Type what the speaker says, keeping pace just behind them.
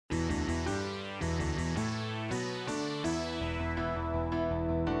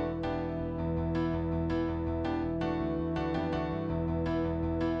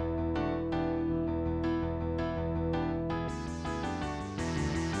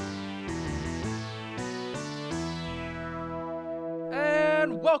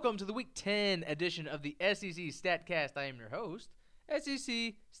welcome to the Week 10 edition of the SEC StatCast. I am your host,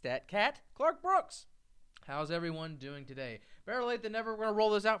 SEC StatCat Clark Brooks. How's everyone doing today? Better late than never. We're going to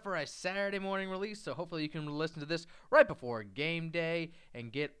roll this out for a Saturday morning release, so hopefully you can listen to this right before game day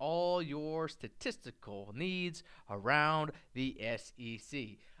and get all your statistical needs around the SEC.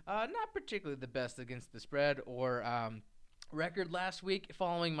 Not particularly the best against the spread or record last week,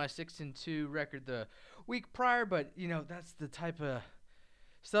 following my 6-2 record the week prior, but that's the type of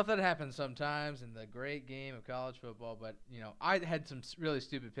stuff that happens sometimes in the great game of college football. But I had some really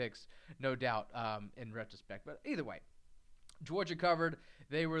stupid picks, no doubt, in retrospect. But either way, Georgia covered.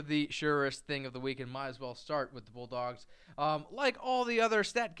 They were the surest thing of the week, and might as well start with the Bulldogs. Like all the other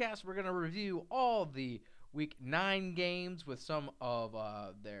StatCasts, we're going to review all the Week 9 games with some of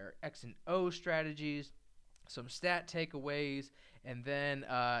their X and O strategies, some stat takeaways, and then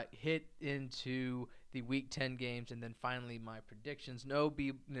hit into the Week 10 games, and then finally my predictions. No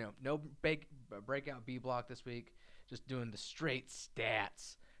breakout B block this week. Just doing the straight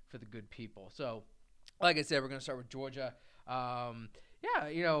stats for the good people. So, like I said, we're going to start with Georgia.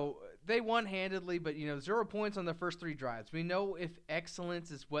 They won handedly, but 0 points on the first 3 drives. We know if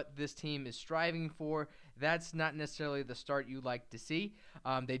excellence is what this team is striving for, that's not necessarily the start you like to see.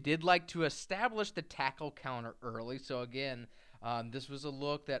 They did like to establish the tackle counter early. So again, this was a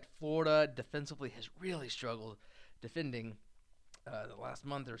look that Florida defensively has really struggled defending the last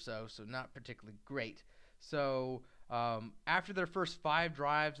month or so, so not particularly great. So after their first 5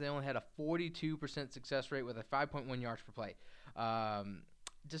 drives, they only had a 42% success rate with a 5.1 yards per play.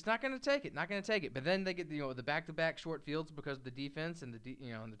 Just not going to take it. But then they get the back-to-back short fields because of the defense and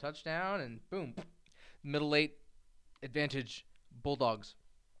and the touchdown, and boom, middle late advantage Bulldogs.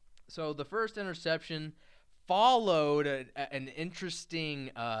 So the first interception followed an interesting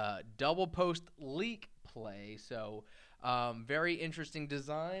double post leak play. So very interesting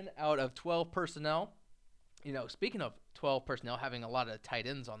design out of 12 personnel. Speaking of 12 personnel, having a lot of tight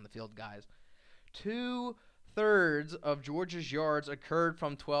ends on the field, guys, 2/3 of Georgia's yards occurred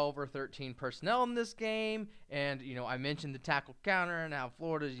from 12 or 13 personnel in this game. And, I mentioned the tackle counter and how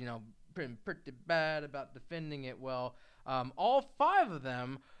Florida's, been pretty bad about defending it well. All 5 of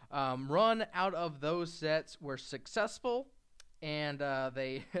them run out of those sets were successful, and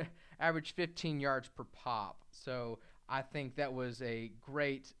they averaged 15 yards per pop. So I think that was a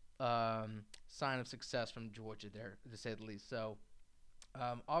great sign of success from Georgia there, to say the least. So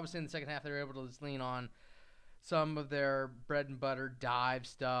obviously in the second half, they were able to just lean on some of their bread and butter dive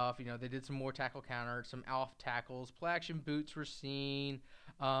stuff. They did some more tackle counter, some off tackles, play action boots were seen.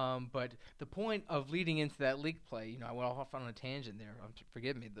 But the point of leading into that leak play, I went off on a tangent there.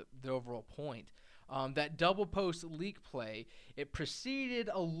 Forgive me, the overall point. That double post leak play, it preceded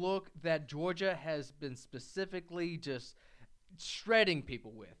a look that Georgia has been specifically just shredding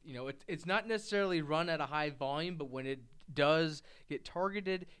people with. It's not necessarily run at a high volume, but when it does get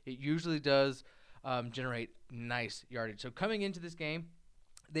targeted, it usually does generate nice yardage. So coming into this game,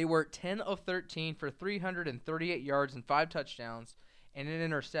 they were 10 of 13 for 338 yards and 5 touchdowns and an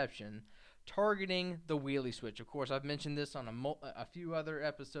interception, targeting the wheelie switch. Of course, I've mentioned this on a few other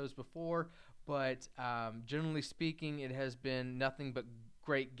episodes before, but generally speaking, it has been nothing but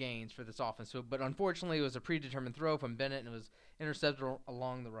great gains for this offense. So, but unfortunately, it was a predetermined throw from Bennett, and it was intercepted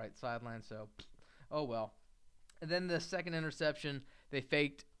along the right sideline. So, oh well. And then the second interception, they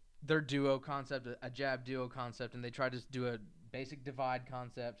faked their duo concept, a jab duo concept, and they tried to do a basic divide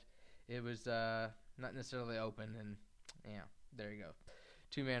concept. It was not necessarily open, and yeah, there you go.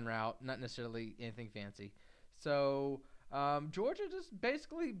 2-man route, not necessarily anything fancy. So Georgia just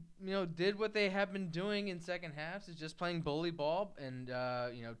basically, did what they have been doing in second halves, is just playing bully ball and,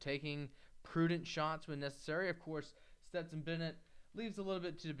 taking prudent shots when necessary. Of course, Stetson Bennett leaves a little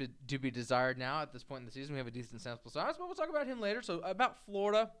bit to be desired now at this point in the season. We have a decent sample size, but we'll talk about him later. So about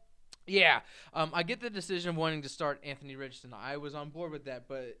Florida. Yeah, I get the decision of wanting to start Anthony Richardson. I was on board with that,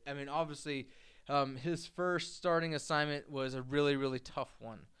 but, obviously his first starting assignment was a really, really tough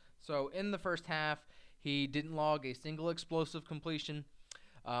one. So in the first half, he didn't log a single explosive completion.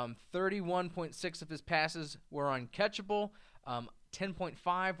 31.6 of his passes were uncatchable.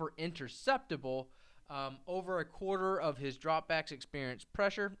 10.5 were interceptable. Over a quarter of his dropbacks experienced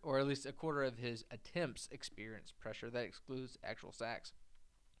pressure, or at least a quarter of his attempts experienced pressure. That excludes actual sacks.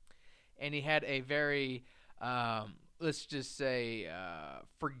 And he had a very, let's just say,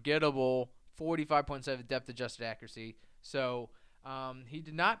 forgettable 45.7 depth-adjusted accuracy. So he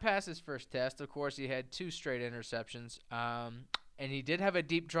did not pass his first test. Of course, he had 2 straight interceptions. And he did have a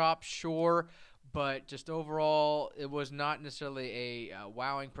deep drop, sure, But just overall, it was not necessarily a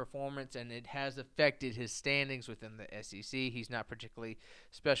wowing performance, and it has affected his standings within the SEC. He's not particularly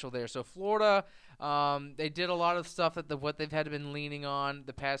special there. So Florida, they did a lot of stuff what they've had been leaning on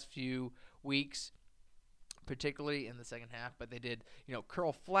the past few weeks, particularly in the second half. But they did,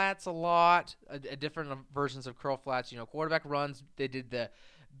 curl flats a lot, a different versions of curl flats. Quarterback runs. They did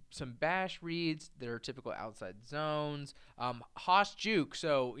some bash reads that are typical outside zones. Haas juke.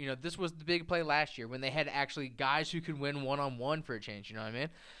 So, this was the big play last year when they had actually guys who could win one-on-one for a change. You know what I mean?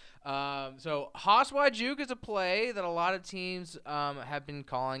 So Haas wide juke is a play that a lot of teams have been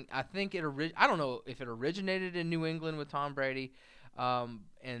calling. I think I don't know if it originated in New England with Tom Brady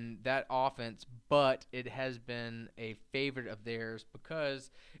and that offense, but it has been a favorite of theirs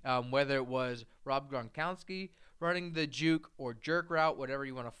because whether it was Rob Gronkowski running the juke or jerk route, whatever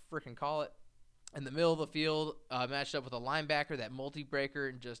you want to freaking call it, in the middle of the field, matched up with a linebacker, that multi-breaker,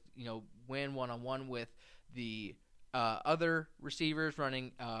 and just, win one-on-one with the other receivers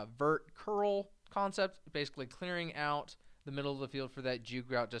running vert curl concept, basically clearing out the middle of the field for that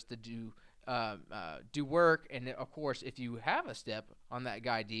juke route just to do work. And of course, if you have a step on that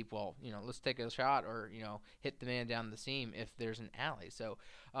guy deep, well, let's take a shot or, hit the man down the seam if there's an alley. So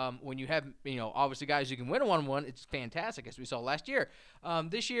when you have, obviously guys who can win a one-on-one, it's fantastic, as we saw last year.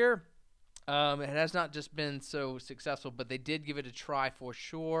 This year, it has not just been so successful, but they did give it a try for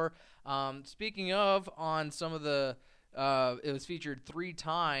sure. Speaking of, on some of the it was featured 3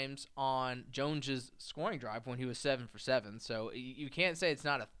 times on Jones's scoring drive when he was 7 for 7. So you can't say it's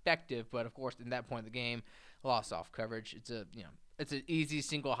not effective, but of course, in that point of the game, lost off coverage. It's an easy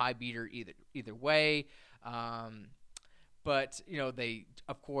single high beater either way. But they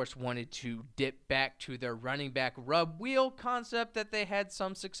of course wanted to dip back to their running back rub wheel concept that they had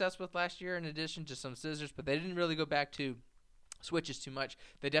some success with last year, in addition to some scissors. But they didn't really go back to switches too much.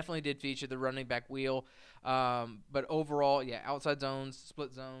 They definitely did feature the running back wheel, but overall, outside zones,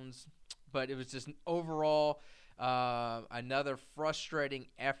 split zones. But it was just overall another frustrating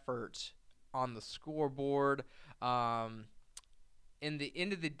effort on the scoreboard. In the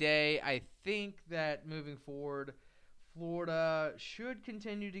end of the day, I think that moving forward, Florida should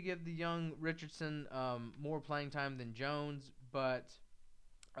continue to give the young Richardson more playing time than Jones, but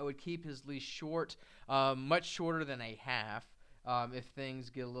I would keep his leash short, much shorter than a half. If things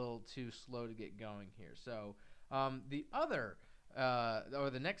get a little too slow to get going here. So the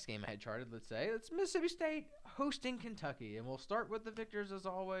next game I had charted, let's say, it's Mississippi State hosting Kentucky. And we'll start with the victors as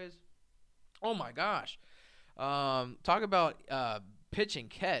always. Oh my gosh. Talk about pitch and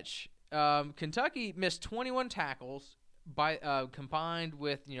catch. Kentucky missed 21 tackles by combined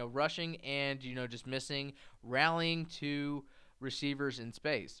with, rushing and, just missing, rallying to receivers in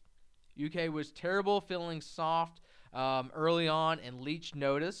space. UK was terrible, feeling soft early on, and Leach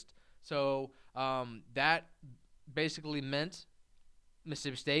noticed. So that basically meant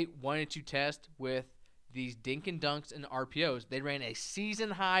Mississippi State wanted to test with these dink and dunks and RPOs. They ran a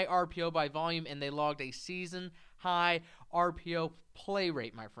season-high RPO by volume, and they logged a season-high RPO play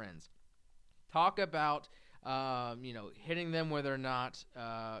rate, my friends. Talk about, hitting them where they're not,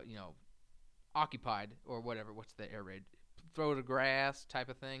 occupied or whatever. What's the air raid? Throw to grass type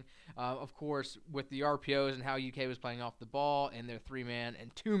of thing. Of course, with the RPOs and how UK was playing off the ball and their 3-man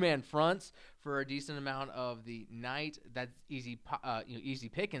and 2-man fronts for a decent amount of the night, that's easy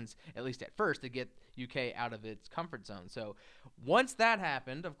pickings, at least at first, to get UK out of its comfort zone. So once that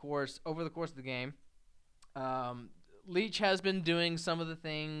happened, of course, over the course of the game, Leach has been doing some of the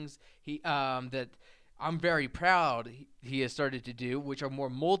things that I'm very proud he has started to do, which are more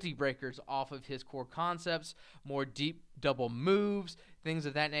multi-breakers off of his core concepts, more deep double moves, things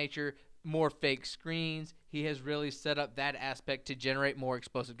of that nature, more fake screens. He has really set up that aspect to generate more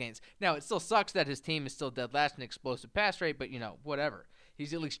explosive gains. Now, it still sucks that his team is still dead last in explosive pass rate, but, whatever.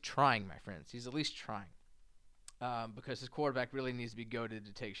 He's at least trying, my friends. He's at least trying. Because his quarterback really needs to be goated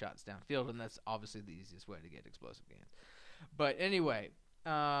to take shots downfield, and that's obviously the easiest way to get explosive gains. But anyway,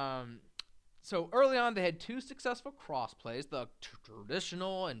 so early on, they had 2 successful cross plays, the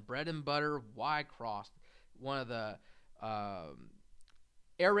traditional and bread and butter Y cross, one of the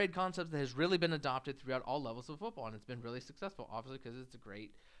air raid concepts that has really been adopted throughout all levels of football, and it's been really successful, obviously, because it's a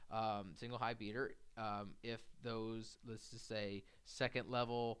great single high beater. If those, let's just say,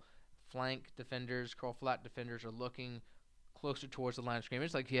 second-level flank defenders, curl flat defenders are looking closer towards the line of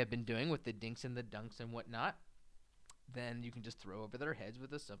scrimmage, like he had been doing with the dinks and the dunks and whatnot, then you can just throw over their heads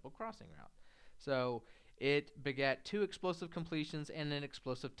with a simple crossing route. So it begat 2 explosive completions and an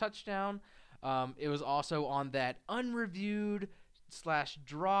explosive touchdown. It was also on that unreviewed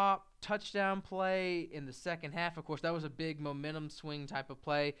 /drop touchdown play in the second half. Of course, that was a big momentum swing type of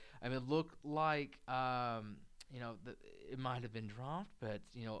play. I mean, it looked like it might have been dropped, but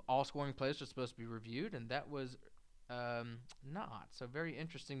all scoring plays are supposed to be reviewed, and that was not. So very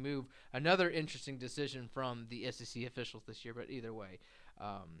interesting move. Another interesting decision from the SEC officials this year, but either way.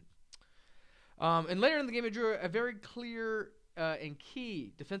 And later in the game, it drew a very clear and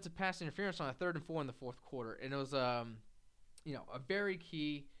key defensive pass interference on a 3rd and 4 in the fourth quarter, and it was a very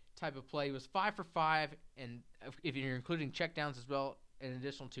key type of play. It was 5 for 5, and if you're including checkdowns as well, an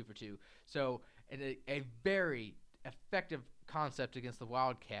additional 2 for 2. So a very effective concept against the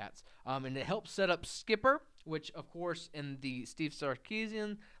Wildcats, and it helped set up Skipper, which of course in the Steve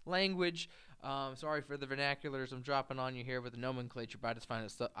Sarkisian language. Sorry for the vernaculars I'm dropping on you here with the nomenclature, but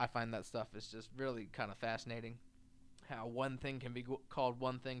I find that stuff is just really kind of fascinating. How one thing can be called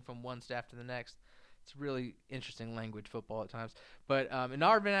one thing from one staff to the next. It's really interesting language, football at times. But in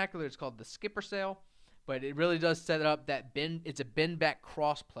our vernacular, it's called the skipper sail. But it really does set up that bend. It's a bend back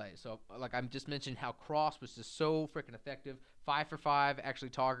cross play. So like I just mentioned, how cross was just so freaking effective. 5 for 5,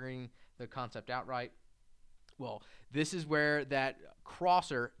 actually targeting the concept outright. Well, this is where that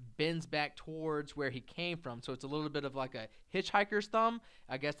crosser bends back towards where he came from. So it's a little bit of like a hitchhiker's thumb.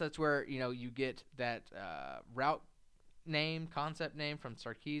 I guess that's where you get that route concept name from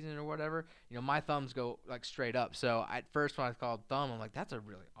Sarkisian or whatever. My thumbs go like straight up. So at first when I called thumb, I'm like, that's a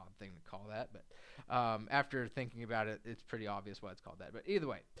really odd thing to call that. But after thinking about it, it's pretty obvious why it's called that. But either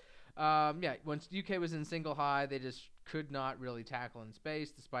way, once UK was in single high, they just could not really tackle in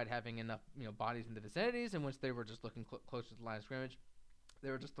space despite having enough bodies in the vicinities. And once they were just looking closer to the line of scrimmage,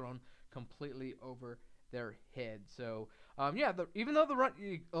 they were just thrown completely over their head. So even though the run,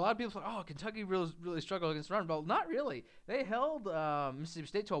 a lot of people thought, oh, Kentucky really struggled against the run. Well, not really. They held Mississippi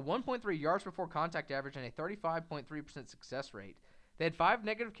State to a 1.3 yards before contact average and a 35.3% success rate. They had 5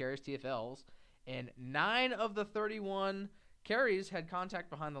 negative carries, TFLs, and 9 of the 31 carries had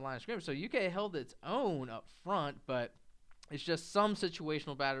contact behind the line of scrimmage. So UK held its own up front, but it's just some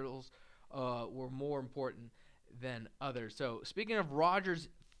situational battles were more important than others. So speaking of Rogers'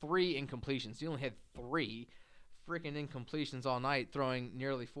 3 incompletions, he only had 3 freaking incompletions all night, throwing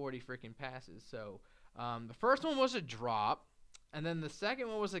nearly 40 freaking passes. So the first one was a drop, and then the second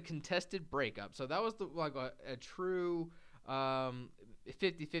one was a contested breakup. So that was a true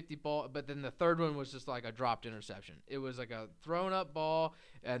 50-50 ball, but then the third one was just like a dropped interception. It was like a thrown up ball,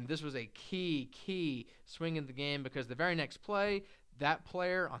 and this was a key swing in the game because the very next play, that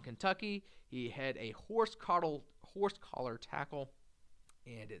player on Kentucky, he had a horse collar tackle,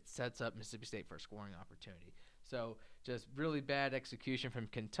 and it sets up Mississippi State for a scoring opportunity. So just really bad execution from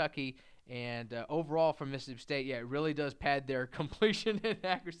Kentucky, and overall from Mississippi State, it really does pad their completion and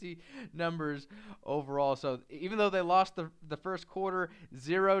accuracy numbers overall. So even though they lost the first quarter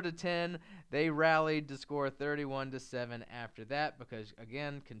 0-10, they rallied to score 31-7 after that because,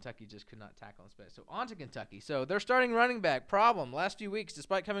 again, Kentucky just could not tackle in space. So on to Kentucky. So their starting running back problem last few weeks,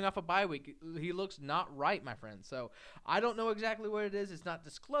 despite coming off a bye week, he looks not right, my friend. So I don't know exactly what it is. It's not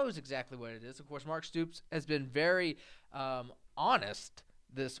disclosed exactly what it is. Of course, Mark Stoops has been very honest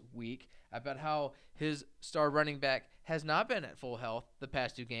this week about how his star running back has not been at full health the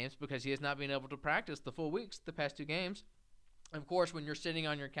past 2 games because he has not been able to practice the full weeks the past 2 games. Of course, when you're sitting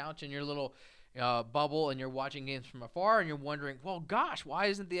on your couch in your little bubble and you're watching games from afar and you're wondering, well, gosh, why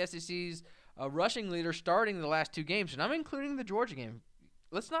isn't the SEC's rushing leader starting the last 2 games? And I'm including the Georgia game.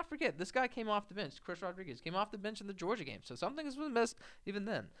 Let's not forget, this guy came off the bench. Chris Rodriguez came off the bench in the Georgia game. So something has been missed even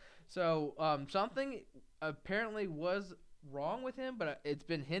then. So something apparently was wrong with him, but it's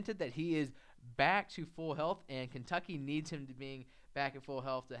been hinted that he is back to full health, and Kentucky needs him to being back at full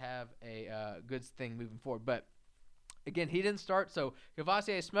health to have a good thing moving forward. But again, he didn't start, so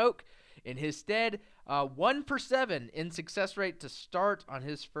Kavasier Smoke in his stead, 1 for 7 in success rate to start on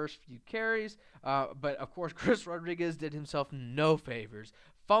his first few carries. But of course, Chris Rodriguez did himself no favors,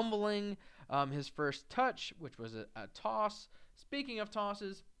 fumbling his first touch, which was a toss. Speaking of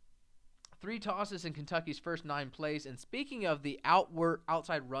tosses, 3 tosses in Kentucky's first 9 plays. And speaking of the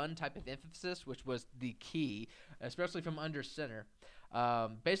outside run type of emphasis, which was the key, especially from under center,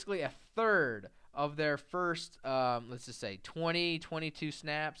 basically a third of their first, let's just say 20, 22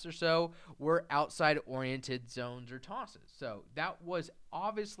 snaps or so were outside-oriented zones or tosses. So that was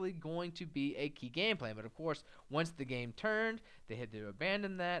obviously going to be a key game plan. But, of course, once the game turned, they had to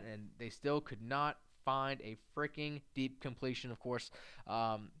abandon that, and they still could not find a freaking deep completion. Of course,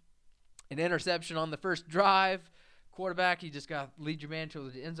 an interception on the first drive. Quarterback, you just got to lead your man to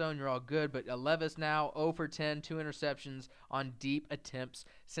the end zone. You're all good. But Levis now 0 for 10, 2 interceptions on deep attempts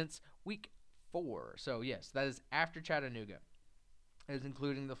since week 4. So, yes, that is after Chattanooga. as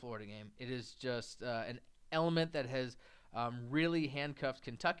including the Florida game. It is just an element that has really handcuffed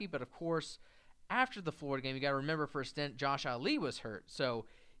Kentucky. But, of course, after the Florida game, you got to remember for a stint Josh Ali was hurt. So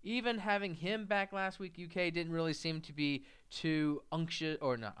even having him back last week, UK didn't really seem to be too unctuous,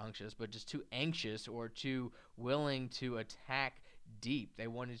 or not unctuous, but just too anxious or too willing to attack deep. They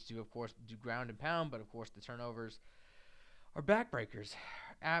wanted to, of course, do ground and pound, but, of course, the turnovers are backbreakers,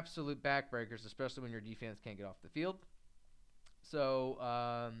 absolute backbreakers, especially when your defense can't get off the field. So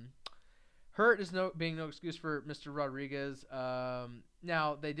hurt is being no excuse for Mr. Rodriguez.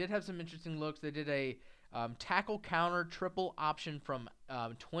 Now, they did have some interesting looks. They did a tackle counter triple option from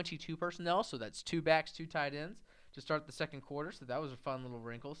 22 personnel, so that's 2 backs, 2 tight ends to start the second quarter. So that was a fun little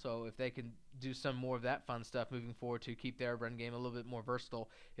wrinkle. So if they can do some more of that fun stuff moving forward to keep their run game a little bit more versatile,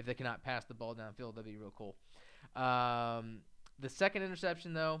 if they cannot pass the ball downfield, that'd be real cool. The second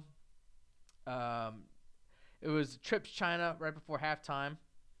interception, though, it was trips China right before halftime,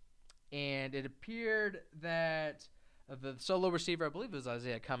 and it appeared that the solo receiver, I believe it was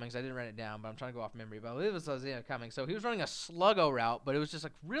Isaiah Cummings. I didn't write it down, but I'm trying to go off memory. But I believe it was Isaiah Cummings. So he was running a sluggo route, but it was just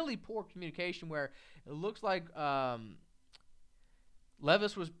like really poor communication where it looks like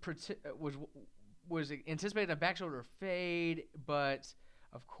Levis was anticipating a back shoulder fade, but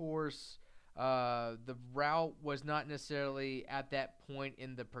of course the route was not necessarily at that point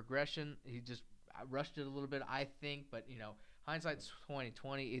in the progression. He just rushed it a little bit, I think, but hindsight's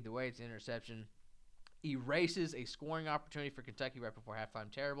 20/20. Either way, it's an interception. Erases a scoring opportunity for Kentucky right before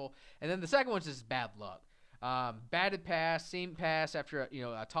halftime. Terrible. And then the second one's just bad luck. Batted pass, seam pass after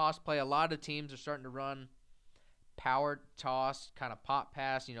a toss play. A lot of teams are starting to run power toss, kind of pop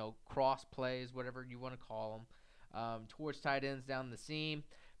pass, cross plays, whatever you want to call them, towards tight ends down the seam.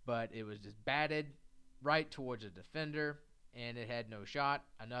 But it was just batted right towards a defender, and it had no shot.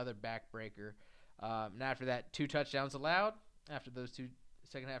 Another backbreaker. And after that, 2 touchdowns allowed after those 2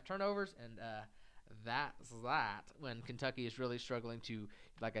 second-half turnovers, and that's that when Kentucky is really struggling to,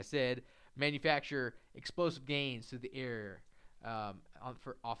 like I said, manufacture explosive gains through the air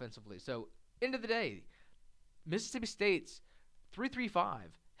for offensively. So, end of the day, Mississippi State's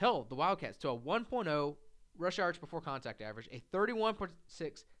 3.35 held the Wildcats to a 1.0 rush yards before contact average, a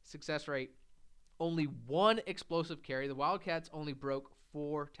 31.6 success rate, only 1 explosive carry. The Wildcats only broke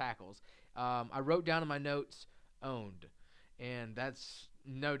 4 tackles. I wrote down in my notes, owned, and that's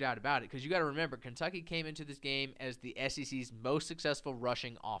no doubt about it, because you got to remember, Kentucky came into this game as the SEC's most successful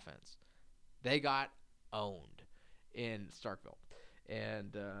rushing offense. They got owned in Starkville.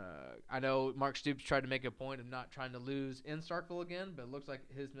 And I know Mark Stoops tried to make a point of not trying to lose in Starkville again, but it looks like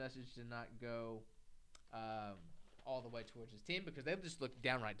his message did not go all the way towards his team, because they just looked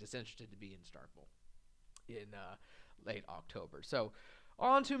downright disinterested to be in Starkville in late October. So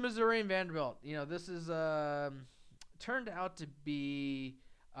on to Missouri and Vanderbilt. This is turned out to be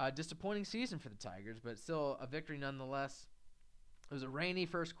a disappointing season for the Tigers, but still a victory nonetheless. It was a rainy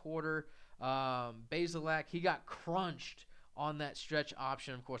first quarter. Bazelak, he got crunched on that stretch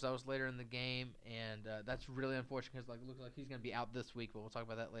option. Of course, that was later in the game, and that's really unfortunate because it looks like he's going to be out this week, but we'll talk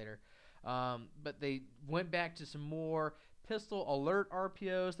about that later. But they went back to some more pistol alert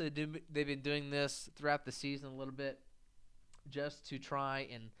RPOs. They've been doing this throughout the season a little bit just to try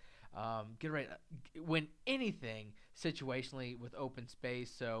and get ready to win anything situationally with open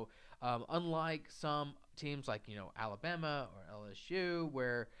space. So unlike some teams like Alabama or LSU,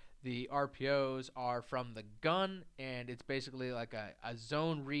 where the RPOs are from the gun and it's basically like a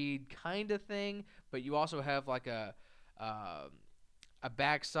zone read kind of thing, but you also have like a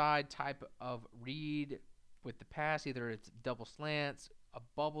backside type of read with the pass. Either it's double slants, a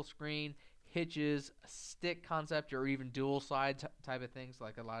bubble screen, hitches, a stick concept, or even dual side type of things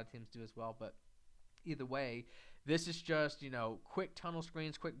like a lot of teams do as well. But either way, this is just quick tunnel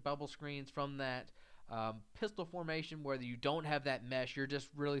screens, quick bubble screens from that pistol formation where you don't have that mesh. You're just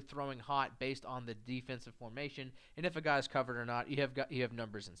really throwing hot based on the defensive formation, and if a guy's covered or not, you have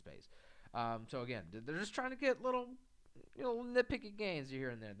numbers in space. So again, they're just trying to get little nitpicky gains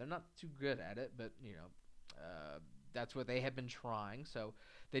here and there. They're not too good at it, but that's what they have been trying. So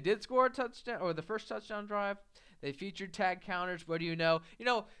they did score a touchdown, or the first touchdown drive. They featured tag counters. What do you know?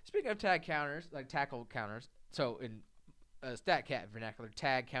 Speaking of tag counters, like tackle counters, so in StatCat vernacular,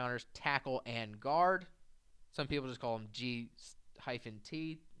 tag counters, tackle and guard. Some people just call them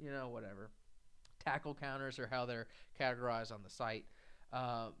G-T, whatever. Tackle counters are how they're categorized on the site.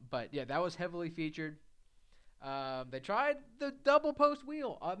 But yeah, that was heavily featured. They tried the double post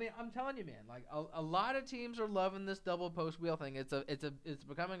wheel. I mean, I'm telling you, man, like a lot of teams are loving this double post wheel thing. It's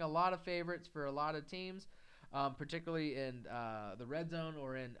becoming a lot of favorites for a lot of teams, particularly in the red zone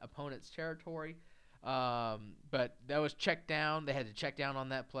or in opponent's territory. But that was checked down. They had to check down on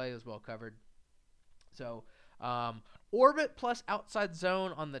that play. It was well covered. So orbit plus outside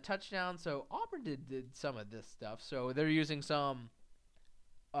zone on the touchdown. So Auburn did some of this stuff. So they're using some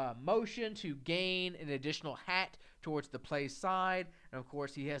motion to gain an additional hat towards the play side. And, of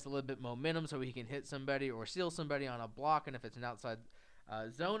course, he has a little bit momentum so he can hit somebody or seal somebody on a block. And if it's an outside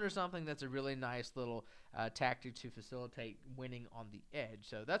zone or something, that's a really nice little tactic to facilitate winning on the edge.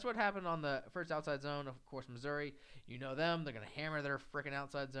 So that's what happened on the first outside zone. Of course, Missouri, you know them. They're going to hammer their freaking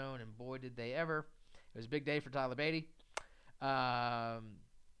outside zone, and boy, did they ever. It was a big day for Tyler Beatty.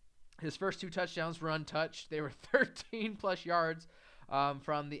 His first 2 touchdowns were untouched. They were 13-plus yards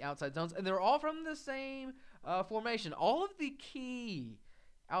from the outside zones, and they're all from the same formation. All of the key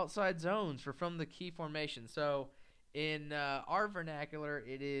outside zones were from the key formation. So in our vernacular,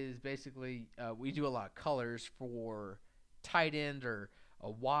 it is basically we do a lot of colors for tight end or a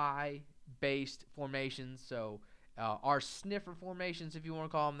Y-based formations. So our sniffer formations, if you want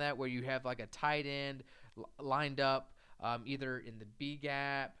to call them that, where you have like a tight end lined up either in the B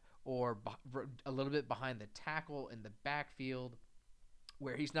gap or a little bit behind the tackle in the backfield,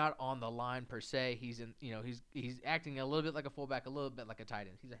 where he's not on the line per se. He's in, he's acting a little bit like a fullback, a little bit like a tight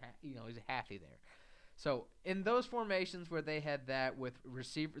end. He's he's a halfie there. So in those formations where they had that with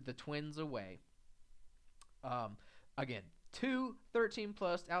the twins away, again, 2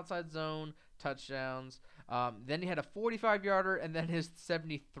 13-plus outside zone touchdowns. Then he had a 45-yarder and then his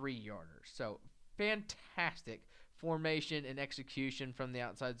 73-yarder. So fantastic formation and execution from the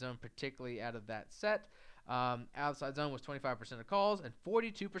outside zone, particularly out of that set. Outside zone was 25% of calls and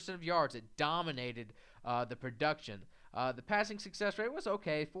 42% of yards. It dominated the production. The passing success rate was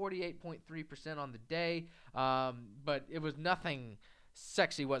okay, 48.3% on the day, but it was nothing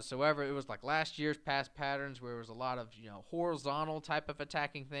sexy whatsoever. It was like last year's pass patterns where it was a lot of horizontal type of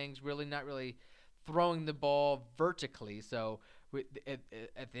attacking things, really not really throwing the ball vertically. So at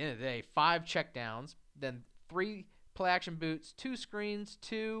the end of the day, 5 checkdowns, then 3 play-action boots, 2 screens,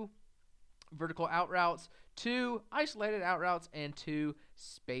 2 vertical out routes, 2 isolated out routes, and 2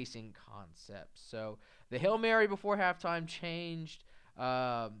 spacing concepts. So the Hail Mary before halftime changed,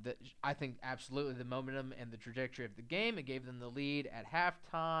 I think, absolutely the momentum and the trajectory of the game. It gave them the lead at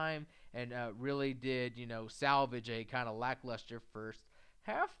halftime and really did, salvage a kind of lackluster first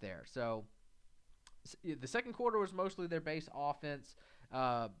half there. So the second quarter was mostly their base offense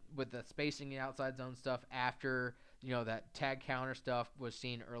with the spacing and outside zone stuff after that tag counter stuff was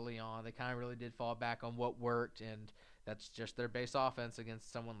seen early on. They kind of really did fall back on what worked, and that's just their base offense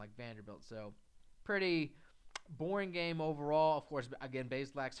against someone like Vanderbilt. So pretty boring game overall. Of course, again,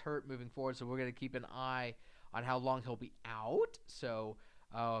 Bazelak's hurt moving forward, so we're going to keep an eye on how long he'll be out. So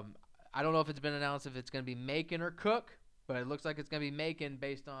I don't know if it's been announced if it's going to be Macon or Cook, but it looks like it's going to be Macon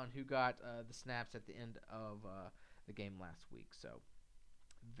based on who got the snaps at the end of the game last week. So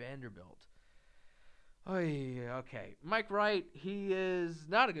Vanderbilt. Oh, yeah, okay. Mike Wright, he is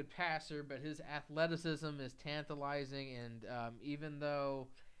not a good passer, but his athleticism is tantalizing, and even though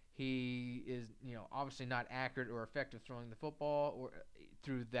he is, obviously not accurate or effective throwing the football or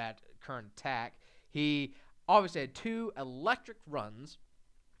through that current attack, he obviously had 2 electric runs.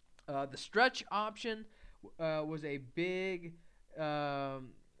 The stretch option was a big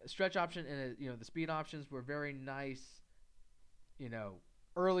stretch option, and the speed options were very nice,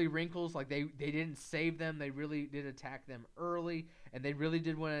 early wrinkles. Like they didn't save them. They really did attack them early, and they really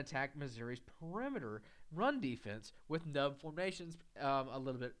did want to attack Missouri's perimeter run defense with nub formations a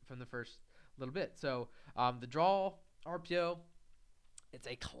little bit from the first little bit. So the draw RPO, it's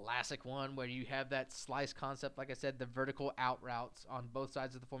a classic one where you have that slice concept. Like I said, the vertical out routes on both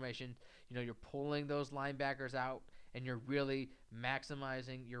sides of the formation. You're pulling those linebackers out, and you're really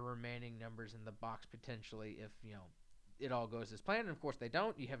maximizing your remaining numbers in the box potentially if, it all goes as planned. And, of course, they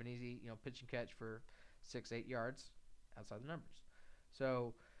don't. You have an easy, pitch and catch for 6-8 yards outside the numbers.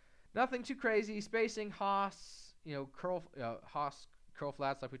 So nothing too crazy. Spacing, Haas, curl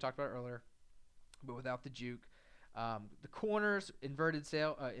flats like we talked about earlier, but without the juke. The corners,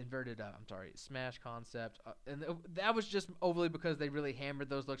 smash concept. And that was just overly because they really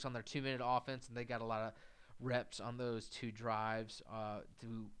hammered those looks on their 2-minute offense, and they got a lot of reps on those 2 drives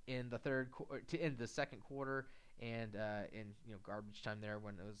to end the second quarter. And in garbage time there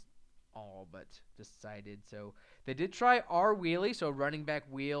when it was all but decided. So they did try R wheelie, so running back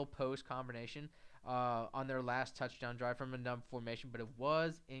wheel post combination on their last touchdown drive from a nub formation, but it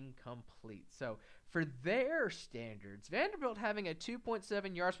was incomplete. So for their standards, Vanderbilt having a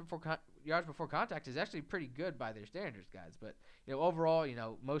 2.7 yards before contact is actually pretty good by their standards, guys. But overall,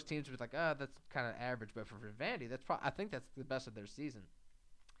 most teams were like, that's kind of average. But for Vandy, I think that's the best of their season.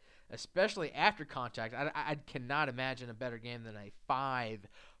 especially after contact. I cannot imagine a better game than a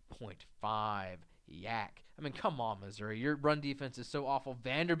 5.5 yak. I mean, come on, Missouri. Your run defense is so awful.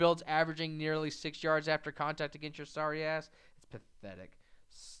 Vanderbilt's averaging nearly 6 yards after contact against your sorry ass. It's pathetic.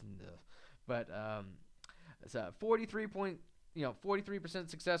 But it's a 43%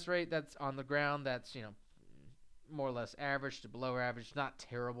 success rate. That's on the ground. That's, more or less average to below average. Not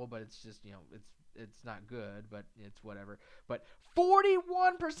terrible, but it's just, it's not good, but it's whatever. But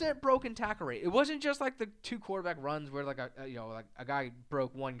 41% broken tackle rate. It wasn't just like the 2 quarterback runs where like a guy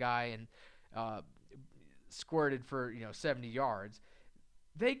broke one guy and squirted for 70 yards.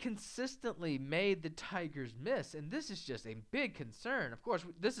 They consistently made the Tigers miss, and this is just a big concern. Of course,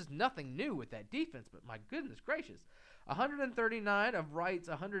 this is nothing new with that defense, but my goodness gracious. 139 of Wright's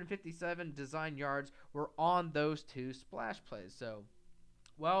 157 design yards were on those 2 splash plays. So,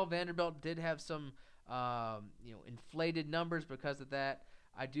 well, Vanderbilt did have some inflated numbers because of that.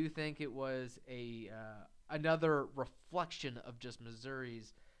 I do think it was another reflection of just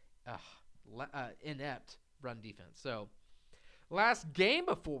Missouri's inept run defense. So, last game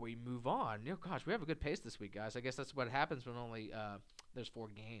before we move on. Gosh, we have a good pace this week, guys. I guess that's what happens when only there's 4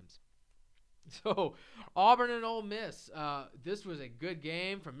 games. So, Auburn and Ole Miss. This was a good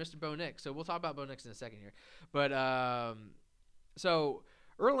game from Mr. Bo Nix. So, we'll talk about Bo Nix in a second here. But, so,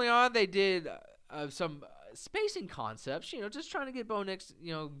 early on, they did some spacing concepts, just trying to get Bo Nix,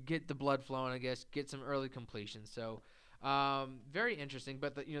 get the blood flowing, I guess, get some early completions. So, very interesting.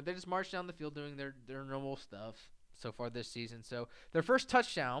 But, they just marched down the field doing their normal stuff so far this season. So, their first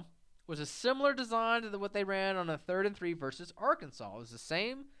touchdown was a similar design to what they ran on a 3rd and 3 versus Arkansas. It was the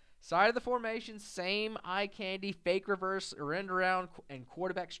same side of the formation, same eye candy, fake reverse, or end around, and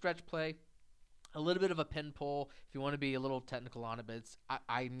quarterback stretch play. A little bit of a pin pull if you want to be a little technical on it, but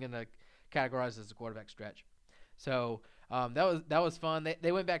I'm going to categorize it as a quarterback stretch. So that was fun.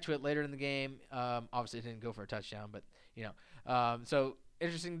 They went back to it later in the game. Obviously, it didn't go for a touchdown, but, so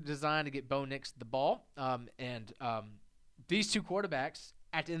interesting design to get Bo Nix the ball. And these 2 quarterbacks,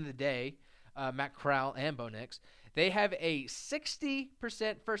 at the end of the day, Matt Corral and Bo Nix, they have a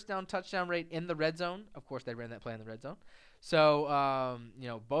 60% first down touchdown rate in the red zone. Of course, they ran that play in the red zone. So,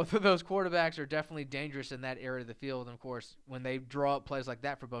 both of those quarterbacks are definitely dangerous in that area of the field. And, of course, when they draw up plays like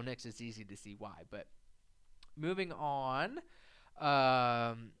that for Bo Nix, it's easy to see why. But moving on,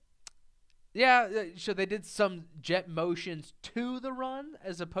 so they did some jet motions to the run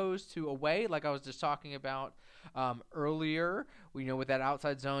as opposed to away, like I was just talking about earlier. With that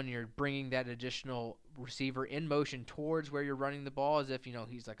outside zone, you're bringing that additional receiver in motion towards where you're running the ball as if,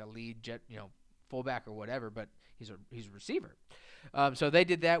 he's like a lead jet, fullback or whatever, but he's a receiver. So they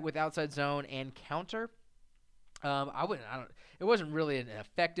did that with outside zone and counter. It wasn't really an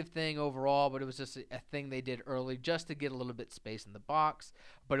effective thing overall, but it was just a thing they did early just to get a little bit space in the box.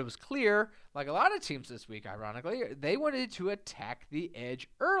 But it was clear, like a lot of teams this week, ironically, they wanted to attack the edge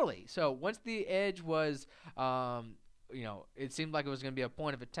early. So once the edge was, it seemed like it was going to be a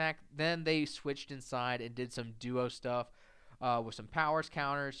point of attack, then they switched inside and did some duo stuff with some powers,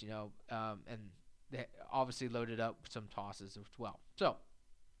 counters, and they obviously loaded up some tosses as well. So,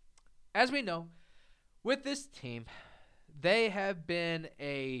 as we know, with this team, they have been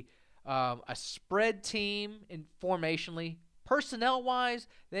a spread team in formationally. Personnel-wise,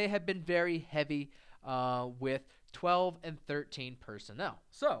 they have been very heavy with 12 and 13 personnel.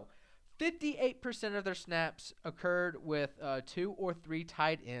 So, 58% of their snaps occurred with 2 or 3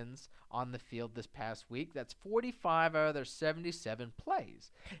 tight ends on the field this past week. That's 45 out of their 77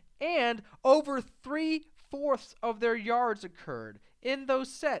 plays. And over 3/4 of their yards occurred in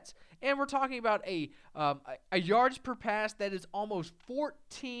those sets. And we're talking about a yards per pass that is almost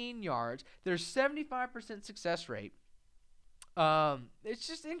 14 yards. There's 75% success rate. It's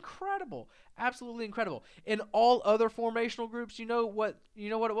just incredible. Absolutely incredible. In all other formational groups, you know what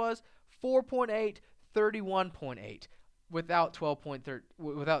it was? 4.8, 31.8 without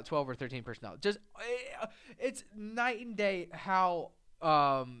 12 or 13 personnel. Just it's night and day how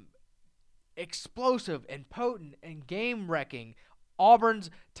explosive and potent and game-wrecking Auburn's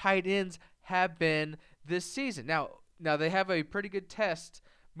tight ends have been this season. Now they have a pretty good test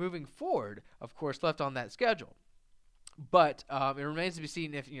moving forward, of course, left on that schedule. But it remains to be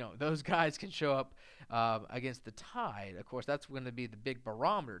seen if those guys can show up against the Tide. Of course, that's going to be the big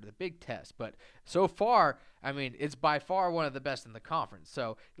barometer, the big test. But so far, I mean, it's by far one of the best in the conference.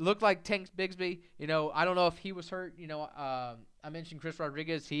 So it looked like Tank Bigsby. I don't know if he was hurt. I mentioned Chris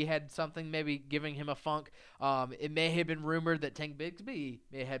Rodriguez. He had something maybe giving him a funk. It may have been rumored that Tank Bigsby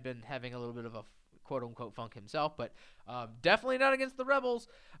may have been having a little bit of a quote-unquote funk himself, but definitely not against the Rebels.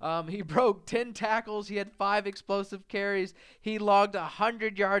 He broke 10 tackles. He had 5 explosive carries. He logged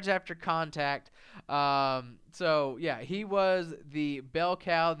 100 yards after contact. So, yeah, he was the bell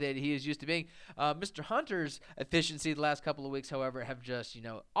cow that he is used to being. Mr. Hunter's efficiency the last couple of weeks, however, have just,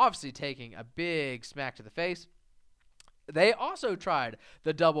 obviously taking a big smack to the face. They also tried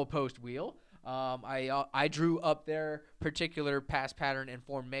the double post wheel. I drew up their particular pass pattern and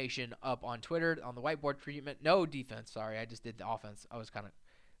formation up on Twitter on the whiteboard treatment. No defense, sorry. I just did the offense. I was kind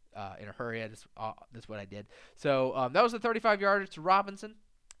of in a hurry. That's what I did. So that was the 35-yarder to Robinson.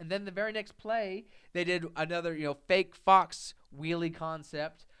 And then the very next play, they did another fake Fox wheelie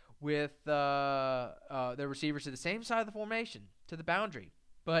concept with their receivers to the same side of the formation, to the boundary.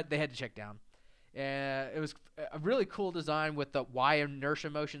 But they had to check down. It was a really cool design with the Y inertia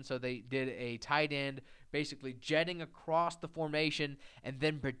motion. So they did a tight end basically jetting across the formation and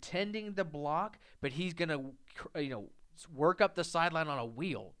then pretending to block, but he's going to work up the sideline on a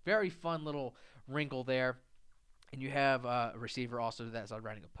wheel. Very fun little wrinkle there. And you have a receiver also that side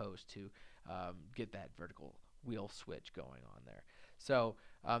running a post to get that vertical wheel switch going on there. So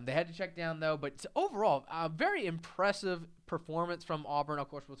they had to check down, though. But overall, very impressive performance from Auburn. Of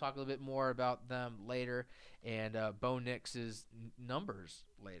course, we'll talk a little bit more about them later and Bo Nix's numbers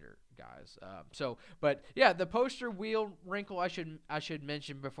later, guys. But yeah, the poster wheel wrinkle I should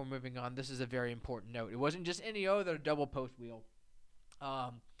mention before moving on. This is a very important note. It wasn't just any other double post wheel.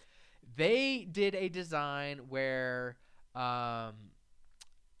 They did a design where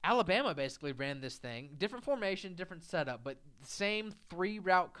Alabama basically ran this thing, different formation, different setup, but same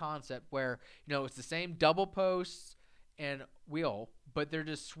 3-route concept where, it's the same double posts and wheel, but they're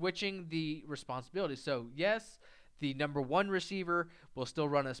just switching the responsibility. So, yes, the number 1 receiver will still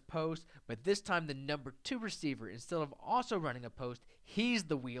run as post, but this time the number 2 receiver, instead of also running a post, he's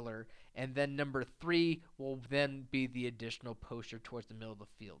the wheeler, and then number 3 will then be the additional poster towards the middle of the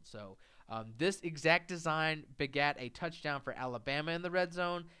field. So this exact design begat a touchdown for Alabama in the red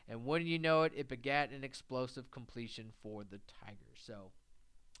zone, and wouldn't you know it, it begat an explosive completion for the Tigers. So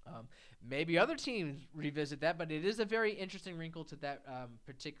maybe other teams revisit that, but it is a very interesting wrinkle to that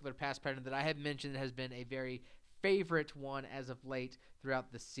particular pass pattern that I had mentioned has been a very favorite one as of late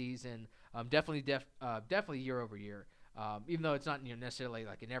throughout the season. Definitely year over year. Even though it's not necessarily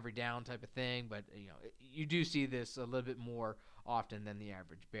like an every down type of thing, but you do see this a little bit more often than the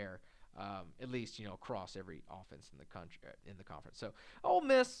average bear, at least across every offense in the country in the conference. So Ole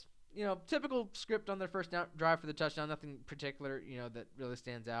Miss, typical script on their first drive for the touchdown, nothing particular that really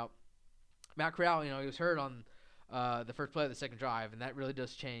stands out. Matt Corral, he was hurt on the first play of the second drive, and that really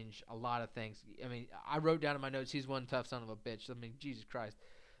does change a lot of things. I mean, I wrote down in my notes he's one tough son of a bitch. I mean, Jesus Christ.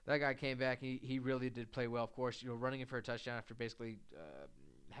 That guy came back. He really did play well. Of course, running in for a touchdown after basically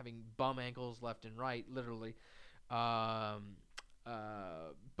having bum ankles left and right, literally. But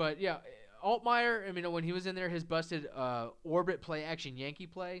yeah, Altmaier. I mean, when he was in there, his busted orbit play action Yankee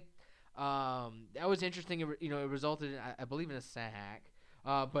play. That was interesting. It resulted in, I believe, in a sack.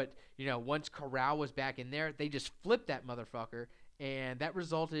 But once Corral was back in there, they just flipped that motherfucker, and that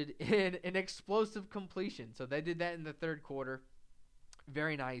resulted in an explosive completion. So they did that in the third quarter.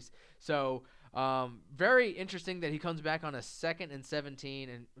 Very nice. So very interesting that he comes back on a 2nd and 17.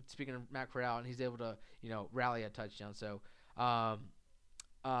 And speaking of Matt Corral, and he's able to rally a touchdown. So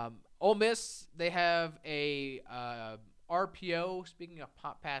Ole Miss, they have a RPO. Speaking of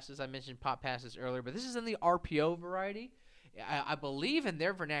pop passes, I mentioned pop passes earlier, but this is in the RPO variety. I believe in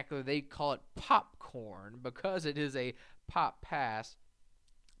their vernacular they call it popcorn because it is a pop pass.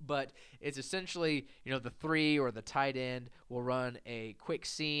 But it's essentially, the 3 or the tight end will run a quick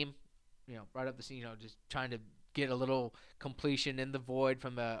seam, right up the seam, just trying to get a little completion in the void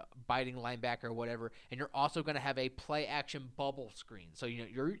from a biting linebacker or whatever. And you're also going to have a play action bubble screen. So,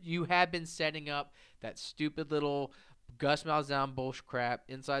 you have been setting up that stupid little Gus Malzahn bullshit crap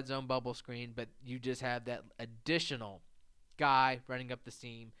inside zone bubble screen, but you just have that additional guy running up the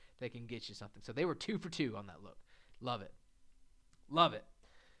seam that can get you something. So they were 2 for 2 on that look. Love it. Love it.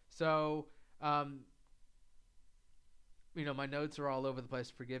 So, my notes are all over the place.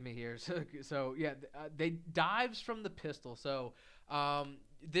 Forgive me here. So yeah, they dives from the pistol. So,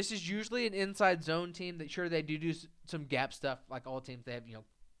 this is usually an inside zone team. They do some gap stuff like all teams. They have,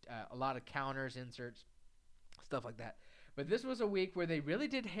 a lot of counters, inserts, stuff like that. But this was a week where they really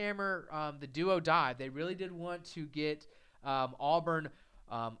did hammer the duo dive. They really did want to get Auburn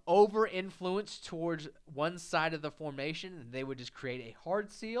over-influenced towards one side of the formation, and they would just create a hard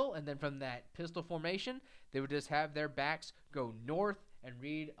seal, and then from that pistol formation, they would just have their backs go north and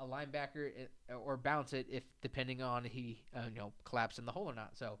read a linebacker or bounce it if depending on he collapsed in the hole or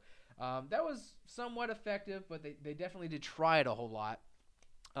not. So That was somewhat effective, but they definitely did try it a whole lot.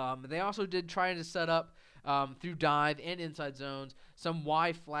 They also did try to set up through dive and inside zones some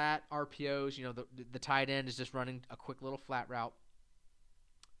Y flat RPOs. The tight end is just running a quick little flat route,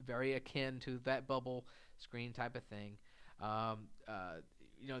 very akin to that bubble screen type of thing.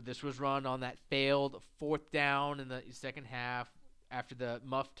 This was run on that failed 4th down in the second half after the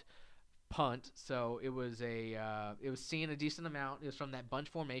muffed punt. So it was seeing a decent amount. It was from that bunch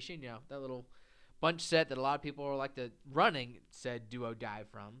formation, that little bunch set that a lot of people are like the running said duo dive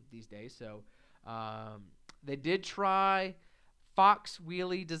from these days. So they did try Fox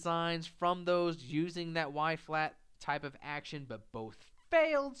wheelie designs from those using that Y flat type of action, but both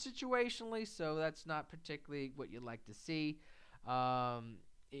failed situationally. So that's not particularly what you'd like to see.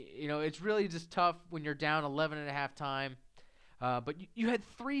 It's really just tough when you're down 11 at halftime. But you had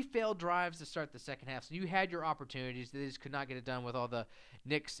 3 failed drives to start the second half, so you had your opportunities. They just could not get it done with all the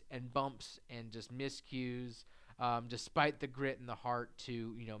nicks and bumps and just miscues, despite the grit and the heart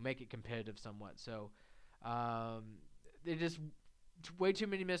to make it competitive somewhat. So they just way too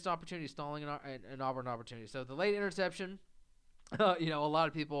many missed opportunities, stalling an Auburn opportunity. So the late interception. A lot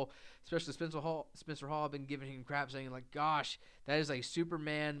of people, especially Spencer Hall, have been giving him crap, saying like, "Gosh, that is like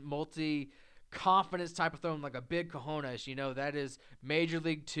Superman multi-confidence type of throw, like a big cojones. That is Major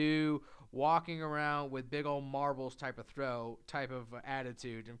League 2 walking around with big old marbles type of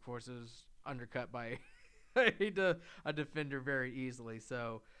attitude." And of course, it was undercut by a defender very easily.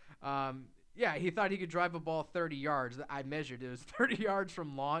 So, he thought he could drive a ball 30 yards. I measured. It was 30 yards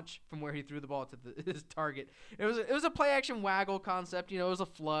from launch from where he threw the ball to his target. It was a play-action waggle concept. It was a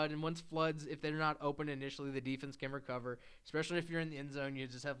flood, and once floods, if they're not open initially, the defense can recover. Especially if you're in the end zone, you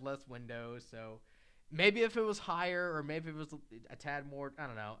just have less windows. So maybe if it was higher or maybe if it was a tad more, I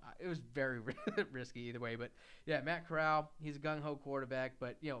don't know. It was very risky either way. But, yeah, Matt Corral, he's a gung-ho quarterback.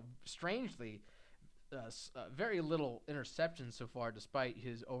 But, strangely, very little interceptions so far, despite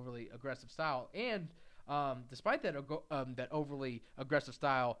his overly aggressive style, and despite that overly aggressive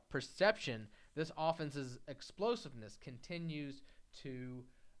style perception, this offense's explosiveness continues to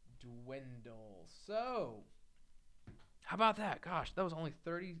dwindle. So, how about that? Gosh, that was only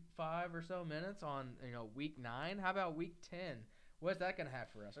 35 or so minutes on week 9. How about week 10? What's that gonna have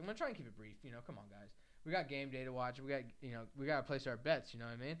for us? I'm gonna try and keep it brief. Come on, guys. We got game day to watch. We got to place our bets. You know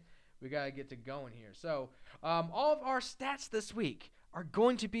what I mean? We got to get to going here. So all of our stats this week are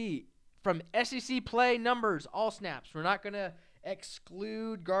going to be from SEC play numbers, all snaps. We're not going to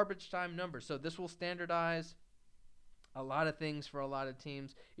exclude garbage time numbers. So this will standardize a lot of things for a lot of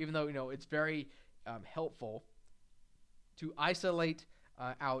teams, even though, it's very helpful to isolate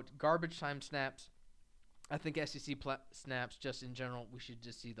out garbage time snaps. I think SEC snaps, just in general, we should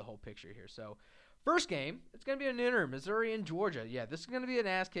just see the whole picture here. So first game, it's going to be a nooner, Missouri and Georgia. Yeah, this is going to be an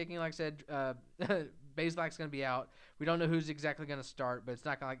ass-kicking. Like I said, Bazelak's going to be out. We don't know who's exactly going to start, but it's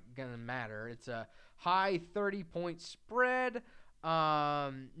not going to matter. It's a high 30-point spread.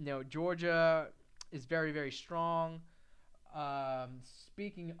 Georgia is very, very strong.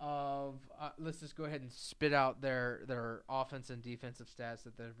 Speaking of, let's just go ahead and spit out their offense and defensive stats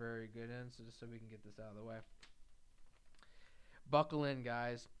that they're very good in, so just so we can get this out of the way. Buckle in,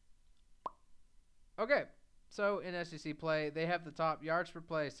 guys. Okay, so in SEC play, they have the top yards per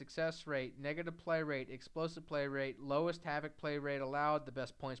play, success rate, negative play rate, explosive play rate, lowest havoc play rate allowed, the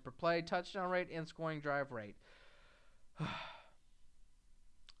best points per play, touchdown rate, and scoring drive rate.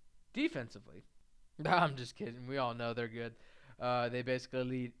 Defensively, I'm just kidding. We all know they're good. They basically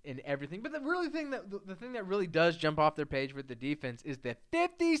lead in everything. But the thing that really does jump off their page with the defense is the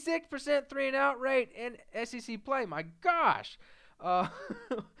 56% 3-and-out rate in SEC play. My gosh.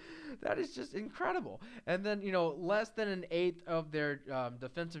 That is just incredible. And then, less than an eighth of their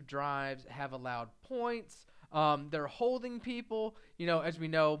defensive drives have allowed points. They're holding people. As we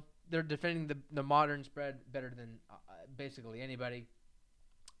know, they're defending the modern spread better than basically anybody.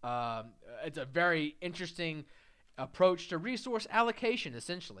 It's a very interesting approach to resource allocation,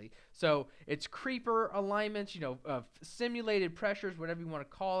 essentially. So it's creeper alignments, simulated pressures, whatever you want to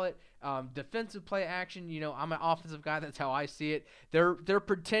call it, defensive play action. I'm an offensive guy. That's how I see it. They're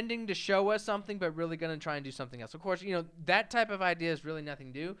pretending to show us something, but really going to try and do something else. Of course, that type of idea is really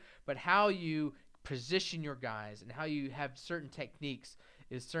nothing new, but how you position your guys and how you have certain techniques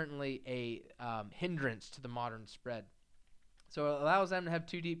is certainly a hindrance to the modern spread. So it allows them to have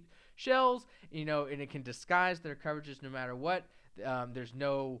two deep shells, and it can disguise their coverages no matter what. There's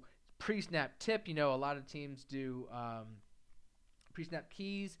no pre-snap tip. A lot of teams do pre-snap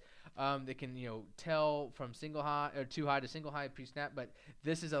keys. They can, tell from single high or too high to single high pre-snap, but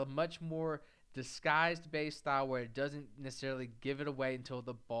this is a much more disguised-based style where it doesn't necessarily give it away until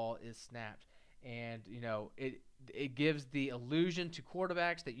the ball is snapped. And, it gives the illusion to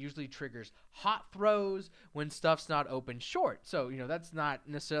quarterbacks that usually triggers hot throws when stuff's not open short. So, that's not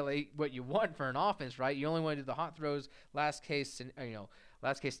necessarily what you want for an offense, right? You only want to do the hot throws last case scenario.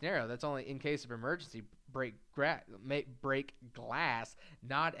 That's only in case of emergency, break glass,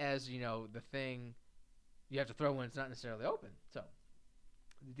 not as, the thing you have to throw when it's not necessarily open. So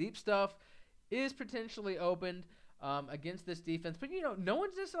the deep stuff is potentially opened against this defense, but no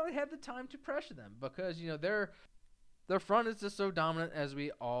one's necessarily had the time to pressure them because their front is just so dominant, as we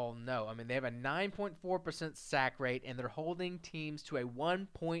all know. I mean, they have a 9.4% sack rate, and they're holding teams to a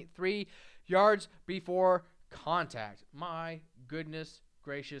 1.3 yards before contact. My goodness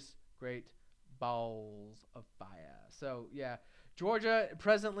gracious, great balls of fire. So yeah, Georgia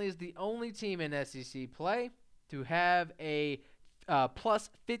presently is the only team in SEC play to have a plus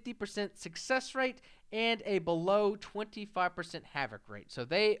 50% success rate and a below 25% havoc rate. So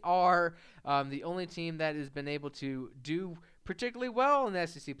they are the only team that has been able to do particularly well in the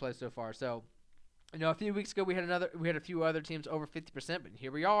SEC play so far. So, a few weeks ago we had a few other teams over 50%, but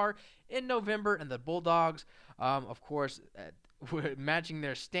here we are in November, and the Bulldogs, of course, matching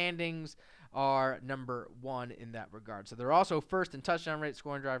their standings, are number one in that regard. So they're also first in touchdown rate,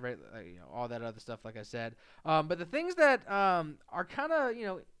 scoring drive rate, all that other stuff, like I said. But the things that are kind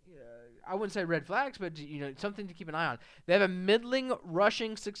of, I wouldn't say red flags, but something to keep an eye on. They have a middling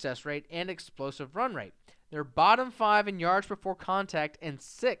rushing success rate and explosive run rate. They're bottom 5 in yards before contact and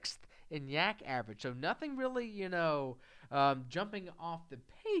 6th in yak average. So nothing really, jumping off the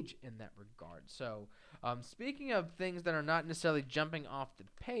page in that regard. So speaking of things that are not necessarily jumping off the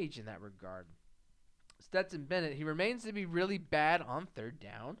page in that regard, Stetson Bennett, he remains to be really bad on third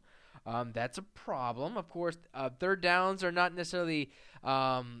down. That's a problem. Of course, third downs are not necessarily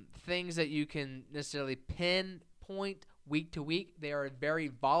things that you can necessarily pinpoint week to week. They are very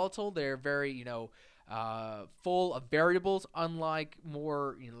volatile. They're very, full of variables, unlike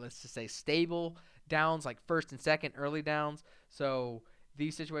more, let's just say stable downs like first and second early downs. So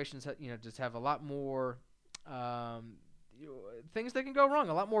these situations, just have a lot more things that can go wrong,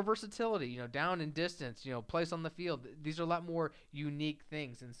 a lot more versatility, down and distance, place on the field. These are a lot more unique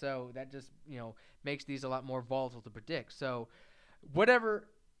things, and so that just, makes these a lot more volatile to predict. So whatever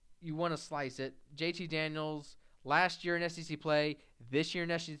you want to slice it, JT Daniels, last year in SEC play, this year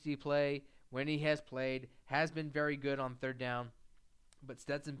in SEC play, when he has played, has been very good on third down, but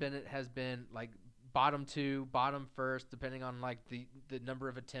Stetson Bennett has been like bottom 2, bottom 1st, depending on like the number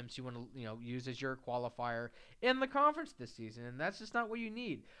of attempts you want to use as your qualifier in the conference this season, and that's just not what you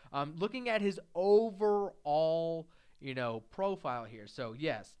need. Looking at his overall profile here, so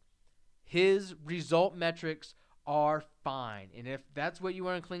yes, his result metrics are fine, and if that's what you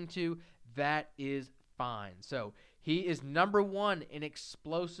want to cling to, that is fine. So he is number 1 in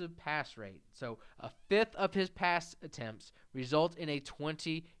explosive pass rate. So a fifth of his pass attempts result in a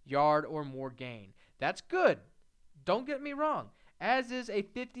 20-yard or more gain. That's good. Don't get me wrong. As is a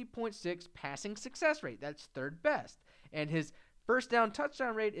 50.6 passing success rate. That's third best. And his first down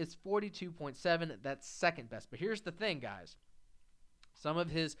touchdown rate is 42.7. That's second best. But here's the thing, guys. Some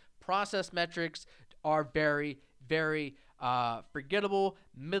of his process metrics are very, very forgettable,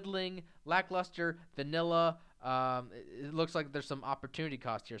 middling, lackluster, vanilla. It looks like there's some opportunity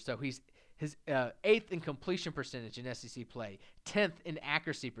cost here. So his 8th in completion percentage in SEC play, 10th in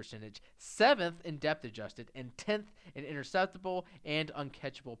accuracy percentage, 7th in depth adjusted, and 10th in interceptable and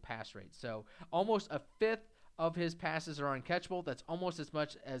uncatchable pass rate. So almost a fifth of his passes are uncatchable. That's almost as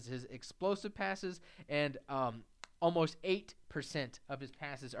much as his explosive passes, and almost 8% of his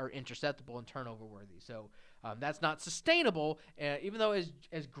passes are interceptable and turnover worthy. So that's not sustainable. Even though as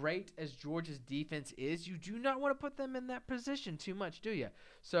great as Georgia's defense is, you do not want to put them in that position too much, do you?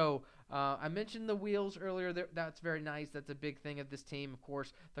 So I mentioned the wheels earlier. That's very nice. That's a big thing of this team. Of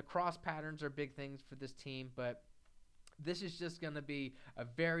course, the cross patterns are big things for this team, but this is just going to be a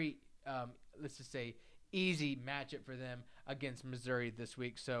very, let's just say, easy matchup for them against Missouri this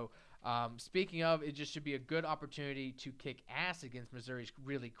week. So speaking of, it just should be a good opportunity to kick ass against Missouri's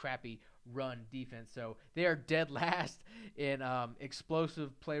really crappy run defense. So they are dead last in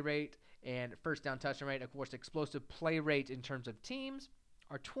explosive play rate and first down touchdown rate. Of course, explosive play rate in terms of teams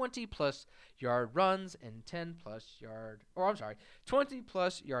are 20-plus yard runs and 20-plus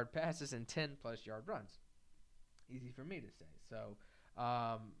yard passes and 10-plus yard runs. Easy for me to say. So,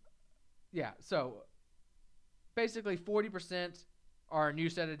 so basically 40% are a new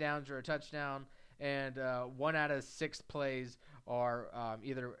set of downs or a touchdown, and 1 out of 6 plays are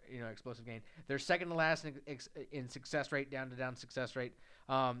either explosive gain. They're second to last in success rate, down to down success rate.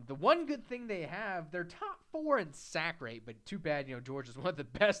 The one good thing they have, they're top 4 in sack rate, but too bad, Georgia's one of the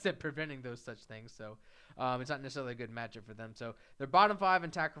best at preventing those such things. So it's not necessarily a good matchup for them. So they're bottom 5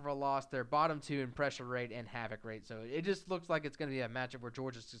 in tackle for loss. They're bottom 2 in pressure rate and havoc rate. So it just looks like it's going to be a matchup where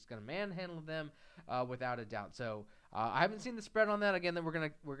Georgia's just going to manhandle them without a doubt. So I haven't seen the spread on that. Again, then we're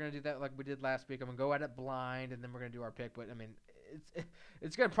gonna do that like we did last week. I'm gonna go at it blind, and then we're gonna do our pick. But I mean,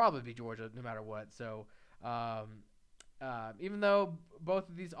 it's gonna probably be Georgia no matter what. So even though both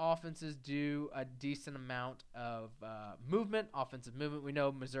of these offenses do a decent amount of offensive movement, we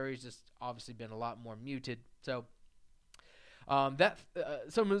know Missouri's just obviously been a lot more muted. So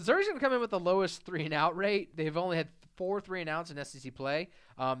so Missouri's going to come in with the lowest 3-and-out rate. They've only had 4 3-and-outs in SEC play.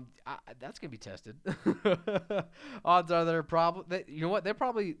 That's going to be tested. Odds are they're probably, you know what? They're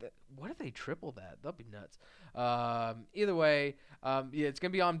probably, what if they triple that? That'd be nuts. Either way, yeah, it's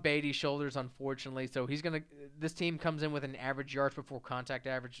going to be on Beatty's shoulders, unfortunately. So this team comes in with an average yards before contact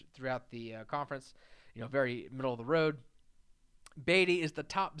average throughout the conference, very middle of the road. Beatty is the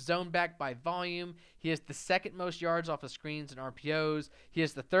top zone back by volume. He has the second most yards off of screens and RPOs. He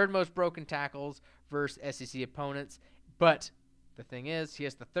has the third most broken tackles versus SEC opponents. But the thing is, he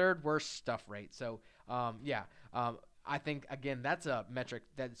has the third worst stuff rate. So, I think, again, that's a metric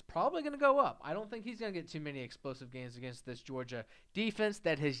that's probably going to go up. I don't think he's going to get too many explosive games against this Georgia defense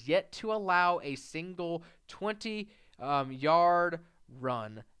that has yet to allow a single 20-yard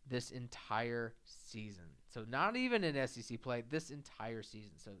run this entire season. So not even in SEC play this entire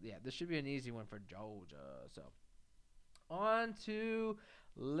season. So, yeah, this should be an easy one for Georgia. So on to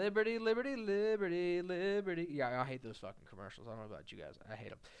Liberty. Yeah, I hate those fucking commercials. I don't know about you guys. I hate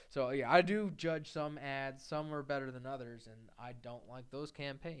them. So, yeah, I do judge some ads. Some are better than others, and I don't like those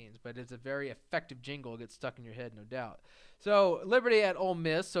campaigns. But it's a very effective jingle. It gets stuck in your head, no doubt. So, Liberty at Ole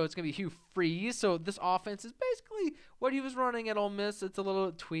Miss. So, it's going to be Hugh Freeze. So, this offense is basically what he was running at Ole Miss. It's a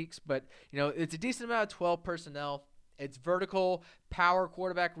little tweaks, but, it's a decent amount of 12 personnel. It's vertical, power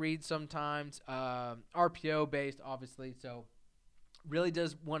quarterback read sometimes, RPO-based, obviously. So, really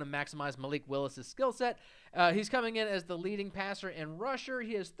does want to maximize Malik Willis' skill set. He's coming in as the leading passer and rusher.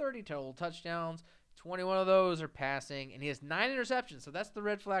 He has 30 total touchdowns. 21 of those are passing, and he has 9 interceptions. So that's the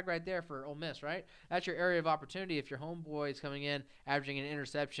red flag right there for Ole Miss, right? That's your area of opportunity if your homeboy is coming in averaging an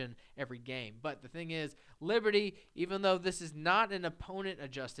interception every game. But the thing is, Liberty, even though this is not an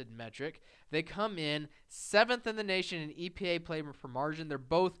opponent-adjusted metric, they come in 7th in the nation in EPA play per margin. They're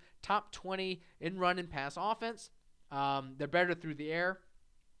both top 20 in run and pass offense. They're better through the air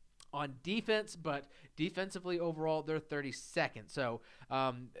on defense, but defensively overall, they're 32nd. So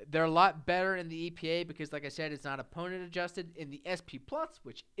they're a lot better in the EPA because, like I said, it's not opponent adjusted. In the SP+,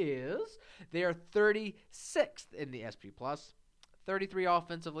 which is, they are 36th in the SP+, 33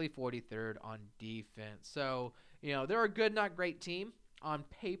 offensively, 43rd on defense. So, they're a good, not great team on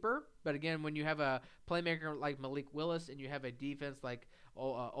paper. But again, when you have a playmaker like Malik Willis and you have a defense like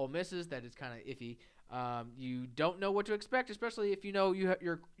Ole Miss's that is kind of iffy, you don't know what to expect, especially if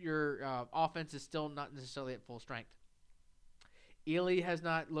your offense is still not necessarily at full strength. Ely has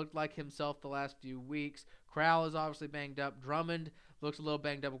not looked like himself the last few weeks. Corral is obviously banged up. Drummond looks a little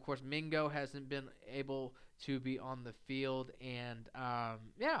banged up. Of course, Mingo hasn't been able to be on the field, and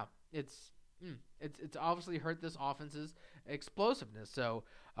it's obviously hurt this offense's explosiveness. So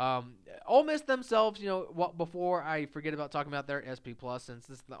Ole Miss themselves, before I forget about talking about their SP+, since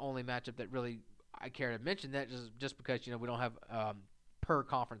this is the only matchup that really I care to mention that just because, we don't have per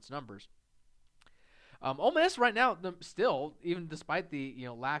conference numbers. Ole Miss right now, still, even despite the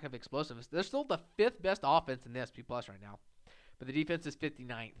lack of explosiveness, they're still the 5th best offense in the SP+ right now. But the defense is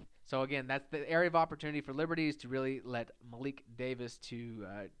 59th. So, again, that's the area of opportunity for Liberty is to really let Malik Davis to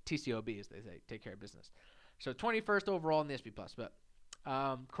TCOB, as they say, take care of business. So, 21st overall in the SP+. But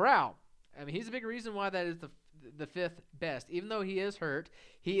Corral, he's a big reason why that is the 5th best. Even though he is hurt,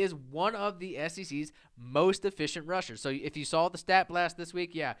 he is one of the SEC's most efficient rushers. So if you saw the stat blast this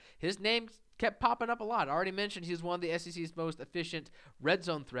week, his name kept popping up a lot. I already mentioned he's one of the SEC's most efficient red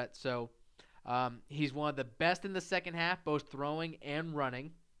zone threats. So he's one of the best in the second half, both throwing and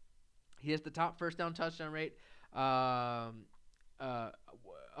running. He has the top first down touchdown rate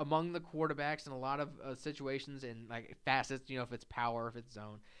among the quarterbacks in a lot of situations and like facets, if it's power, if it's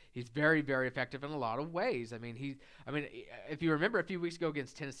zone. He's very, very effective in a lot of ways. If you remember a few weeks ago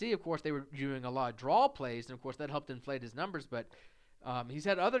against Tennessee, of course, they were doing a lot of draw plays, and of course that helped inflate his numbers, but he's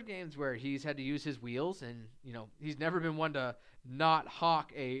had other games where he's had to use his wheels, and, he's never been one to not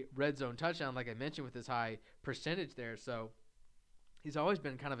hawk a red zone touchdown, like I mentioned, with his high percentage there. So he's always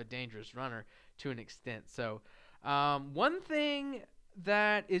been kind of a dangerous runner to an extent. So one thing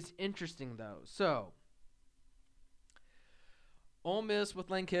that is interesting, though. So Ole Miss with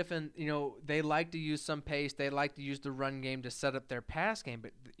Lane Kiffin, they like to use some pace. They like to use the run game to set up their pass game.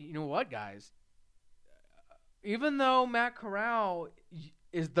 But you know what, guys? Even though Matt Corral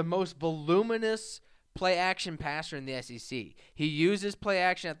is the most voluminous play-action passer in the SEC, he uses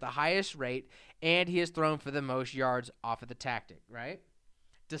play-action at the highest rate, and he has thrown for the most yards off of the tactic, right?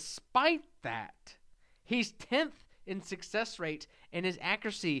 Despite that, he's 10th in success rate, and his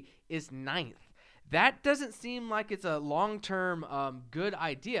accuracy is 9th. That doesn't seem like it's a long-term good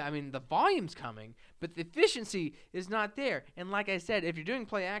idea. I mean, the volume's coming, but the efficiency is not there. And like I said, if you're doing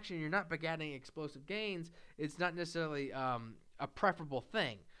play action, you're not getting explosive gains, it's not necessarily a preferable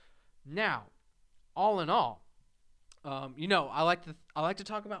thing. Now, all in all, I like to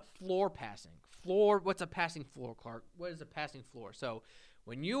talk about floor passing. What's a passing floor, Clark? What is a passing floor? So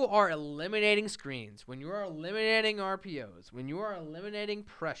when you are eliminating screens, when you are eliminating RPOs, when you are eliminating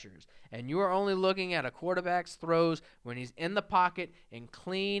pressures, and you are only looking at a quarterback's throws when he's in the pocket in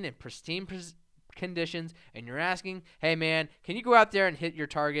clean and pristine conditions, and you're asking, hey, man, can you go out there and hit your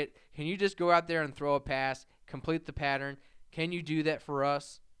target? Can you just go out there and throw a pass, complete the pattern? Can you do that for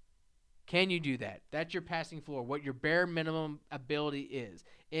us? Can you do that? That's your passing floor, what your bare minimum ability is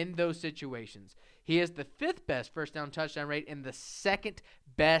in those situations. He has the 5th best first down touchdown rate and the 2nd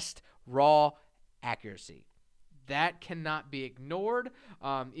best raw accuracy. That cannot be ignored.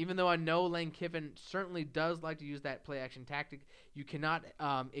 Even though I know Lane Kiffin certainly does like to use that play-action tactic, you cannot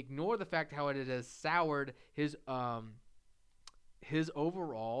ignore the fact how it has soured his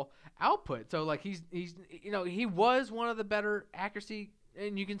overall output. So like he was one of the better accuracy.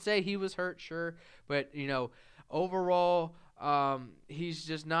 And you can say he was hurt, sure, but overall, he's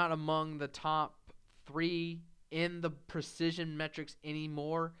just not among the top 3 in the precision metrics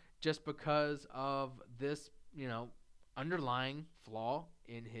anymore, just because of this, underlying flaw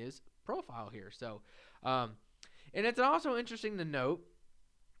in his profile here. So, and it's also interesting to note,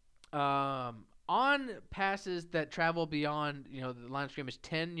 on passes that travel beyond, the line of scrimmage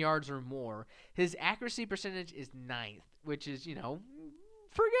 10 yards or more, his accuracy percentage is 9th, which is,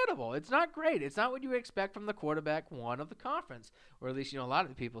 forgettable. It's not great. It's not what you expect from the quarterback 1 of the conference, or at least a lot of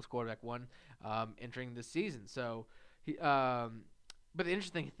the people's quarterback 1 entering this season. So, but the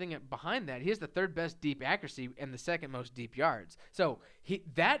interesting thing behind that, he has the 3rd best deep accuracy and the 2nd most deep yards. So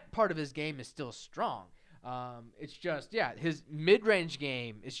that part of his game is still strong. It's just his mid-range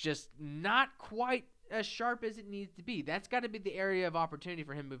game is just not quite as sharp as it needs to be. That's got to be the area of opportunity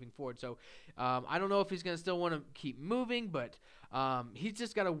for him moving forward. So I don't know if he's going to still want to keep moving, but he's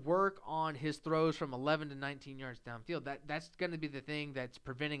just got to work on his throws from 11 to 19 yards downfield. That's going to be the thing that's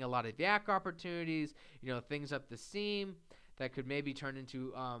preventing a lot of yak opportunities, things up the seam that could maybe turn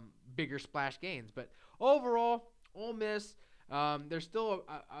into bigger splash gains. But overall, Ole Miss, they're still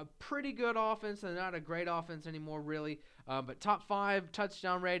a pretty good offense. They're not a great offense anymore, really. But top 5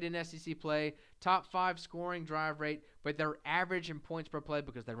 touchdown rate in SEC play, top 5 scoring drive rate, but they're average in points per play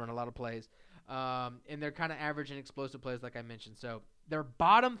because they run a lot of plays. And they're kind of average in explosive plays, like I mentioned. So they're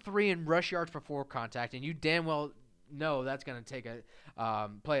bottom 3 in rush yards before contact, and you damn well know that's going to take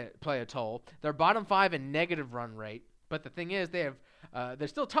play a toll. They're bottom 5 in negative run rate. But the thing is, they're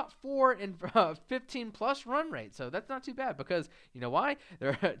still top 4 in 15-plus run rate. So that's not too bad because, you know why?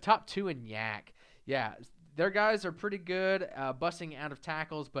 They're top 2 in yak. Yeah, their guys are pretty good busting out of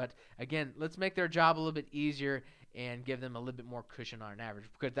tackles. But, again, let's make their job a little bit easier and give them a little bit more cushion on an average,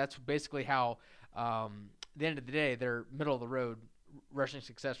 because that's basically how, at the end of the day, their middle-of-the-road rushing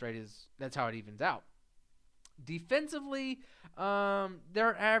success rate that's how it evens out. Defensively,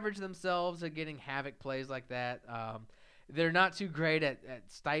 they're average themselves at getting havoc plays like that. They're not too great at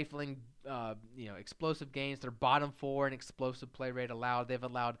stifling, explosive gains. They're bottom 4 in explosive play rate allowed. They've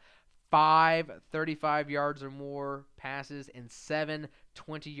allowed 5 35 yards or more passes and 7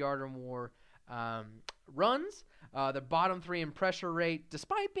 20-yard or more runs. They're bottom 3 in pressure rate,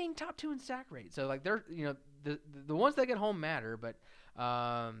 despite being top 2 in sack rate. So like they're the ones that get home matter, but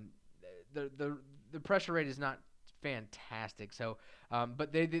the pressure rate is not fantastic. So,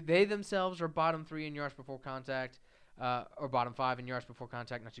 but they themselves are bottom 3 in yards before contact. Or bottom 5 in yards before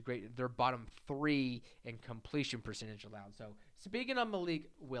contact, not too great. They're bottom 3 in completion percentage allowed. So, speaking of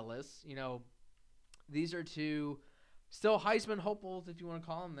Malik Willis, these are 2 still Heisman hopefuls, if you want to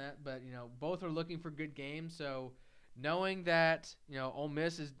call them that, but, both are looking for good games. So, knowing that, Ole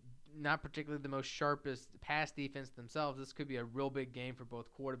Miss is not particularly the most sharpest pass defense themselves, this could be a real big game for both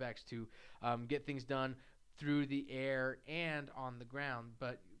quarterbacks to get things done through the air and on the ground.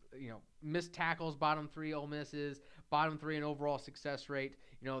 But, missed tackles, bottom 3 Ole Miss is, bottom 3 in overall success rate.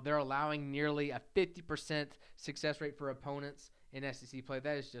 They're allowing nearly a 50% success rate for opponents in SEC play.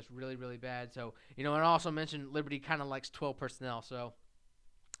 That is just really, really bad. So, and I also mentioned Liberty kind of likes 12 personnel. So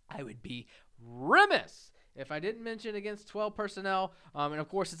I would be remiss if I didn't mention against 12 personnel. And, of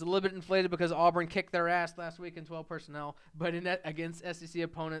course, it's a little bit inflated because Auburn kicked their ass last week in 12 personnel. But against SEC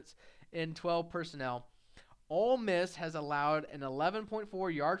opponents in 12 personnel, Ole Miss has allowed an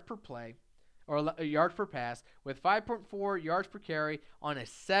 11.4 yards per play, or yards per pass, with 5.4 yards per carry on a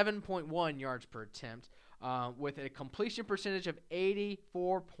 7.1 yards per attempt. With a completion percentage of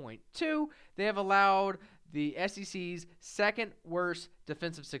 84.2, they have allowed the SEC's second worst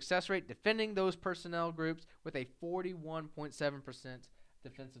defensive success rate, defending those personnel groups with a 41.7%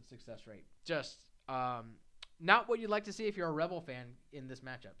 defensive success rate. Just not what you'd like to see if you're a Rebel fan in this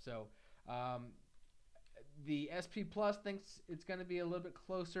matchup. So the SP Plus thinks it's going to be a little bit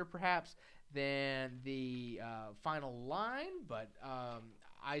closer perhaps than the final line, but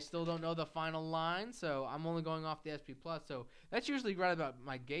I still don't know the final line, so I'm only going off the SP Plus. So that's usually right about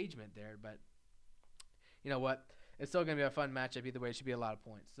my engagement there, but you know what? It's still going to be a fun matchup. Either way, it should be a lot of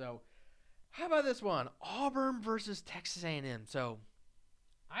points. So how about this one? Auburn versus Texas A&M. So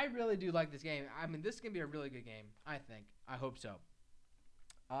I really do like this game. I mean, this is going to be a really good game, I think. I hope so.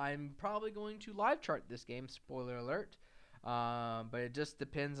 I'm probably going to live chart this game, spoiler alert. But it just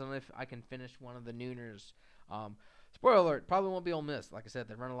depends on if I can finish one of the nooners. Spoiler alert, probably won't be Ole Miss. Like I said,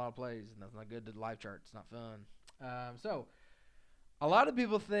 they run a lot of plays, and that's not good to live chart. It's not fun. So a lot of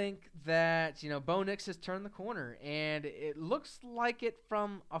people think that, Bo Nix has turned the corner, and it looks like it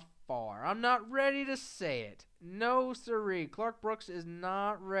from afar. I'm not ready to say it. No, sirree. Clark Brooks is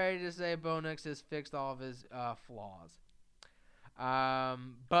not ready to say Bo Nix has fixed all of his flaws.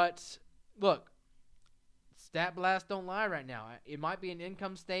 But, look, Stat Blast don't lie right now. It might be an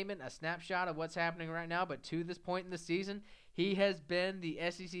income statement, a snapshot of what's happening right now, but to this point in the season, he has been the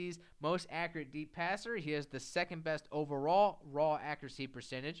SEC's most accurate deep passer. He has the second best overall raw accuracy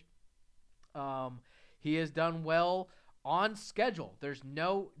percentage. He has done well on schedule. There's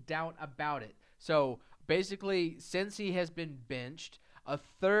no doubt about it. So basically, since he has been benched, a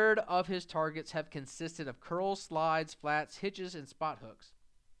third of his targets have consisted of curls, slides, flats, hitches, and spot hooks.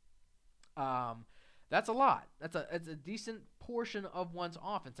 That's a lot. It's a decent portion of one's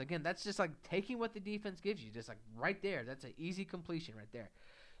offense. Again, that's just like taking what the defense gives you, just like right there. That's an easy completion right there.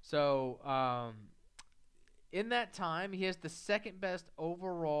 So in that time, he has the second best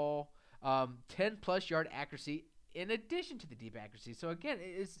overall 10-plus yard accuracy in addition to the deep accuracy. So again,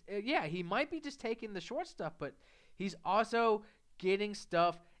 he might be just taking the short stuff, but he's also getting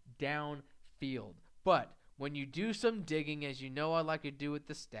stuff downfield. But when you do some digging, as you know I like to do with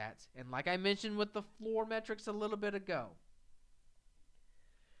the stats, and like I mentioned with the floor metrics a little bit ago,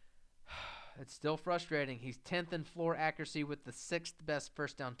 it's still frustrating. He's 10th in floor accuracy with the 6th best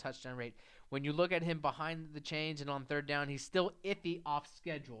first down touchdown rate. When you look at him behind the chains and on third down, he's still iffy off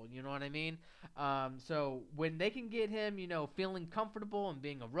schedule. You know what I mean? So when they can get him, feeling comfortable and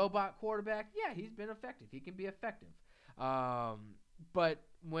being a robot quarterback, yeah, he's been effective. He can be effective. But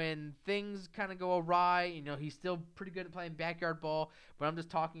when things kind of go awry, he's still pretty good at playing backyard ball. But I'm just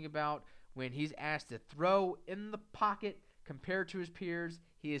talking about when he's asked to throw in the pocket compared to his peers,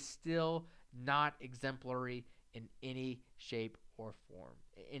 he is still not exemplary in any shape or form.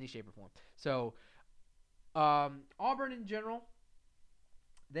 So Auburn in general,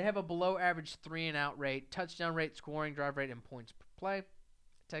 they have a below average 3-and-out rate, touchdown rate, scoring drive rate, and points per play.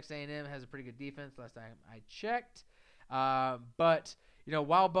 Texas A&M has a pretty good defense last time I checked. But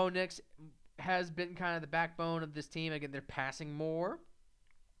while Bo Nix has been kind of the backbone of this team, again, they're passing more.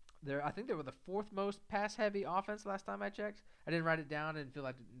 I think they were the fourth most pass-heavy offense last time I checked. I didn't write it down. I didn't feel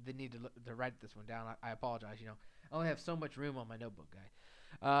like the need to write this one down. I apologize. I only have so much room on my notebook,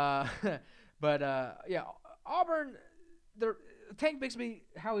 guy. But Auburn, Tank Bixby,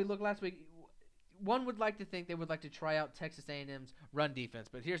 how he looked last week, one would like to think they would like to try out Texas A&M's run defense.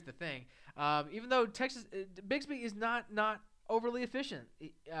 But here's the thing. Even though Bixby is not overly efficient,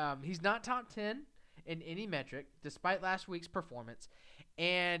 he's not top 10 in any metric, despite last week's performance.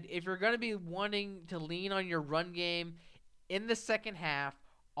 And if you're going to be wanting to lean on your run game in the second half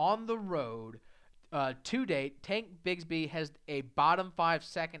on the road, to date, Tank Bixby has a bottom 5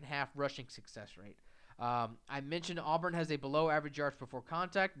 second half rushing success rate. I mentioned Auburn has a below average yards before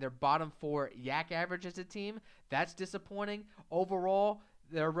contact. Their bottom 4 yak average as a team. That's disappointing. Overall,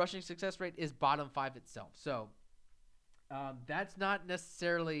 their rushing success rate is bottom 5 itself. So that's not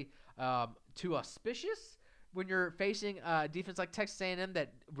necessarily too auspicious when you're facing a defense like Texas A&M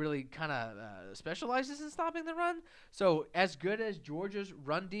that really kind of specializes in stopping the run. So as good as Georgia's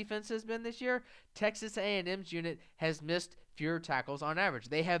run defense has been this year, Texas A&M's unit has missed fewer tackles on average.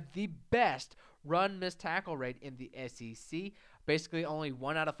 They have the best run missed tackle rate in the SEC. Basically, only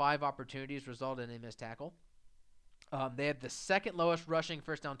 1 out of 5 opportunities result in a missed tackle. They have the second lowest rushing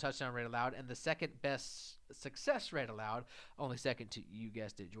first down touchdown rate allowed and the second best success rate allowed, only second to, you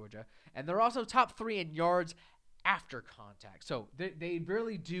guessed it, Georgia. And they're also top 3 in yards after contact. So they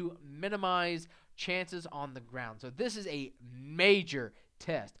really do minimize chances on the ground. So this is a major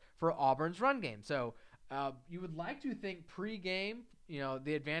test for Auburn's run game. So you would like to think pregame,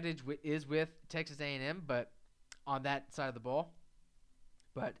 the advantage is with Texas A&M, but on that side of the ball.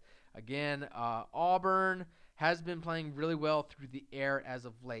 But again, Auburn has been playing really well through the air as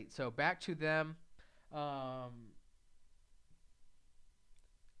of late. So back to them.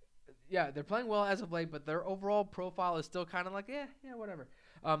 They're playing well as of late, but their overall profile is still kind of like, whatever.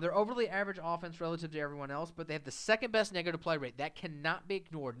 They're overly average offense relative to everyone else, but they have the second best negative play rate. That cannot be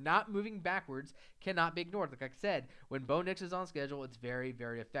ignored. Not moving backwards cannot be ignored. Like I said, when Bo Nix is on schedule, it's very,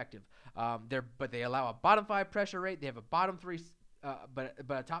 very effective. But they allow a bottom 5 pressure rate. They have a bottom 3 but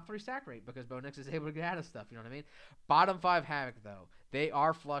a top 3 sack rate because Bo Nix is able to get out of stuff, you know what I mean? Bottom 5 havoc, though. They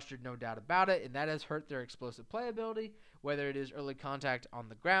are flustered, no doubt about it, and that has hurt their explosive playability, whether it is early contact on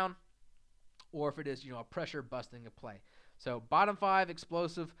the ground or if it is, a pressure busting a play. So bottom 5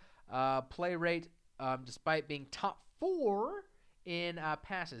 explosive play rate, despite being top 4 in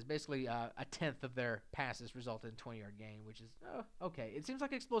passes. Basically, a tenth of their passes result in 20-yard gain, which is okay. It seems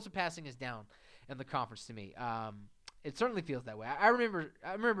like explosive passing is down in the conference to me. It certainly feels that way. I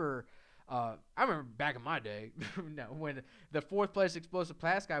remember back in my day, when the 4th place explosive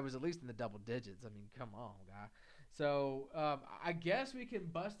pass guy was at least in the double digits. I mean, come on, guy. So I guess we can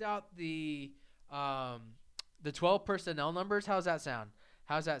bust out the 12 personnel numbers. How's that sound?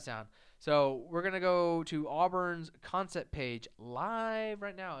 So we're going to go to Auburn's concept page live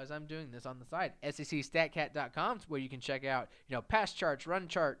right now as I'm doing this on the site. SECStatCat.com, where you can check out, pass charts, run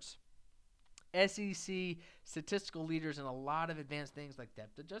charts, SEC statistical leaders, and a lot of advanced things like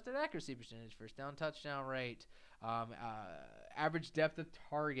depth-adjusted accuracy percentage, first down touchdown rate, average depth of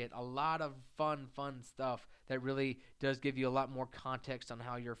target, a lot of fun stuff that really does give you a lot more context on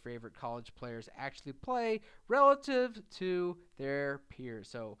how your favorite college players actually play relative to their peers.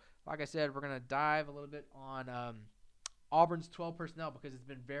 So, like I said, we're going to dive a little bit on Auburn's 12 personnel because it's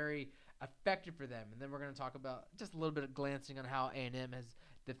been very effective for them. And then we're going to talk about just a little bit of glancing on how A&M has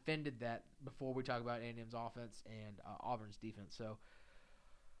defended that before we talk about A&M's offense and Auburn's defense. So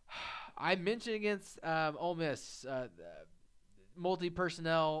I mentioned against Ole Miss,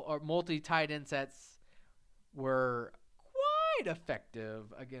 multi-personnel or multi-tight end sets were quite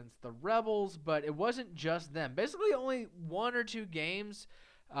effective against the Rebels, but it wasn't just them. Basically, only 1 or 2 games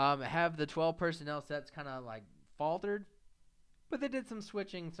have the 12 personnel sets kind of like faltered. But they did some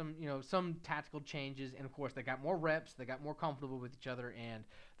switching, some tactical changes, and of course they got more reps, they got more comfortable with each other, and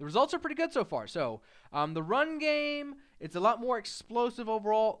the results are pretty good so far. So the run game, it's a lot more explosive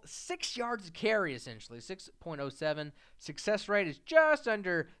overall. 6 yards a carry essentially, 6.07. Success rate is just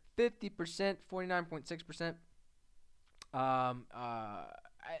under 50%, 49.6%.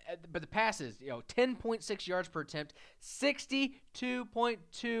 But the passes, 10.6 yards per attempt,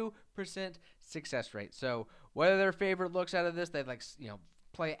 62.2% success rate. So whether their favorite looks out of this, they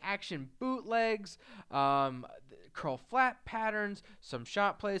play action bootlegs, curl flat patterns, some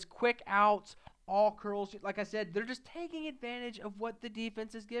shot plays, quick outs, all curls. Like I said, they're just taking advantage of what the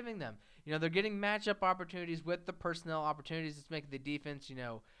defense is giving them. They're getting matchup opportunities with the personnel opportunities. It's making the defense,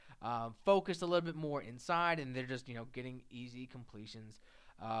 focused a little bit more inside, and they're just, getting easy completions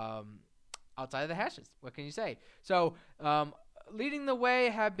outside of the hashes. What can you say? So leading the way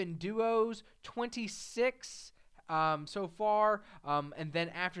have been duos, 26 so far. And then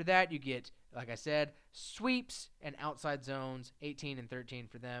after that, you get, like I said, sweeps and outside zones, 18 and 13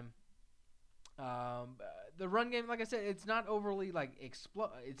 for them. The run game, like I said, it's not overly it's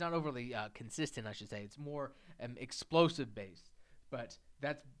not overly consistent, I should say. It's more explosive based. But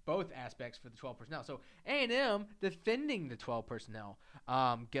that's both aspects for the 12 personnel. So A&M defending the 12 personnel.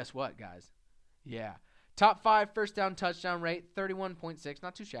 Guess what, guys? Yeah. Top 5 first down touchdown rate, 31.6.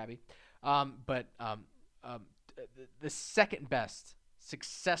 Not too shabby. But the second best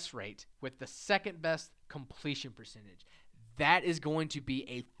success rate with the second best completion percentage. That is going to be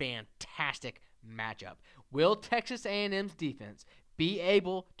a fantastic matchup. Will Texas A&M's defense be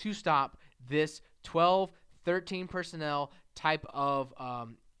able to stop this 12-13 personnel type of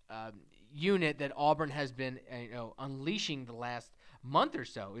unit that Auburn has been unleashing the last month or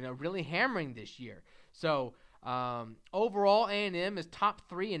so, really hammering this year? So overall, A&M is top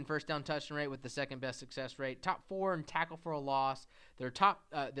 3 in first down touchdown rate with the second best success rate, top 4 in tackle for a loss. They're top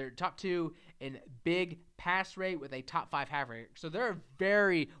 2 in big pass rate with a top 5 half rate. So they're a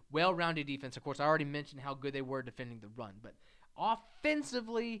very well-rounded defense. Of course, I already mentioned how good they were defending the run, but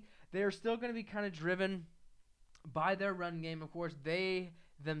Offensively, they're still going to be kind of driven by their run game. Of course, they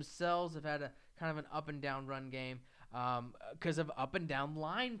themselves have had a kind of an up and down run game because of up and down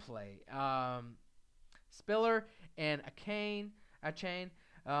line play. Spiller and Achane,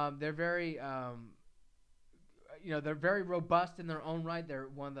 they're very they're very robust in their own right. They're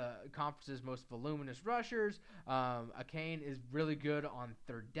one of the conference's most voluminous rushers. Achane is really good on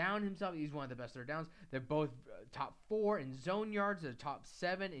third down himself. He's one of the best third downs. They're both top 4 in zone yards. They're top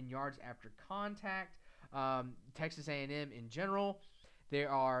 7 in yards after contact. Texas A&M in general, they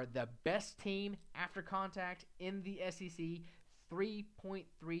are the best team after contact in the SEC,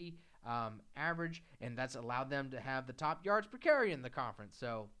 3.3 average, and that's allowed them to have the top yards per carry in the conference.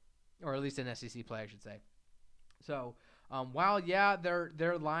 So, or at least in SEC play, I should say. So, while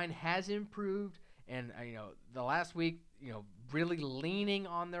their line has improved, and the last week, really leaning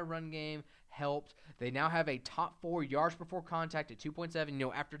on their run game helped. They now have a top 4 yards before contact at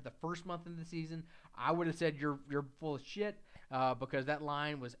 2.7. After the first month of the season, I would have said you're full of shit because that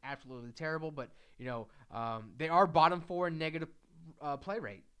line was absolutely terrible. But they are bottom 4 in negative play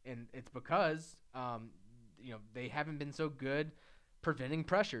rate, and it's because they haven't been so good preventing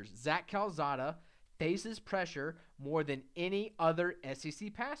pressures. Zach Calzada faces pressure more than any other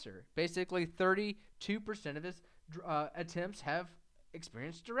SEC passer. Basically, 32% of his attempts have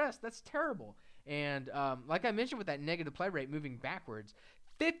experienced duress. That's terrible. And like I mentioned with that negative play rate moving backwards,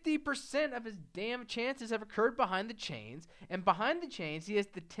 50% of his damn chances have occurred behind the chains, and behind the chains he has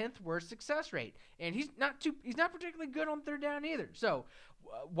the 10th worst success rate. And he's not particularly good on third down either. So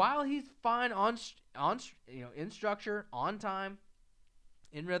while he's fine in structure, on time,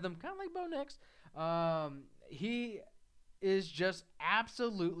 in rhythm, kind of like Bo Nix, he is just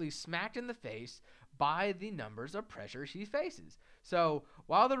absolutely smacked in the face by the numbers of pressure he faces. So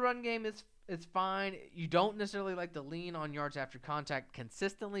while the run game is fine, you don't necessarily like to lean on yards after contact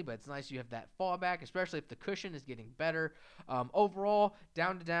consistently, but it's nice you have that fallback, especially if the cushion is getting better. Overall,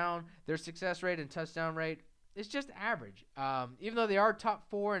 down to down, their success rate and touchdown rate is just average. Even though they are top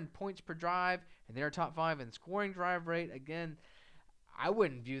 4 in points per drive and they are top 5 in scoring drive rate, again, I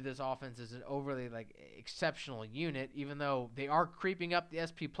wouldn't view this offense as an overly exceptional unit, even though they are creeping up the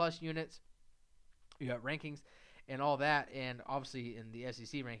SP Plus units. You got rankings and all that, and obviously in the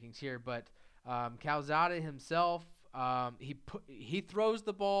SEC rankings here. But Calzada himself, he throws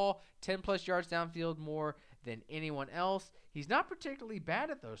the ball 10 plus yards downfield more than anyone else. He's not particularly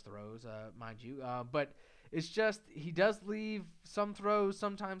bad at those throws, mind you, but it's just he does leave some throws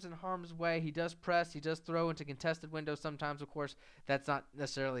sometimes in harm's way. He does press. He does throw into contested windows sometimes. Of course, that's not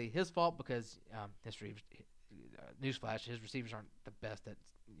necessarily his fault because newsflash, his receivers aren't the best at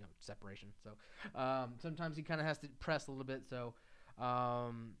separation. So sometimes he kind of has to press a little bit. So I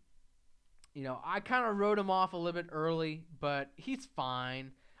kind of wrote him off a little bit early, but he's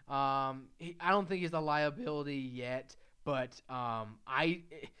fine. I don't think he's a liability yet, but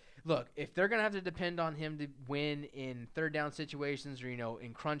look, if they're going to have to depend on him to win in third down situations or,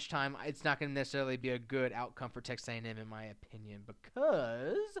 in crunch time, it's not going to necessarily be a good outcome for Texas A&M in my opinion,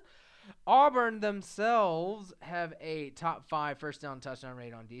 because Auburn themselves have a top 5 first down touchdown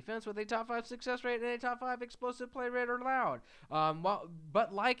rate on defense with a top 5 success rate and a top 5 explosive play rate allowed.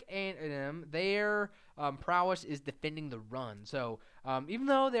 But like A&M, their prowess is defending the run. So even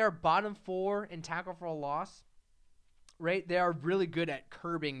though they are bottom 4 in tackle for a loss rate, they are really good at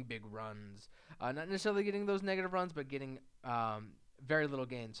curbing big runs. Not necessarily getting those negative runs, but getting very little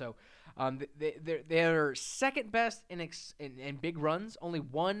gain. So they're second best in big runs, only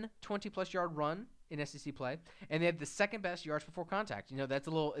one 20-plus yard run in SEC play, and they have the second best yards before contact.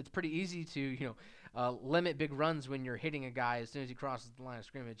 It's pretty easy to limit big runs when you're hitting a guy as soon as he crosses the line of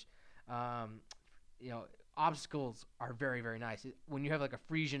scrimmage. Obstacles are very, very nice. When you have like a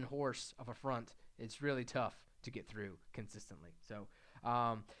Frisian horse of a front, it's really tough to get through consistently. So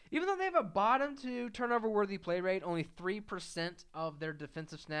even though they have a bottom 2 turnover-worthy play rate, only 3% of their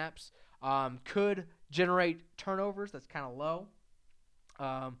defensive snaps could generate turnovers. That's kind of low.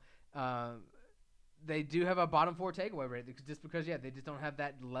 They do have a bottom 4 takeaway rate just because, they just don't have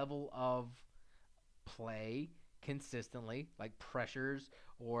that level of play consistently, like pressures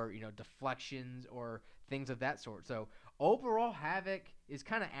or, deflections or things of that sort. So overall, Havoc is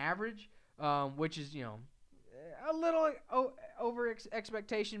kind of average, which is, a little over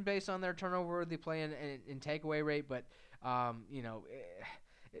expectation based on their turnover-worthy play and takeaway rate, but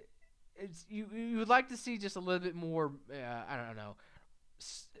you would like to see just a little bit more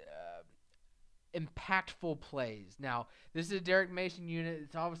impactful plays. Now, this is a Derek Mason unit.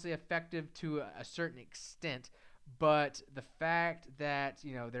 It's obviously effective to a certain extent, but the fact that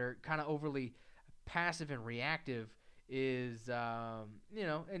they're kind of overly passive and reactive is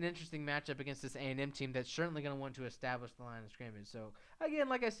an interesting matchup against this A&M team that's certainly going to want to establish the line of scrimmage. So again,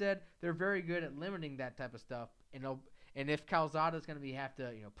 like I said, they're very good at limiting that type of stuff. And if Calzada is going to have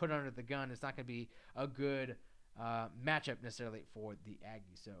to put under the gun, it's not going to be a good matchup necessarily for the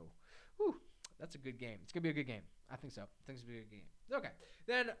Aggies. So, that's a good game. It's going to be a good game. I think so. I think it's going to be a good game.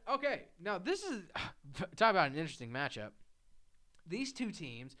 Okay. Now, this is – talk about an interesting matchup. These two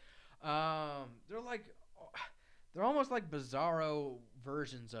teams, they're almost like bizarro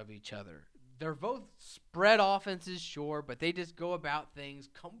versions of each other. They're both spread offenses, sure, but they just go about things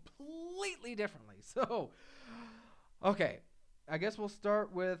completely differently. So, okay, I guess we'll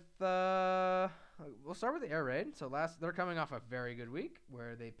start with the air raid. So they're coming off a very good week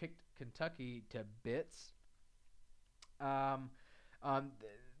where they picked Kentucky to bits.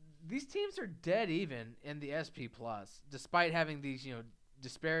 These teams are dead even in the SP Plus, despite having these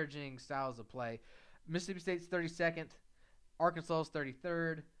disparaging styles of play. Mississippi State's 32nd, Arkansas's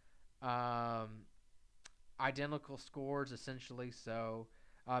 33rd. Identical scores essentially. So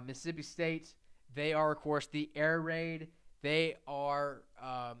Mississippi State, they are of course the air raid. They are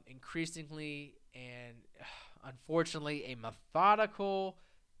increasingly and unfortunately a methodical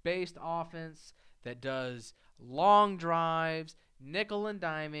based offense that does long drives, nickel and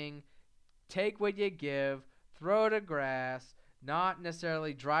diming, take what you give, throw to grass, not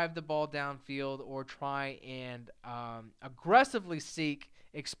necessarily drive the ball downfield or try and aggressively seek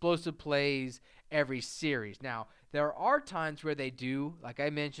explosive plays every series. Now, there are times where they do, like I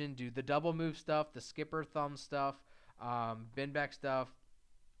mentioned, do the double move stuff, the skipper thumb stuff, bend back stuff,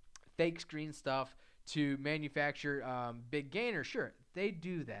 fake screen stuff to manufacture big gainers. Sure, they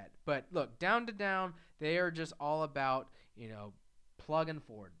do that. But look, down to down, they are just all about, plugging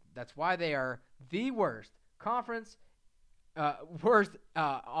forward. That's why they are the worst conference,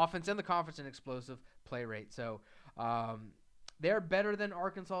 offense in the conference in explosive play rate. So they're better than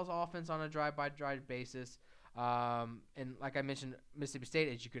Arkansas's offense on a drive-by-drive basis. And like I mentioned, Mississippi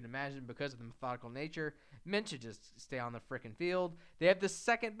State, as you could imagine, because of the methodical nature, meant to just stay on the frickin' field. They have the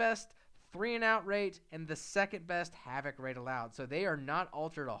second best 3-and-out rate and the second best havoc rate allowed. So they are not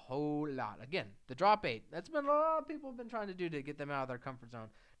altered a whole lot. Again, the drop 8. That's been a lot of people have been trying to do to get them out of their comfort zone.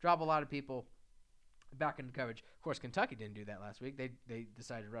 Drop a lot of people back into coverage. Of course, Kentucky didn't do that last week. They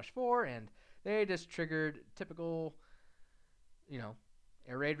decided to rush 4, and they just triggered typical,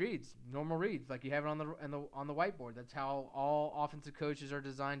 air raid reads, normal reads, like you have it on the whiteboard. That's how all offensive coaches are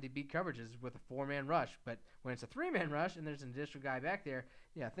designed to beat coverages, with a 4-man rush. But when it's a 3-man rush and there's an additional guy back there,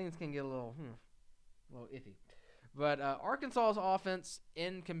 things can get a little iffy. But Arkansas's offense,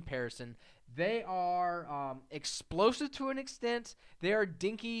 in comparison, they are explosive to an extent. They are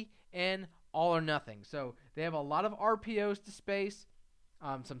dinky and all or nothing. So they have a lot of RPOs to space,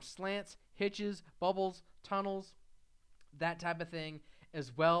 some slants, hitches, bubbles, tunnels, that type of thing,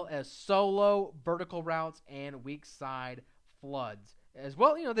 as well as solo vertical routes and weak side floods. As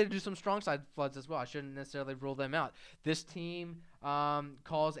well, they do some strong side floods as well. I shouldn't necessarily rule them out. This team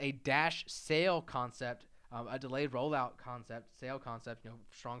calls a dash sail concept, a delayed rollout concept, sail concept,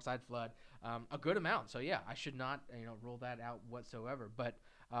 strong side flood, a good amount. So, I should not, rule that out whatsoever. But,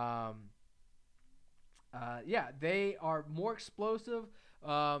 they are more explosive.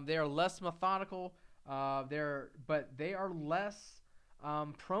 They are less methodical. But they are less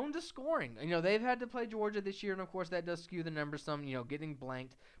prone to scoring. They've had to play Georgia this year, and of course that does skew the numbers some, getting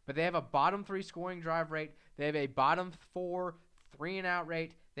blanked. But they have a bottom 3 scoring drive rate. They have a bottom 4 3-and-out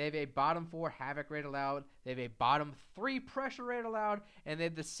rate. They have a bottom 4 havoc rate allowed. They have a bottom 3 pressure rate allowed, and they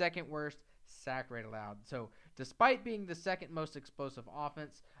have the second worst sack rate allowed. So despite being the second most explosive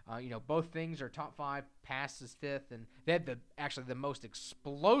offense, both things are top 5, pass is 5th, and they have the most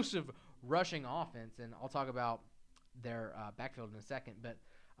explosive rushing offense, and I'll talk about their backfield in a second. But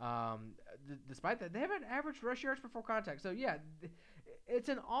despite that, they have an average rush yards before contact. So, it's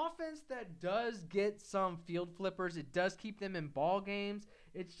an offense that does get some field flippers. It does keep them in ball games.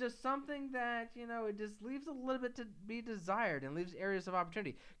 It's just something that, it just leaves a little bit to be desired and leaves areas of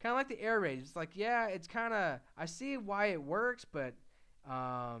opportunity. Kind of like the air raid. It's like, it's kind of – I see why it works, but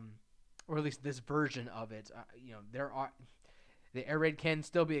or at least this version of it. There are – the air raid can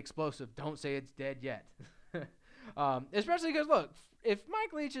still be explosive. Don't say it's dead yet. Especially because, look, if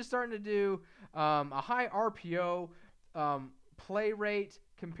Mike Leach is starting to do a high RPO play rate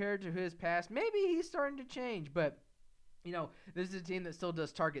compared to his past, maybe he's starting to change. But, this is a team that still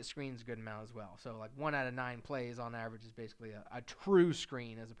does target screens a good amount as well. So, like, 1 out of 9 plays on average is basically a true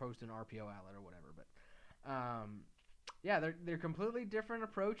screen as opposed to an RPO outlet or whatever. But, they're completely different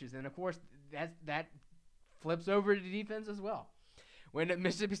approaches. And, of course, that flips over to defense as well. When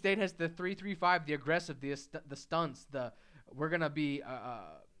Mississippi State has the 3-3-5, the aggressive, the stunts, we're gonna be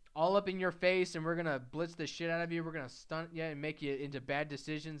all up in your face, and we're gonna blitz the shit out of you. We're gonna stunt you and make you into bad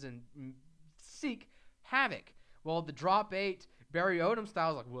decisions and seek havoc. Well, the drop 8 Barry Odom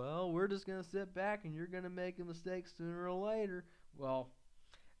style is like, well, we're just gonna sit back and you're gonna make a mistake sooner or later. Well,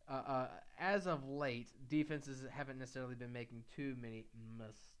 as of late, defenses haven't necessarily been making too many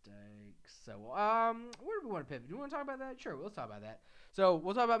mistakes. So, where do we want to pivot? Do you want to talk about that? Sure, let's talk about that. So,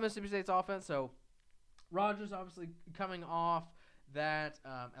 we'll talk about Mississippi State's offense. So, Rogers obviously coming off that,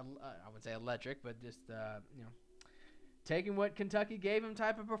 I wouldn't say electric, but just, taking what Kentucky gave him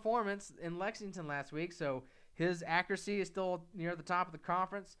type of performance in Lexington last week. So, his accuracy is still near the top of the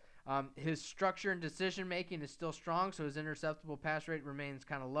conference. His structure and decision-making is still strong, so his interceptable pass rate remains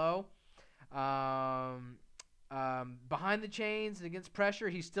kind of low. Behind the chains and against pressure,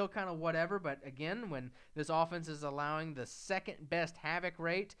 he's still kind of whatever. But, again, when this offense is allowing the second-best havoc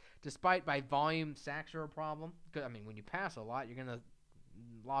rate, despite by volume sacks are a problem. I mean, when you pass a lot, you're going to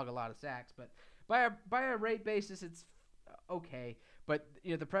log a lot of sacks. But by a rate basis, it's okay. But,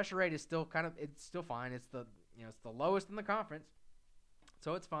 the pressure rate is still it's still fine. It's the lowest in the conference.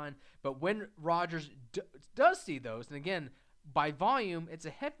 So it's fine. But when Rogers does see those, and again, by volume, it's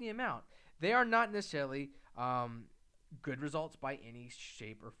a hefty amount. They are not necessarily good results by any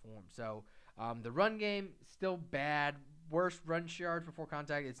shape or form. So the run game, still bad. Worst run yards before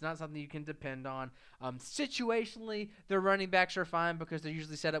contact. It's not something you can depend on. Situationally, their running backs are fine because they're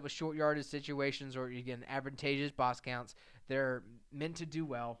usually set up with short yardage situations or, again, advantageous box counts. They're meant to do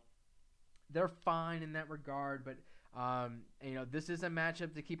well. They're fine in that regard, but this is a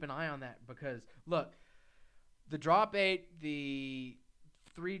matchup to keep an eye on that because, look, the drop 8, the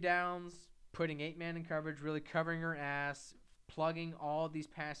 3 downs, putting 8-man in coverage, really covering your ass, plugging all these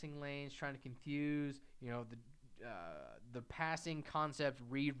passing lanes, trying to confuse, the passing concept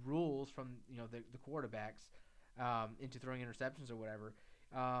read rules from, the quarterbacks into throwing interceptions or whatever.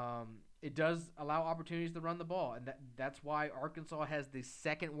 It does allow opportunities to run the ball, and that's why Arkansas has the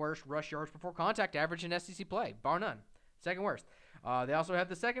second worst rush yards before contact average in SEC play, bar none. Second worst. They also have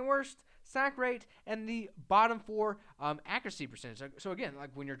the second worst sack rate and the bottom 4 accuracy percentage. So again, like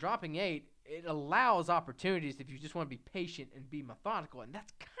when you're dropping 8, it allows opportunities if you just want to be patient and be methodical, and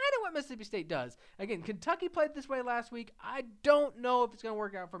that's kind of what Mississippi State does. Again, Kentucky played this way last week. I don't know if it's going to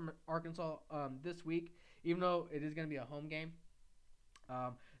work out for Arkansas this week, even though it is going to be a home game.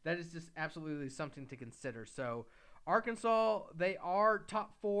 That is just absolutely something to consider. So Arkansas, they are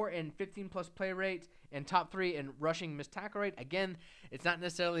top 4 in 15-plus play rate and top 3 in rushing missed tackle rate. Again, it's not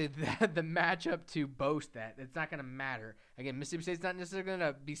necessarily the matchup to boast that. It's not going to matter. Again, Mississippi State's not necessarily going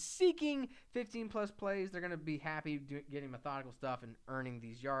to be seeking 15-plus plays. They're going to be happy getting methodical stuff and earning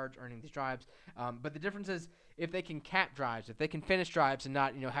these yards, earning these drives. But the difference is if they can cap drives, if they can finish drives and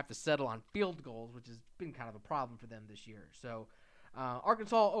not have to settle on field goals, which has been kind of a problem for them this year. So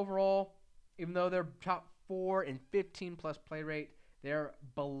Arkansas overall, even though they're top 4 in 15-plus play rate, they're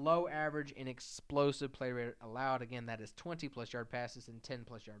below average in explosive play rate allowed. Again, that is 20-plus yard passes and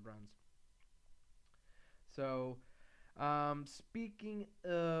 10-plus yard runs. So, speaking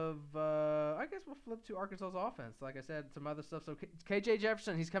of, I guess we'll flip to Arkansas's offense. Like I said, some other stuff. So, KJ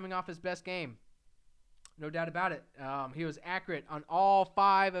Jefferson, he's coming off his best game. No doubt about it. He was accurate on all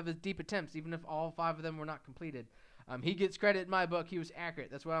 5 of his deep attempts, even if all 5 of them were not completed. He gets credit in my book. He was accurate.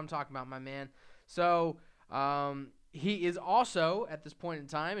 That's what I'm talking about, my man. So, he is also, at this point in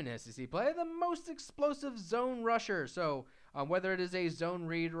time in SEC play, the most explosive zone rusher. So, whether it is a zone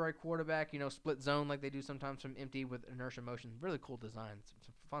read or a quarterback, split zone like they do sometimes from empty with inertia motion. Really cool design.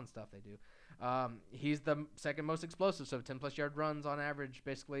 Some fun stuff they do. He's the second most explosive, so 10-plus yard runs on average,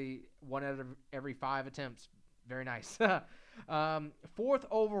 basically 1 out of every 5 attempts. Very nice. 4th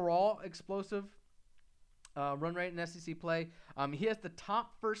overall explosive run rate in SEC play. He has the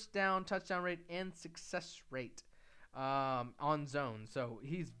top first down, touchdown rate, and success rate on zone. So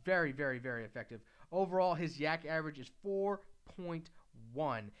he's very, very, very effective. Overall, his yak average is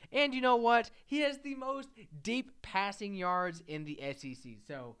 4.1. And you know what? He has the most deep passing yards in the SEC.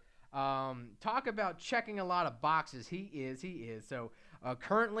 So talk about checking a lot of boxes. He is. So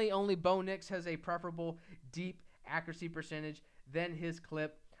currently only Bo Nix has a preferable deep accuracy percentage than his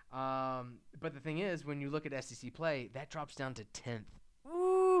clip. But the thing is, when you look at SEC play, that drops down to 10th.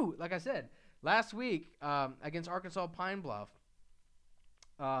 Ooh, like I said, last week against Arkansas Pine Bluff,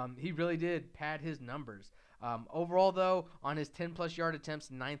 he really did pad his numbers. Overall, though, on his 10-plus yard attempts,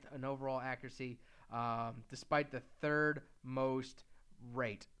 9th in overall accuracy, despite the 3rd most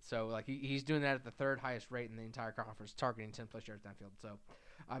rate. So, like, he's doing that at the third highest rate in the entire conference, targeting 10-plus yards downfield. So,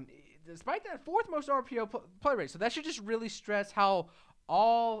 despite that, fourth most RPO play rate. So, that should just really stress how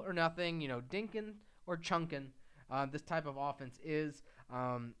all or nothing, dinking or chunking this type of offense is.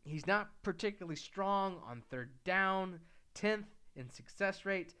 He's not particularly strong on third down, 10th in success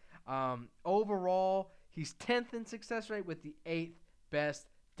rate. Overall, he's 10th in success rate with the 8th best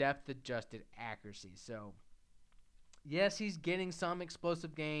depth-adjusted accuracy. So, yes, he's getting some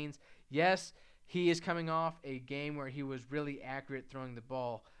explosive gains. Yes, he is coming off a game where he was really accurate throwing the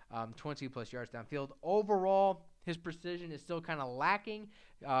ball 20-plus yards downfield. Overall, his precision is still kind of lacking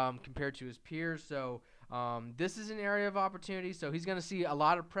compared to his peers. So, this is an area of opportunity. So, he's going to see a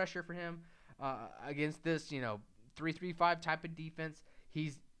lot of pressure for him against this, 3-3-5 type of defense.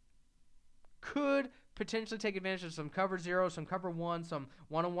 He's could potentially take advantage of some cover 0, some cover 1, some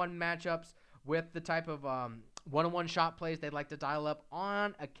one-on-one matchups with the type of one-on-one shot plays they'd like to dial up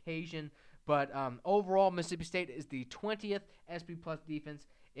on occasion. But overall, Mississippi State is the 20th SP Plus defense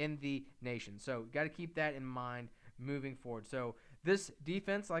in the nation. So got to keep that in mind moving forward. So this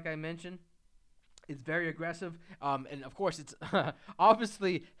defense, like I mentioned, is very aggressive. And, of course, it's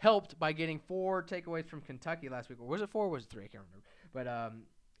obviously helped by getting 4 takeaways from Kentucky last week. Or was it 4 or was it 3? I can't remember. But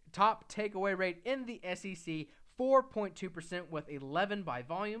top takeaway rate in the SEC, 4.2% with 11 by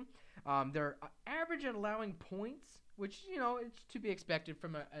volume. They're average at allowing points, which, it's to be expected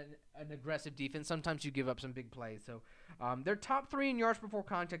from an aggressive defense. Sometimes you give up some big plays. So they're top 3 in yards before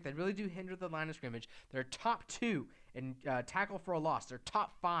contact. They really do hinder the line of scrimmage. They're top 2 in tackle for a loss. They're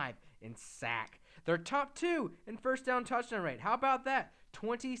top 5 in sack. They're top 2 in first down touchdown rate. How about that?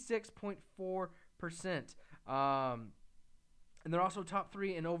 26.4%. And they're also top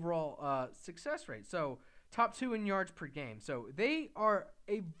 3 in overall success rate. So top 2 in yards per game. So they are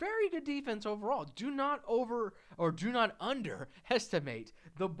a very good defense overall. Do not underestimate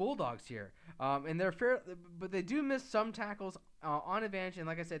the Bulldogs here. And they're fair, but they do miss some tackles on advantage. And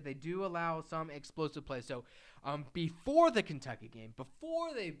like I said, they do allow some explosive plays. So before the Kentucky game,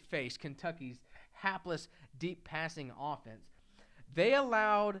 before they faced Kentucky's hapless deep passing offense, they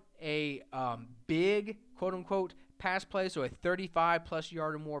allowed a big, quote-unquote, pass play, so a 35-plus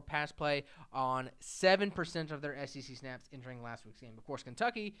yard or more pass play on 7% of their SEC snaps entering last week's game. Of course,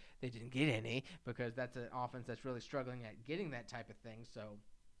 Kentucky, they didn't get any because that's an offense that's really struggling at getting that type of thing. So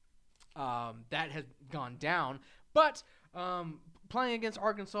that has gone down. But playing against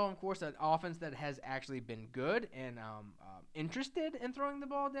Arkansas, of course, an offense that has actually been good and interested in throwing the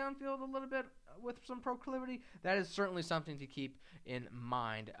ball downfield a little bit with some proclivity, that is certainly something to keep in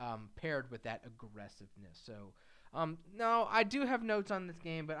mind paired with that aggressiveness. So, no, I do have notes on this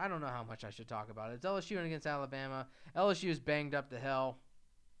game, but I don't know how much I should talk about it. It's LSU against Alabama. LSU is banged up to hell.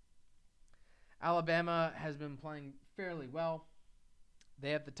 Alabama has been playing fairly well.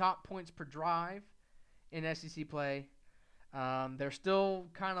 They have the top points per drive in SEC play. They're still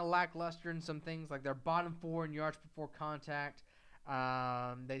kind of lackluster in some things, like they're bottom 4 in yards before contact.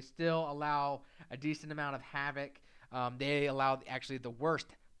 They still allow a decent amount of havoc. They allow actually the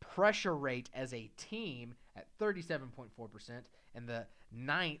worst pressure rate as a team at 37.4%, and the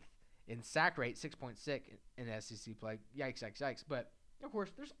 9th in sack rate, 6.6 in SEC play. Yikes, yikes, yikes. But, of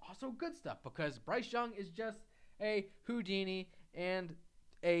course, there's also good stuff because Bryce Young is just a Houdini and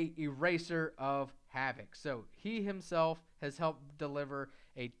a eraser of havoc. So he himself has helped deliver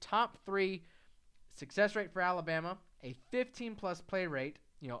a top 3 success rate for Alabama, a 15-plus play rate,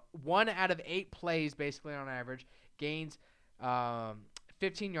 1 out of 8 plays basically on average, gains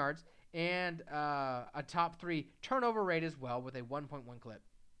 15 yards, and a top 3 turnover rate as well with a 1.1 clip.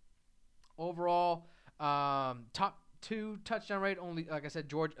 Overall, top 2 touchdown rate only, like I said,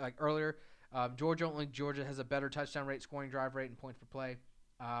 Georgia, like earlier, Georgia has a better touchdown rate, scoring drive rate, and points per play.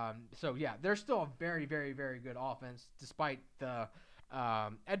 So, yeah, they're still a very, very, very good offense despite the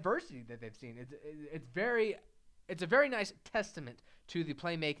adversity that they've seen. It's a very nice testament to the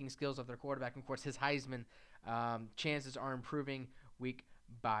playmaking skills of their quarterback. And, of course, his Heisman chances are improving week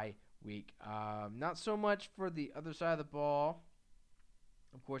by week. Not so much for the other side of the ball.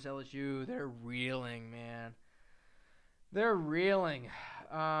 Of course, LSU, they're reeling, man. They're reeling.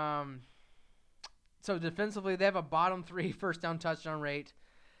 So defensively, they have a bottom 3 first down touchdown rate.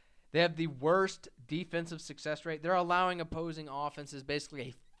 They have the worst defensive success rate. They're allowing opposing offenses basically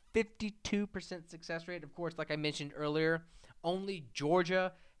a 52% success rate. Of course, like I mentioned earlier, only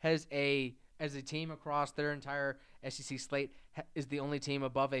Georgia has as a team across their entire SEC slate is the only team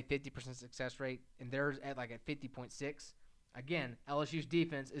above a 50% success rate, and theirs at 50.6. Again, LSU's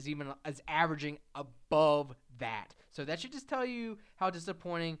defense is averaging above that. So that should just tell you how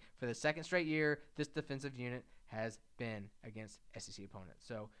disappointing for the second straight year this defensive unit has been against SEC opponents.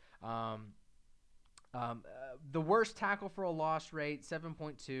 So the worst tackle for a loss rate,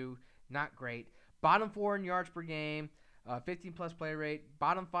 7.2, not great. Bottom 4 in yards per game, 15-plus play rate.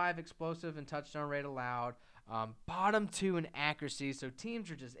 Bottom 5 explosive and touchdown rate allowed. Bottom 2 in accuracy, so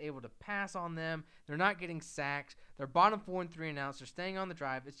teams are just able to pass on them. They're not getting sacked. They're bottom 4 and 3 and outs. They're staying on the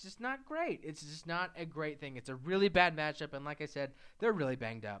drive. It's just not great. It's just not a great thing. It's a really bad matchup, and like I said, they're really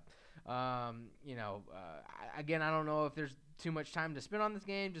banged up. Again, I don't know if there's too much time to spend on this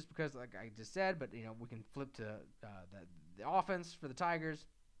game just because, like I just said, but, we can flip to the offense for the Tigers.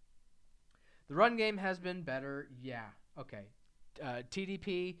 The run game has been better. Yeah, okay.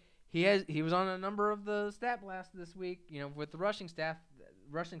 TDP, he was on a number of the stat blasts this week, with the rushing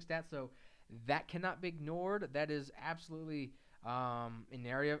stats, so that cannot be ignored. That is absolutely an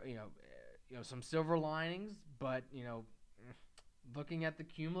area, some silver linings, but, looking at the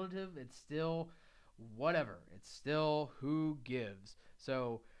cumulative, it's still whatever. It's still who gives.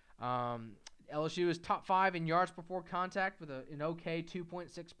 So LSU is top 5 in yards before contact with an okay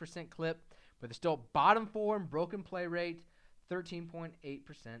 2.6% clip, but they're still bottom 4 in broken play rate, 13.8%.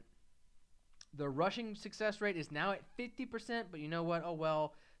 The rushing success rate is now at 50%, but you know what? Oh,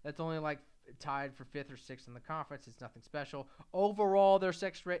 well, that's only like tied for 5th or 6th in the conference. It's nothing special. Overall, their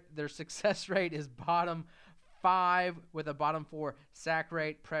success rate is bottom 5 with a bottom 4 sack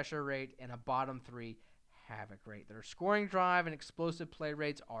rate, pressure rate, and a bottom 3 havoc rate. Their scoring drive and explosive play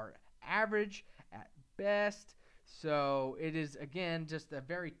rates are average at best. So it is, again, just a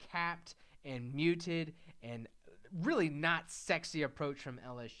very capped and muted and really not sexy approach from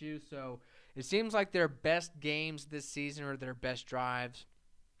LSU. So it seems like their best games this season or their best drives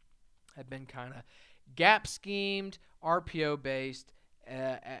have been kind of gap schemed, RPO based,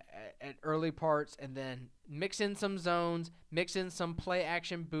 at early parts, and then mix in some zones, mix in some play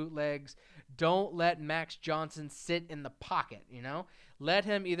action bootlegs. Don't let Max Johnson sit in the pocket, Let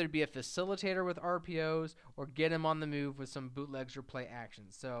him either be a facilitator with RPOs or get him on the move with some bootlegs or play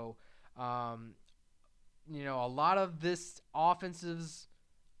actions. So, a lot of this offensive's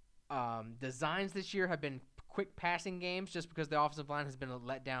designs this year have been quick passing games just because the offensive line has been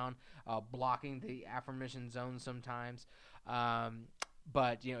let down blocking the aforementioned zones sometimes.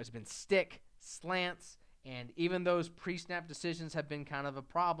 But, it's been stick, slants, and even those pre-snap decisions have been kind of a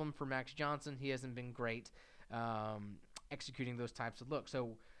problem for Max Johnson. He hasn't been great executing those types of looks.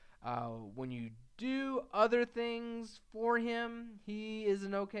 So when you do other things for him, he is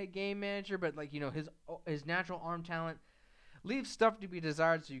an okay game manager, but, his natural arm talent leaves stuff to be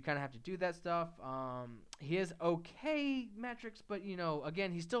desired, so you kind of have to do that stuff. He has okay metrics, but,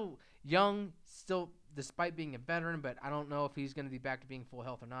 again, he's still young, despite being a veteran, but I don't know if he's going to be back to being full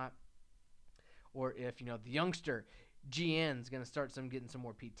health or not, or if, the youngster GN is going to start getting some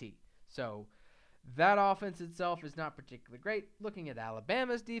more PT. So that offense itself is not particularly great. Looking at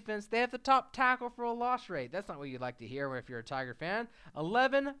Alabama's defense, they have the top tackle for a loss rate. That's not what you'd like to hear if you're a Tiger fan.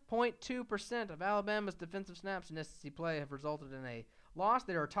 11.2% of Alabama's defensive snaps in SEC play have resulted in a loss.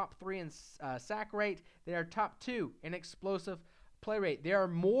 They are top 3 in sack rate. They are top 2 in explosive play rate. They are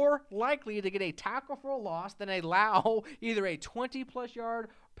more likely to get a tackle for a loss than allow either a 20-plus yard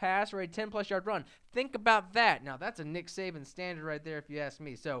pass or a 10-plus yard run. Think about that. Now, that's a Nick Saban standard right there if you ask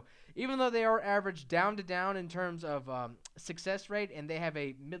me. So, even though they are average down to down in terms of success rate and they have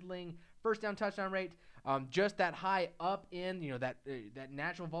a middling first down touchdown rate, just that high up in, that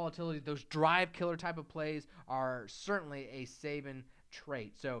natural volatility, those drive killer type of plays are certainly a Saban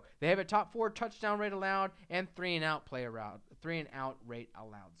trait. So they have a top 4 touchdown rate allowed and 3 and out rate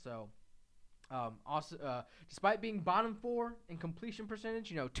allowed. So also, despite being bottom 4 in completion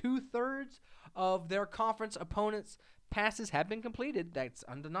percentage, 2/3 of their conference opponents' passes have been completed. That's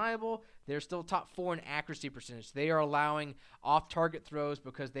undeniable. They're still top 4 in accuracy percentage. They are allowing off-target throws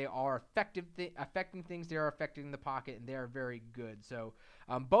because they are affecting things. They are affecting the pocket, and they are very good. So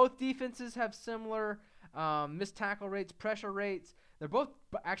both defenses have similar missed tackle rates, pressure rates. They're both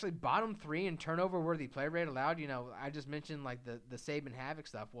actually bottom 3 in turnover-worthy play rate allowed. I just mentioned the Saban Havoc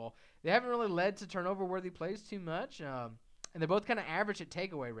stuff. Well, they haven't really led to turnover-worthy plays too much, and they're both kind of average at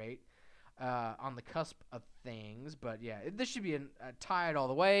takeaway rate on the cusp of things. But yeah, this should be tied all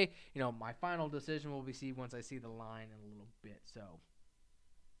the way. My final decision will be seen once I see the line in a little bit. So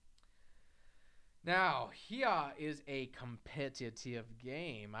now, here is a competitive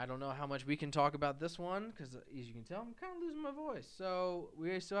game. I don't know how much we can talk about this one because, as you can tell, I'm kind of losing my voice. So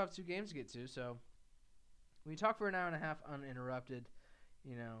we still have 2 games to get to. So when you talk for an hour and a half uninterrupted,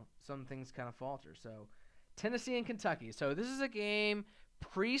 some things kind of falter. So Tennessee and Kentucky. So this is a game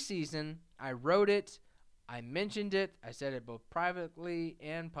preseason. I wrote it. I mentioned it. I said it both privately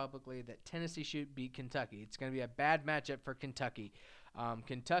and publicly that Tennessee should beat Kentucky. It's going to be a bad matchup for Kentucky.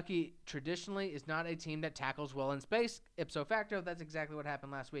 Kentucky traditionally is not a team that tackles well in space. Ipso facto, that's exactly what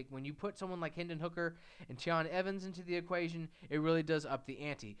happened last week. When you put someone like Hendon Hooker and Tiyon Evans into the equation, it really does up the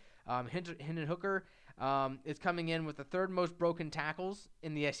ante. Hendon Hooker is coming in with the third most broken tackles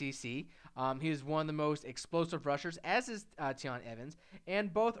in the SEC. He is one of the most explosive rushers, as is Tiyon Evans,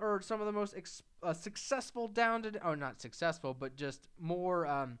 and both are some of the most successful not successful, but just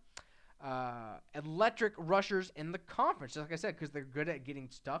more electric rushers in the conference, just like I said, because they're good at getting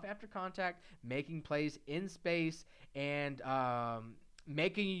stuff after contact, making plays in space, and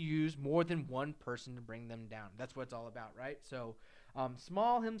making you use more than one person to bring them down. That's what it's all about, right? So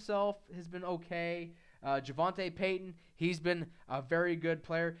Small himself has been okay. Javonte Payton, he's been a very good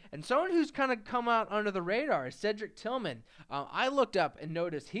player. And someone who's kind of come out under the radar is Cedric Tillman. I looked up and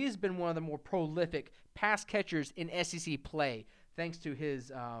noticed he's been one of the more prolific pass catchers in SEC play, thanks to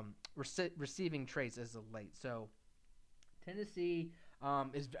his receiving traits as of late. So Tennessee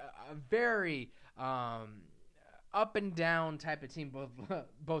is a very up and down type of team,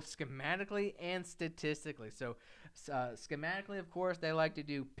 both schematically and statistically. So schematically, of course, they like to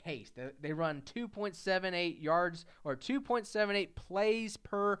do pace. They run 2.78 yards or 2.78 plays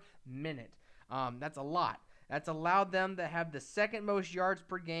per minute. That's a lot. That's allowed them to have the second most yards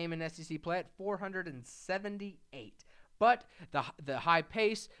per game in SEC play at 478. But the high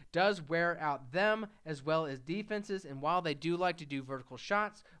pace does wear out them as well as defenses. And while they do like to do vertical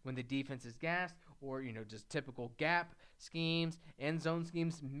shots when the defense is gassed, or just typical gap schemes, end zone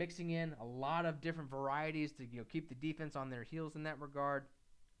schemes, mixing in a lot of different varieties to keep the defense on their heels in that regard,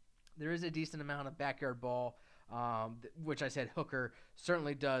 there is a decent amount of backyard ball, which I said Hooker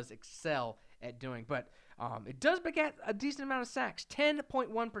certainly does excel at doing. But it does beget a decent amount of sacks,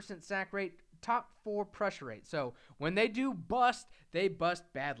 10.1% sack rate, top 4 pressure rate. So when they do bust, they bust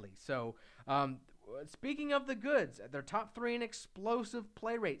badly. So speaking of the goods, they're top 3 in explosive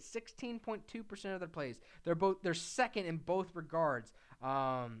play rate, 16.2% of their plays. They're second in both regards,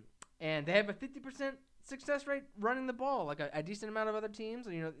 and they have a 50% success rate running the ball, like a decent amount of other teams.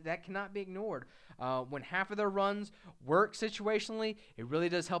 That cannot be ignored. When half of their runs work situationally, it really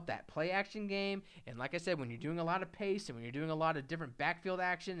does help that play action game. And like I said, when you're doing a lot of pace and when you're doing a lot of different backfield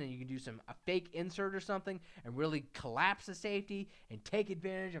action, and you can do a fake insert or something and really collapse the safety and take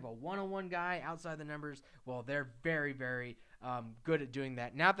advantage of a one-on-one guy outside the numbers, well, they're very, very good at doing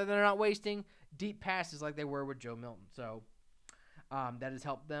that. Now that they're not wasting deep passes like they were with Joe Milton. So that has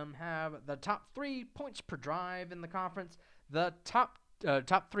helped them have the top 3 points per drive in the conference, the top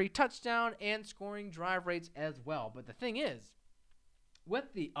 3 touchdown and scoring drive rates as well. But the thing is, with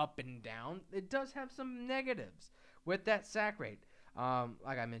the up and down, it does have some negatives with that sack rate.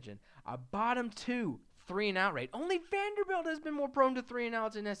 Like I mentioned, a bottom 2 3-and-out rate. Only Vanderbilt has been more prone to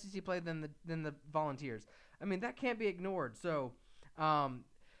 3-and-outs in SEC play than the Volunteers. I mean, that can't be ignored. So,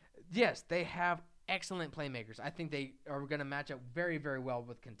 yes, they have excellent playmakers. I think they are going to match up very, very well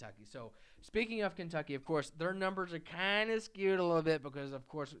with Kentucky. So, speaking of Kentucky, of course, their numbers are kind of skewed a little bit because, of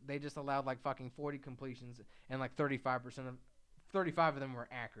course, they just allowed like fucking 40 completions and like 35 of them were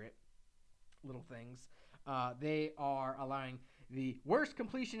accurate. Little things. They are allowing the worst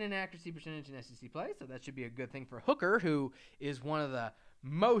completion and accuracy percentage in SEC play, so that should be a good thing for Hooker, who is one of the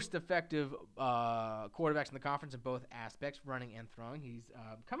most effective quarterbacks in the conference in both aspects, running and throwing. He's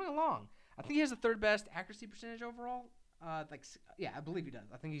coming along. I think he has the 3rd best accuracy percentage overall. I believe he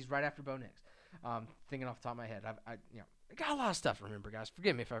does. I think he's right after Bo Nix. Thinking off the top of my head, I got a lot of stuff to remember, guys.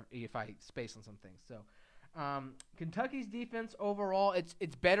 Forgive me if I space on some things. So, Kentucky's defense overall,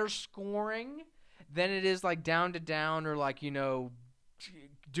 it's better scoring than it is like down to down or like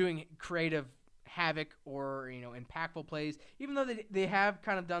doing creative havoc or impactful plays. Even though they have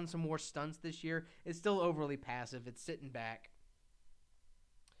kind of done some more stunts this year, it's still overly passive. It's sitting back.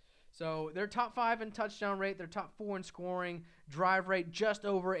 So they're top 5 in touchdown rate. They're top 4 in scoring. Drive rate, just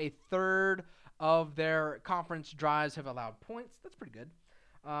over a third of their conference drives have allowed points. That's pretty good.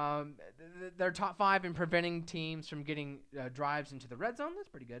 They're top 5 in preventing teams from getting drives into the red zone. That's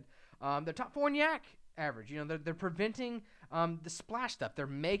pretty good. They're top 4 in yak average. They're preventing the splash stuff. They're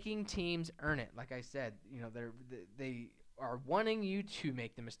making teams earn it. Like I said, they are wanting you to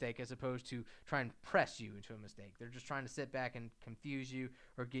make the mistake as opposed to try and press you into a mistake. They're just trying to sit back and confuse you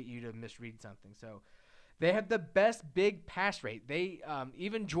or get you to misread something. So they have the best big pass rate. They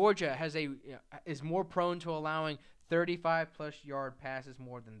even Georgia is more prone to allowing 35-plus yard passes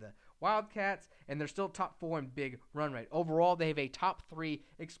more than the Wildcats, and they're still top 4 in big run rate. Overall, they have a top 3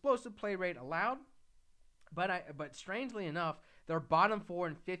 explosive play rate allowed, but strangely enough, they're bottom 4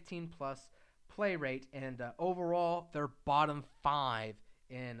 in 15-plus play rate, and overall they're bottom 5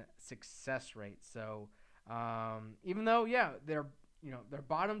 in success rate. So even though they're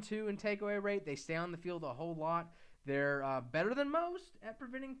bottom 2 in takeaway rate, they stay on the field a whole lot. They're better than most at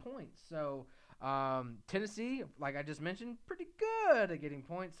preventing points. So Tennessee, like I just mentioned, pretty good at getting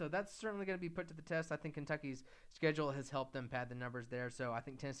points. So that's certainly going to be put to the test. I think Kentucky's schedule has helped them pad the numbers there. So I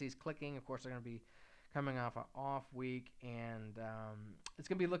think Tennessee's clicking. Of course, they're going to be coming off an off week, and it's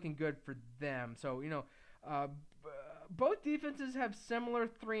going to be looking good for them. So, both defenses have similar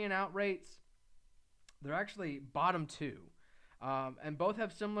 3-and-out rates. They're actually bottom 2. And both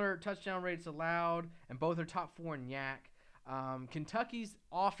have similar touchdown rates allowed, and both are top 4 in YAC. Kentucky's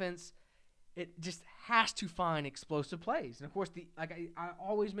offense, it just has to find explosive plays. And, of course, I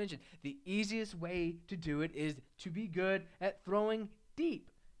always mention, the easiest way to do it is to be good at throwing deep.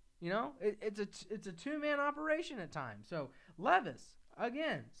 It's a two-man operation at times. So Levis,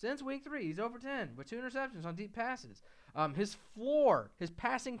 again, since week 3, he's over 10 with 2 interceptions on deep passes. His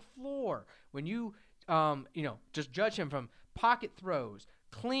passing floor, when you just judge him from pocket throws,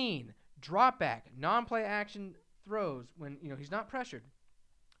 clean, drop back, non-play action throws when he's not pressured.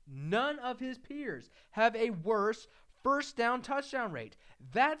 None of his peers have a worse first down touchdown rate.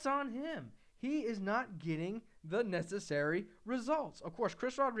 That's on him. He is not getting the necessary results. Of course,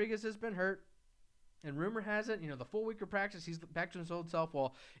 Chris Rodriguez has been hurt, and rumor has it, the full week of practice, he's back to his old self.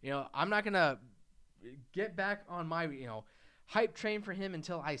 Well, I'm not going to get back on my, hype train for him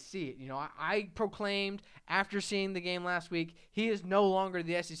until I see it. I proclaimed after seeing the game last week, he is no longer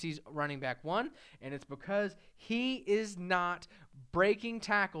the SEC's running back 1, and it's because he is not breaking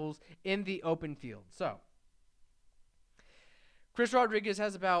tackles in the open field. So, Chris Rodriguez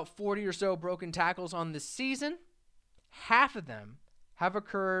has about 40 or so broken tackles on the season. Half of them have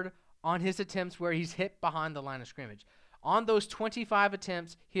occurred on his attempts where he's hit behind the line of scrimmage. On those 25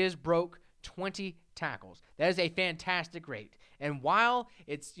 attempts, he has broke 20 tackles. That is a fantastic rate. And while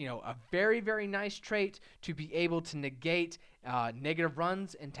it's, a very, very nice trait to be able to negate negative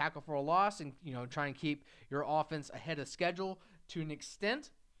runs and tackle for a loss and, try and keep your offense ahead of schedule to an extent,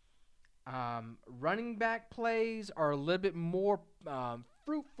 running back plays are a little bit more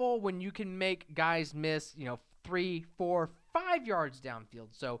fruitful when you can make guys miss, 3, 4, 5 yards downfield.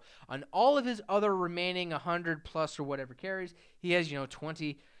 So on all of his other remaining 100 plus or whatever carries, he has,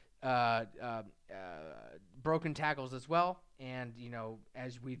 20 broken tackles as well. And,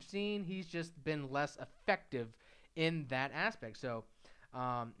 as we've seen, he's just been less effective in that aspect. So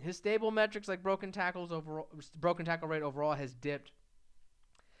his stable metrics like broken tackle rate overall has dipped.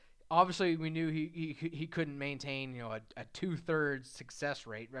 Obviously, we knew he couldn't maintain, a 2/3 success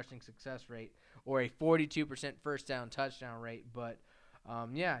rate, rushing success rate, or a 42% first down touchdown rate. But,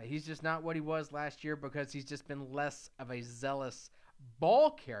 he's just not what he was last year because he's just been less of a zealous ball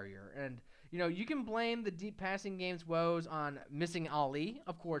carrier. And, you can blame the deep passing game's woes on missing Ali.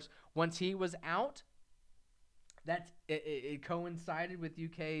 Of course, once he was out, it coincided with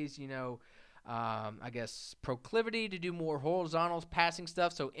UK's, proclivity to do more horizontal passing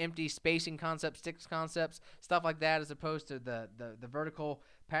stuff, so empty spacing concepts, sticks concepts, stuff like that, as opposed to the vertical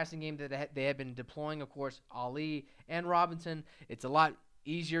passing game that they had been deploying. Of course, Ali and Robinson, it's a lot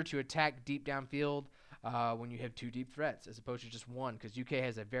easier to attack deep downfield when you have 2 deep threats as opposed to just one, because UK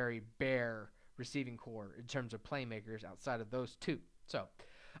has a very bare receiving core in terms of playmakers outside of those 2. So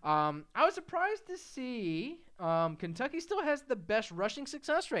I was surprised to see Kentucky still has the best rushing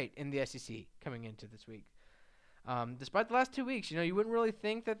success rate in the SEC coming into this week. Despite the last 2 weeks, you wouldn't really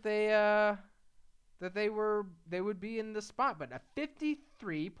think that they would be in the spot, but a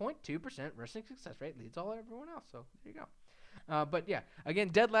 53.2% rushing success rate leads everyone else. So there you go. But yeah, again,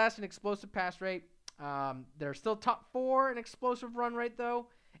 dead last in explosive pass rate. They're still top 4 in explosive run rate though.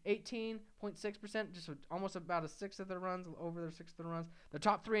 18.6%, just almost about a sixth of their runs, over their sixth of their runs. They're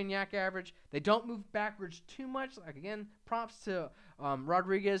top 3 in YAC average. They don't move backwards too much. Like, again, props to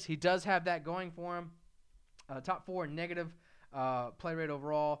Rodriguez. He does have that going for him. Top 4 in negative play rate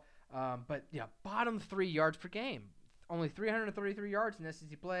overall. But, yeah, bottom 3 yards per game. Only 333 yards in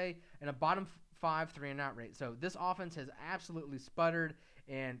SEC play and a bottom 5 3-and-out rate. So this offense has absolutely sputtered.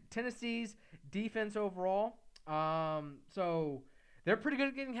 And Tennessee's defense overall, so they're pretty good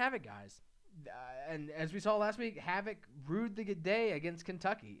at getting havoc, guys. And as we saw last week, havoc ruled the day against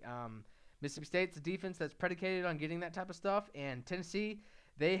Kentucky. Mississippi State's a defense that's predicated on getting that type of stuff. And Tennessee,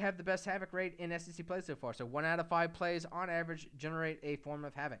 they have the best havoc rate in SEC play so far. So 1 out of 5 plays on average generate a form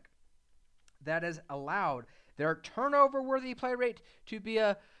of havoc. That has allowed their turnover-worthy play rate to be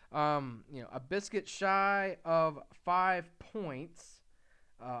a biscuit shy of 5 points,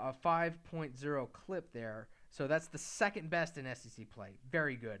 a 5.0 clip there. So that's the second best in SEC play.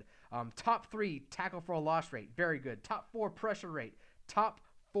 Very good. Top 3 tackle for a loss rate. Very good. Top 4 pressure rate. Top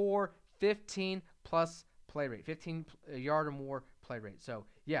 4 15-plus play rate. 15-yard or more play rate. So,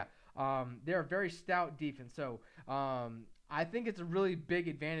 yeah, they're a very stout defense. So, I think it's a really big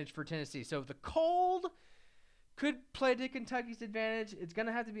advantage for Tennessee. So, the cold could play to Kentucky's advantage. It's going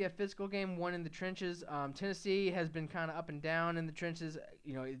to have to be a physical game, one in the trenches. Tennessee has been kind of up and down in the trenches.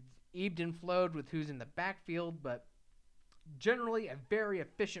 It's ebbed and flowed with who's in the backfield, but generally a very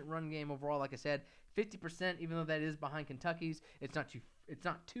efficient run game overall. Like I said, 50%, even though that is behind Kentucky's, it's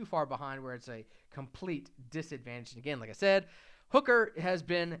not too far behind where it's a complete disadvantage. And again, like I said, Hooker has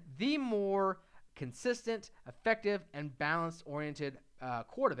been the more consistent, effective, and balanced-oriented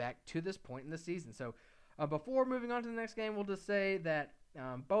quarterback to this point in the season. So, before moving on to the next game, we'll just say that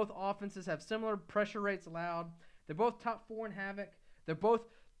both offenses have similar pressure rates allowed. They're both top 4 in havoc. They're both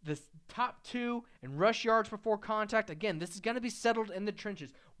the top 2 in rush yards before contact. Again, this is going to be settled in the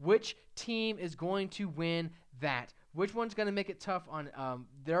trenches. Which team is going to win that? Which one's going to make it tough on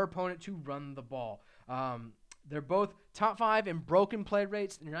their opponent to run the ball? They're both top 5 in broken play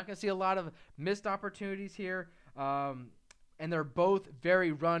rates. You're not going to see a lot of missed opportunities here. And they're both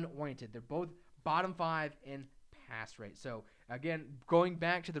very run-oriented. They're both bottom 5 in pass rate. So, again, going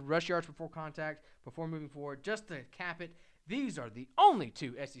back to the rush yards before contact, before moving forward, just to cap it, these are the only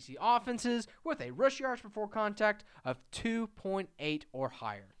 2 SEC offenses with a rush yards before contact of 2.8 or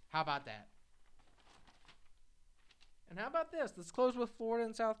higher. How about that? And how about this? Let's close with Florida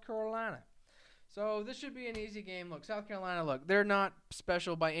and South Carolina. So this should be an easy game. Look, South Carolina, they're not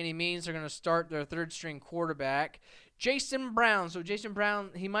special by any means. They're going to start their third-string quarterback, Jason Brown. So Jason Brown,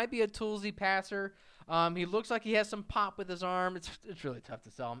 he might be a toolsy passer. He looks like he has some pop with his arm. It's really tough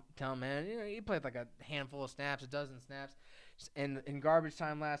to tell him, man. He played like a handful of snaps, a dozen snaps. In garbage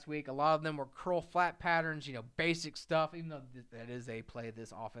time last week, a lot of them were curl flat patterns, basic stuff, even though that is a play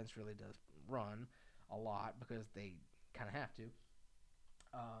this offense really does run a lot because they kind of have to.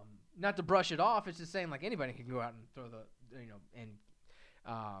 Not to brush it off, it's just saying like anybody can go out and throw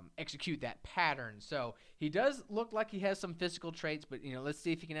execute that pattern. So he does look like he has some physical traits, but let's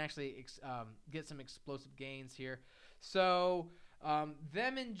see if he can actually get some explosive gains here. So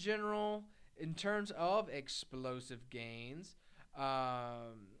them in general, in terms of explosive gains,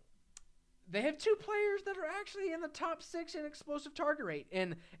 they have 2 players that are actually in the top 6 in explosive target rate,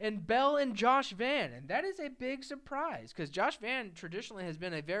 and Bell and Josh Vann, and that is a big surprise because Josh Vann traditionally has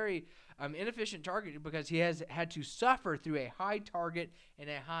been a very inefficient target because he has had to suffer through a high target and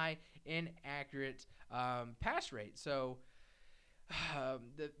a high inaccurate pass rate. So,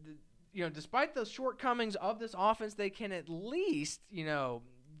 despite the shortcomings of this offense, they can at least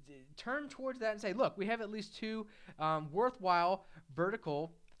turn towards that and say, look, we have at least 2 worthwhile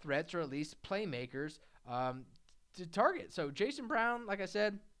vertical threats or at least playmakers to target. So Jason Brown, like I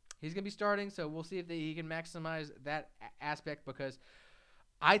said, he's going to be starting, so we'll see if he can maximize that aspect because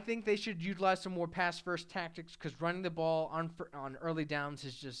I think they should utilize some more pass-first tactics because running the ball on early downs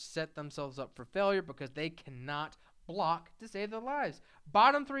has just set themselves up for failure because they cannot block to save their lives.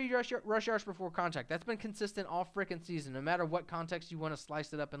 Bottom 3 rush yards before contact. That's been consistent all freaking season, no matter what context you want to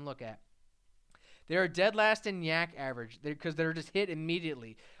slice it up and look at. They are dead last in YAC average because they're just hit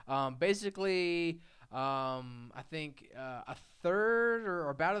immediately. Basically, I think a third or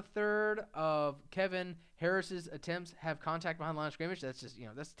about a third of Kevin Harris's attempts have contact behind the line of scrimmage. That's just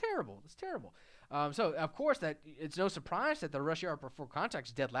that's terrible. That's terrible. So of course that it's no surprise that the rush yard before contact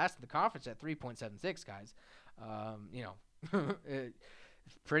is dead last in the conference at 3.76, guys.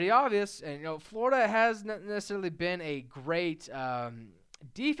 It's pretty obvious, and Florida has not necessarily been a great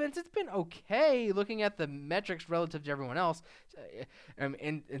defense. It's been okay looking at the metrics relative to everyone else.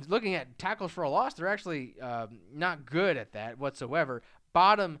 And looking at tackles for a loss, they're actually not good at that whatsoever.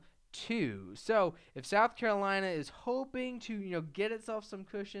 Bottom 2. So if South Carolina is hoping to get itself some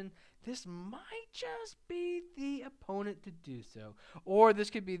cushion, this might just be the opponent to do so. Or this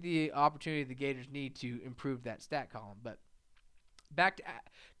could be the opportunity the Gators need to improve that stat column. But back to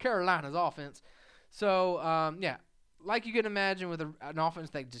Carolina's offense. So, like you can imagine with an offense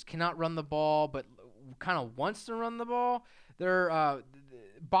that just cannot run the ball but kind of wants to run the ball, they're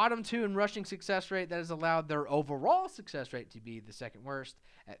bottom 2 in rushing success rate. That has allowed their overall success rate to be the second worst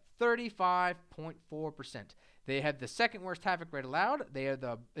at 35.4%. They have the second worst havoc rate allowed. They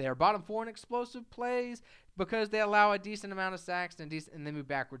are bottom 4 in explosive plays because they allow a decent amount of sacks and they move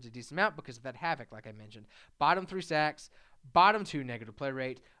backwards a decent amount because of that havoc, like I mentioned. Bottom 3 sacks, bottom 2 negative play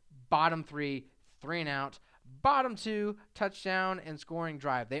rate, bottom 3 and out, bottom 2 touchdown and scoring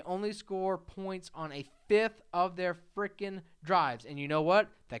drive. They only score points on a fifth of their freaking drives. And you know what?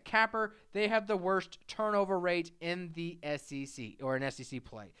 The capper, they have the worst turnover rate in the SEC or in SEC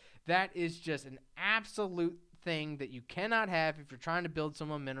play. That is just an absolute thing that you cannot have if you're trying to build some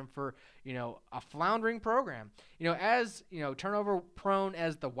momentum for, a floundering program. As, turnover prone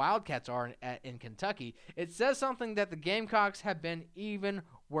as the Wildcats are in Kentucky, it says something that the Gamecocks have been even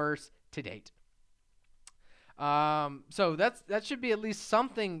worse to date. So that should be at least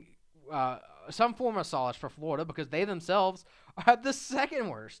something, some form of solace for Florida, because they themselves have the second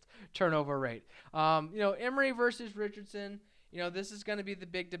worst turnover rate. Emory versus Richardson, this is going to be the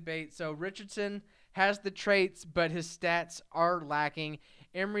big debate. So Richardson has the traits, but his stats are lacking.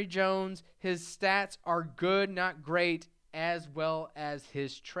 Emory Jones, his stats are good, not great, as well as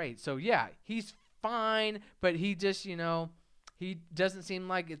his traits. So yeah, he's fine, but he just, he doesn't seem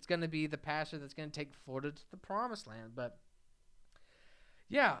like it's going to be the passer that's going to take Florida to the promised land. But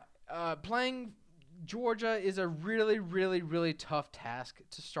yeah, playing Georgia is a really, really, really tough task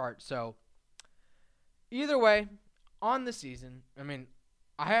to start. So either way, on the season,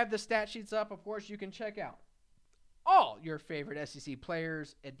 I have the stat sheets up. Of course, you can check out all your favorite SEC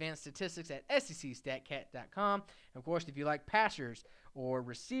players, advanced statistics at SECStatCat.com. Of course, if you like passers or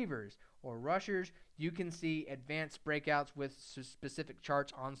receivers or rushers, you can see advanced breakouts with specific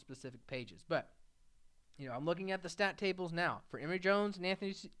charts on specific pages. But, I'm looking at the stat tables now for Emory Jones and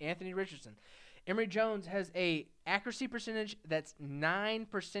Anthony Richardson. Emory Jones has a accuracy percentage that's 9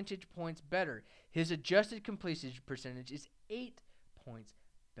 percentage points better. His adjusted completion percentage is 8 points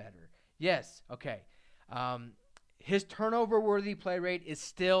better. Yes, okay. His turnover-worthy play rate is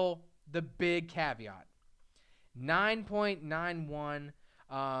still the big caveat. 9.91.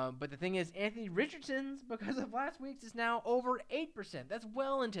 But the thing is, Anthony Richardson's, because of last week's, is now over 8%. That's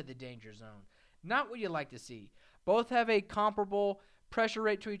well into the danger zone. Not what you like to see. Both have a comparable pressure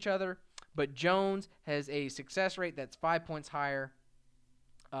rate to each other, but Jones has a success rate that's 5 points higher.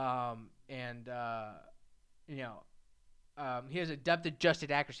 He has a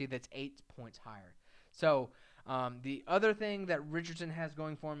depth-adjusted accuracy that's 8 points higher. So the other thing that Richardson has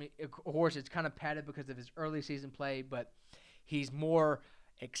going for me, of course, it's kind of padded because of his early season play, but he's more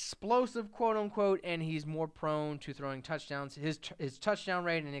explosive, quote-unquote, and he's more prone to throwing touchdowns. His touchdown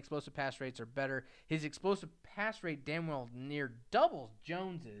rate and explosive pass rates are better. His explosive pass rate damn well near doubles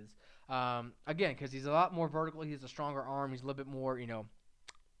Jones's. Again, because he's a lot more vertical. He has a stronger arm. He's a little bit more, he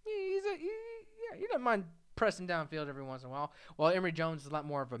doesn't mind pressing downfield every once in a while. While Emory Jones is a lot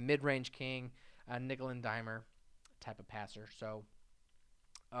more of a mid-range king, nickel and dimer type of passer. So,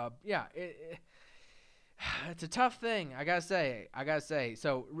 it's a tough thing. I gotta say.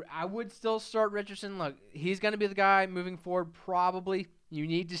 So I would still start Richardson. Look, he's gonna be the guy moving forward. Probably. You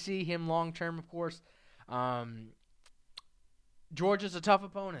need to see him long term, of course. Georgia's a tough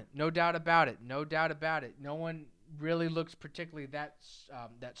opponent, no doubt about it. No one really looks particularly that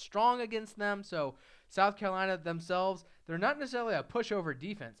strong against them. So South Carolina themselves, they're not necessarily a pushover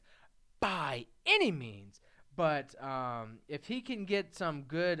defense by any means. But if he can get some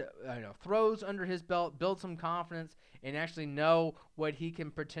good throws under his belt, build some confidence, and actually know what he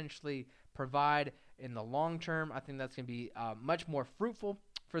can potentially provide in the long term, I think that's going to be much more fruitful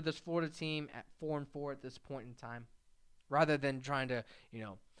for this Florida team at 4-4 at this point in time, rather than trying to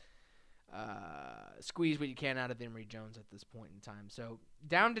squeeze what you can out of Emory Jones at this point in time. So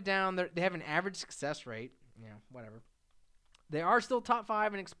down, they have an average success rate, whatever. They are still top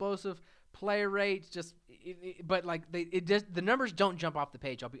 5 in explosive player rates, but the numbers don't jump off the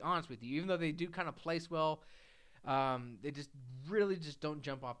page. I'll be honest with you, even though they do kind of place well, they just really don't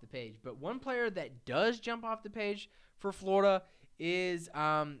jump off the page. But one player that does jump off the page for Florida is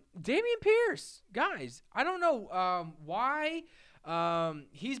Dameon Pierce. Guys, I don't know why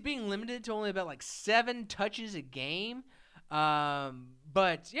he's being limited to only about 7 touches a game.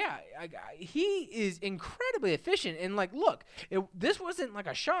 But yeah, he is incredibly efficient. And look, this wasn't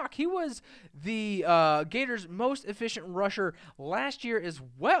a shock. He was the Gators' most efficient rusher last year as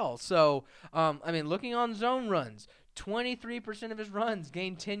well. So, looking on zone runs, 23% of his runs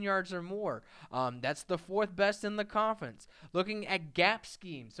gained 10 yards or more. That's the 4th best in the conference. Looking at gap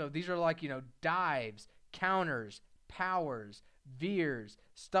schemes, so these are dives, counters, powers, veers,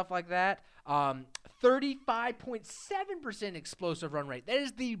 stuff like that. 35.7% explosive run rate. That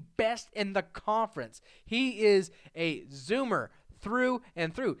is the best in the conference. He is a zoomer through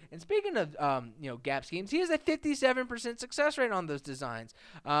and through. And speaking of gap schemes, he has a 57% success rate on those designs.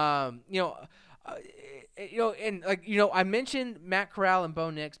 I mentioned Matt Corral and Bo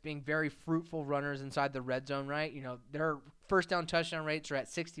Nix being very fruitful runners inside the red zone, right? They're first down touchdown rates are at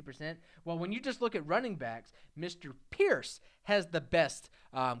 60%. Well, when you just look at running backs, Mr. Pierce has the best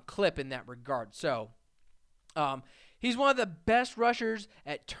clip in that regard. So he's one of the best rushers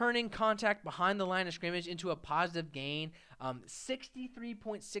at turning contact behind the line of scrimmage into a positive gain.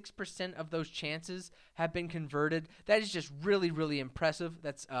 63.6% of those chances have been converted. That is just really, really impressive.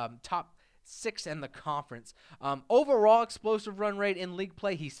 That's top 6 in the conference. Overall explosive run rate in league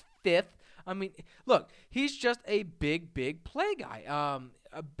play, he's 5th. I mean, look, he's just a big play guy.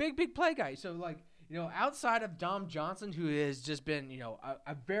 A big play guy. So, like, you know, outside of Dom Johnson, who has just been, you know,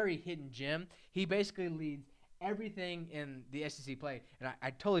 a very hidden gem, he basically leads everything in the SEC play. And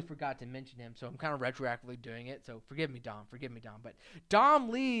I totally forgot to mention him, so I'm kind of retroactively doing it. So forgive me, Dom. But Dom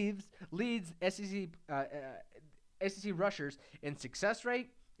leads SEC rushers in success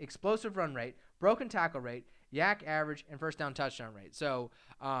rate, explosive run rate, broken tackle rate, yak average, and first down touchdown rate. So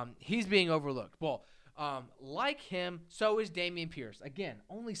he's being overlooked. Well, like him, so is Dameon Pierce. Again,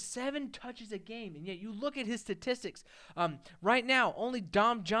 only 7 touches a game, and yet you look at his statistics. Right now, only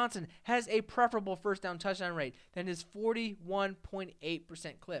Dom Johnson has a preferable first down touchdown rate than his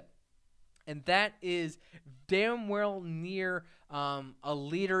 41.8% clip. And that is damn well near a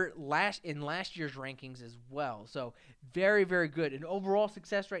leader in last year's rankings as well. So very, very good. And overall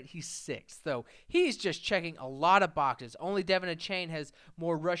success rate, he's 6th. So he's just checking a lot of boxes. Only Devin Achane has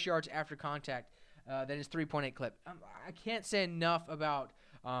more rush yards after contact than his 3.8 clip. I can't say enough about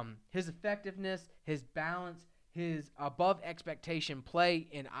his effectiveness, his balance, his above expectation play,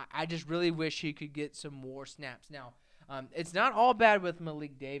 and I just really wish he could get some more snaps. Now, it's not all bad with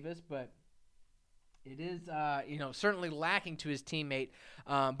Malik Davis, but it is, certainly lacking to his teammate.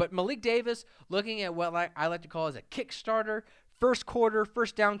 But Malik Davis, looking at what I like to call as a kickstarter, first quarter,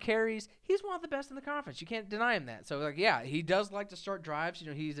 first down carries, he's one of the best in the conference. You can't deny him that. So, he does like to start drives. You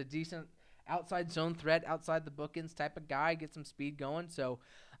know, he's a decent outside zone threat, outside the bookends type of guy, get some speed going. So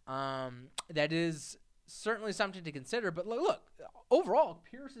that is certainly something to consider. But look, overall,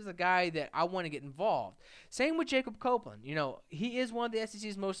 Pierce is a guy that I want to get involved. Same with Jacob Copeland. You know, he is one of the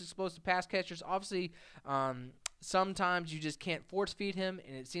SEC's most explosive pass catchers. Obviously, sometimes you just can't force feed him,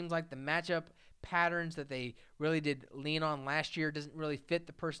 and it seems like the matchup patterns that they really did lean on last year doesn't really fit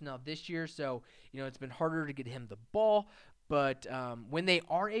the personnel this year. So, it's been harder to get him the ball. But when they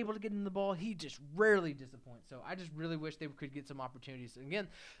are able to get him the ball, he just rarely disappoints. So I just really wish they could get some opportunities. And again,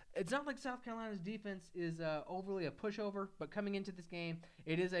 it's not like South Carolina's defense is overly a pushover, but coming into this game,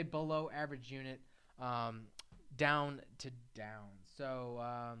 it is a below-average unit, down to down. So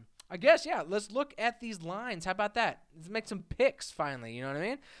I guess, let's look at these lines. How about that? Let's make some picks finally, you know what I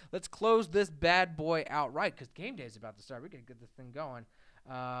mean? Let's close this bad boy outright because game day is about to start. We're going to get this thing going.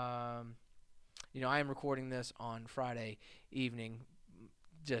 I am recording this on Friday evening,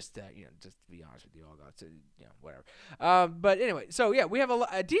 just to be honest with you all, guys. Whatever. But anyway, so we have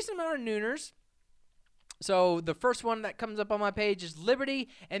a decent amount of nooners. So the first one that comes up on my page is Liberty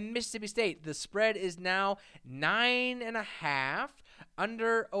and Mississippi State. The spread is now 9.5.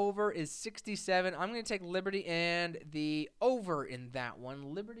 Over is 67. I'm going to take Liberty and the over in that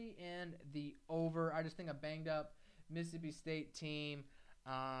one. Liberty and the over. I just think a banged up Mississippi State team.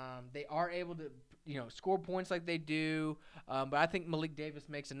 They are able to, score points like they do, but I think Malik Davis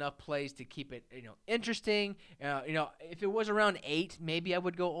makes enough plays to keep it, interesting. If it was around 8, maybe I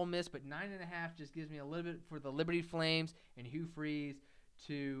would go Ole Miss, but 9.5 just gives me a little bit for the Liberty Flames and Hugh Freeze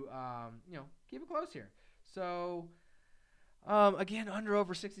to, keep it close here. So, again,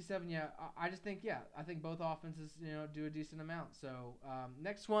 over 67. I just think, I think both offenses, do a decent amount. So,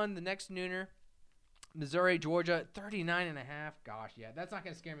 next one, the next nooner. Missouri, Georgia, 39.5. Gosh, that's not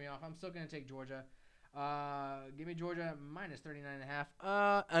going to scare me off. I'm still going to take Georgia. Give me Georgia minus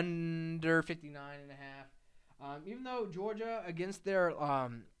 39.5. Under 59.5. Even though Georgia, against their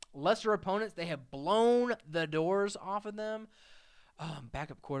lesser opponents, they have blown the doors off of them.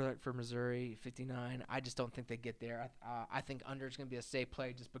 Backup quarterback for Missouri, 59. I just don't think they get there. I think under is going to be a safe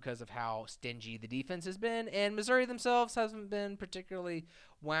play just because of how stingy the defense has been. And Missouri themselves hasn't been particularly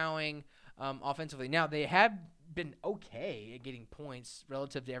wowing offensively. Now, they have been okay at getting points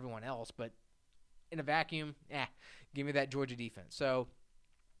relative to everyone else, but in a vacuum, give me that Georgia defense. So,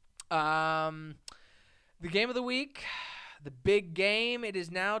 the game of the week, the big game, it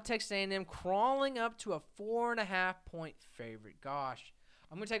is now Texas A&M crawling up to a 4.5-point favorite. Gosh,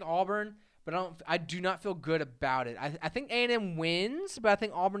 I'm going to take Auburn, but I do not feel good about it. I think A&M wins, but I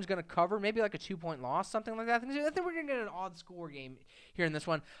think Auburn's going to cover, maybe like a 2-point loss, something like that. I think we're going to get an odd score game here in this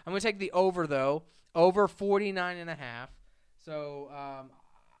one. I'm going to take the over, though, over 49.5. So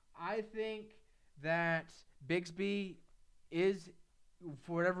I think that Bigsby is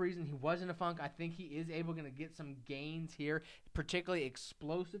for whatever reason, he was in a funk. I think he is able to get some gains here, particularly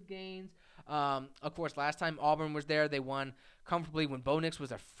explosive gains. Of course, last time Auburn was there, they won comfortably when Bo Nix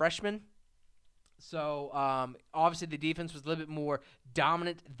was a freshman. So, obviously, the defense was a little bit more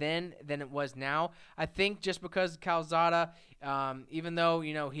dominant then than it was now. I think just because Calzada, even though,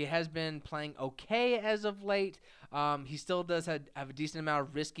 he has been playing okay as of late, he still does have a decent amount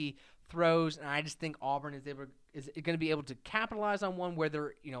of risky throws, and I just think Auburn is going to be able to capitalize on one where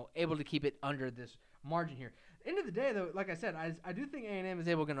they're, able to keep it under this margin here. End of the day, though, like I said, I do think A&M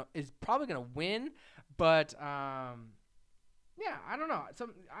is probably going to win, but yeah, I don't know.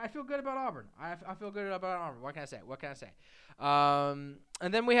 I feel good about Auburn. I feel good about Auburn. What can I say?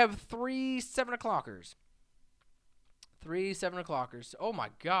 And then we have 3 7 o'clockers. 3 7 o'clockers. Oh my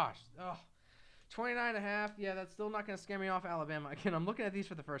gosh. 29.5. Yeah, that's still not going to scare me off Alabama. Again, I'm looking at these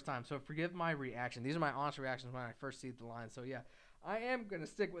for the first time, so forgive my reaction. These are my honest reactions when I first see the line. So yeah, I am going to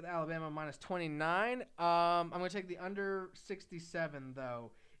stick with Alabama minus 29. I'm going to take the under 67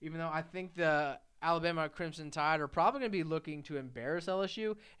 though, even though I think the Alabama Crimson Tide are probably going to be looking to embarrass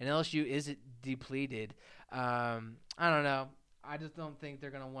LSU, and LSU is depleted. I don't know. I just don't think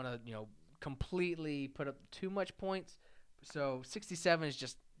they're going to want to, completely put up too much points. So 67 is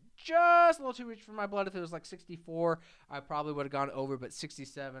just a little too rich for my blood. If it was like 64, I probably would have gone over, but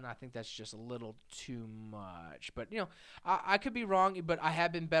 67, I think that's just a little too much. But, I could be wrong, but I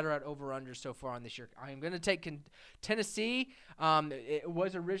have been better at over-under so far on this year. I am going to take Tennessee. It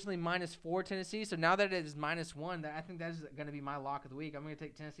was originally -4 Tennessee, so now that it is -1, I think that is going to be my lock of the week. I'm going to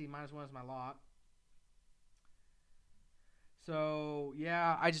take Tennessee -1 as my lock. So,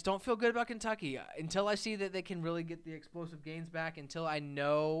 yeah, I just don't feel good about Kentucky until I see that they can really get the explosive gains back, until I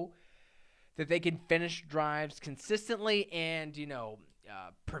know that they can finish drives consistently and,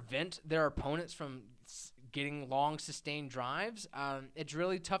 prevent their opponents from getting long, sustained drives. It's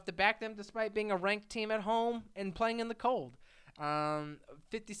really tough to back them despite being a ranked team at home and playing in the cold.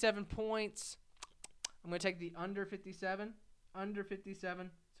 57 points. I'm going to take the under 57. Under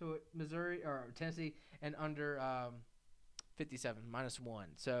 57. So, Missouri or Tennessee and under 57,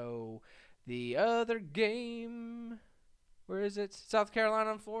 -1. So the other game, where is it? South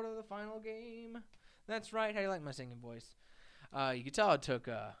Carolina and Florida, the final game. That's right. How do you like my singing voice? You can tell I took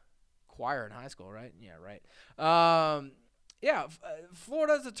choir in high school, right? Yeah, right.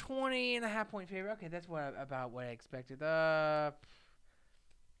 Florida's a 20.5 point favorite. Okay, that's about what I expected.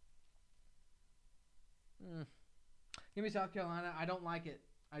 Give me South Carolina. I don't like it.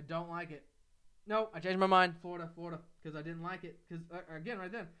 No, I changed my mind. Florida, because I didn't like it. Because, again,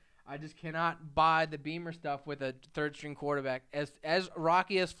 right then, I just cannot buy the Beamer stuff with a third-string quarterback. As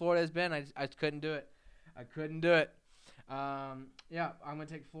rocky as Florida has been, I just couldn't do it. I'm going to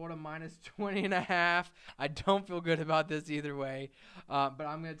take Florida -20.5. I don't feel good about this either way. But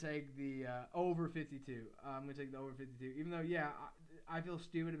I'm going to take the over 52. I'm going to take the over 52. Even though, I feel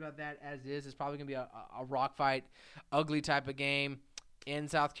stupid about that as is. It's probably going to be a rock fight, ugly type of game in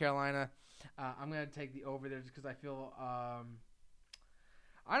South Carolina. I'm going to take the over there just because I feel, I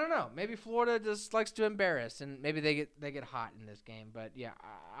don't know. Maybe Florida just likes to embarrass, and maybe they get hot in this game. But, yeah,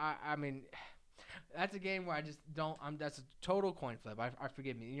 I mean, that's a game where I just don't – that's a total coin flip. I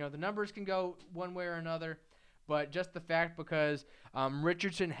forgive me. The numbers can go one way or another, but just the fact because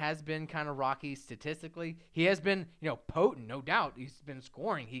Richardson has been kind of rocky statistically. He has been, potent, no doubt. He's been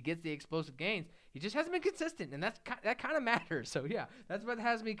scoring. He gets the explosive gains. He just hasn't been consistent, and that kind of matters. So yeah, that's what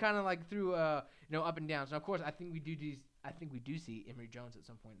has me kind of like through up and down. So of course, I think we do see Emory Jones at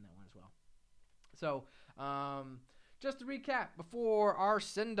some point in that one as well. So just to recap before our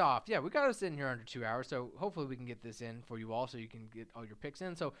send off, we got us in here under 2 hours. So hopefully we can get this in for you all, so you can get all your picks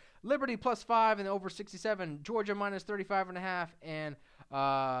in. So Liberty +5 and over 67, Georgia -35.5, and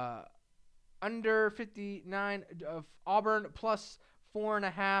under 59 of Auburn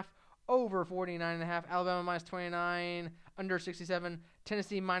 +4.5. Over 49.5, Alabama -29, under 67,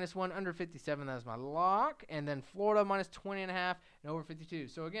 Tennessee -1, under 57. That is my lock. And then Florida -20.5 and over 52.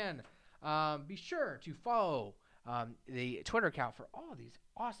 So again, be sure to follow the Twitter account for all of these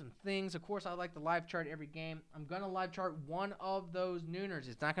awesome things. Of course, I like the live chart every game. I'm going to live chart one of those nooners.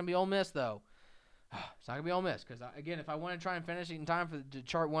 It's not going to be Ole Miss, though. It's not going to be Ole Miss because, again, if I want to try and finish it in time to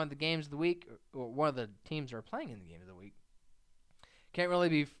chart one of the games of the week or one of the teams that are playing in the game of the week, can't really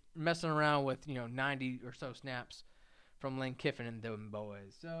be messing around with 90 or so snaps from Lane Kiffin and them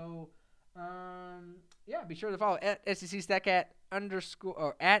boys. So be sure to follow at SEC StatCat _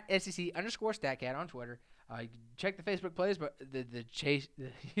 or at SEC _ StatCat on Twitter. Check the Facebook plays, but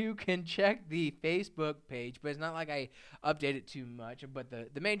you can check the Facebook page, but it's not like I update it too much. But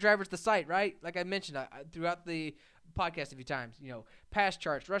the main driver is the site, right? Like I mentioned throughout the podcast a few times, pass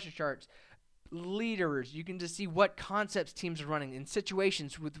charts, rushing charts, leaders. You can just see what concepts teams are running in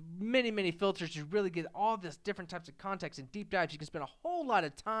situations with many, many filters to really get all this different types of context and deep dives. You can spend a whole lot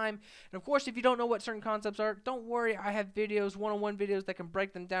of time. And of course, if you don't know what certain concepts are, don't worry. I have videos, one-on-one videos that can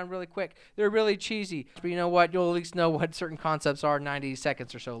break them down really quick. They're really cheesy, but you know what? You'll at least know what certain concepts are 90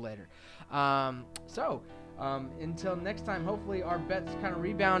 seconds or so later. Until next time, hopefully our bets kind of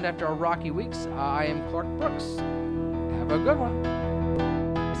rebound after our rocky weeks. I am Clark Brooks. Have a good one.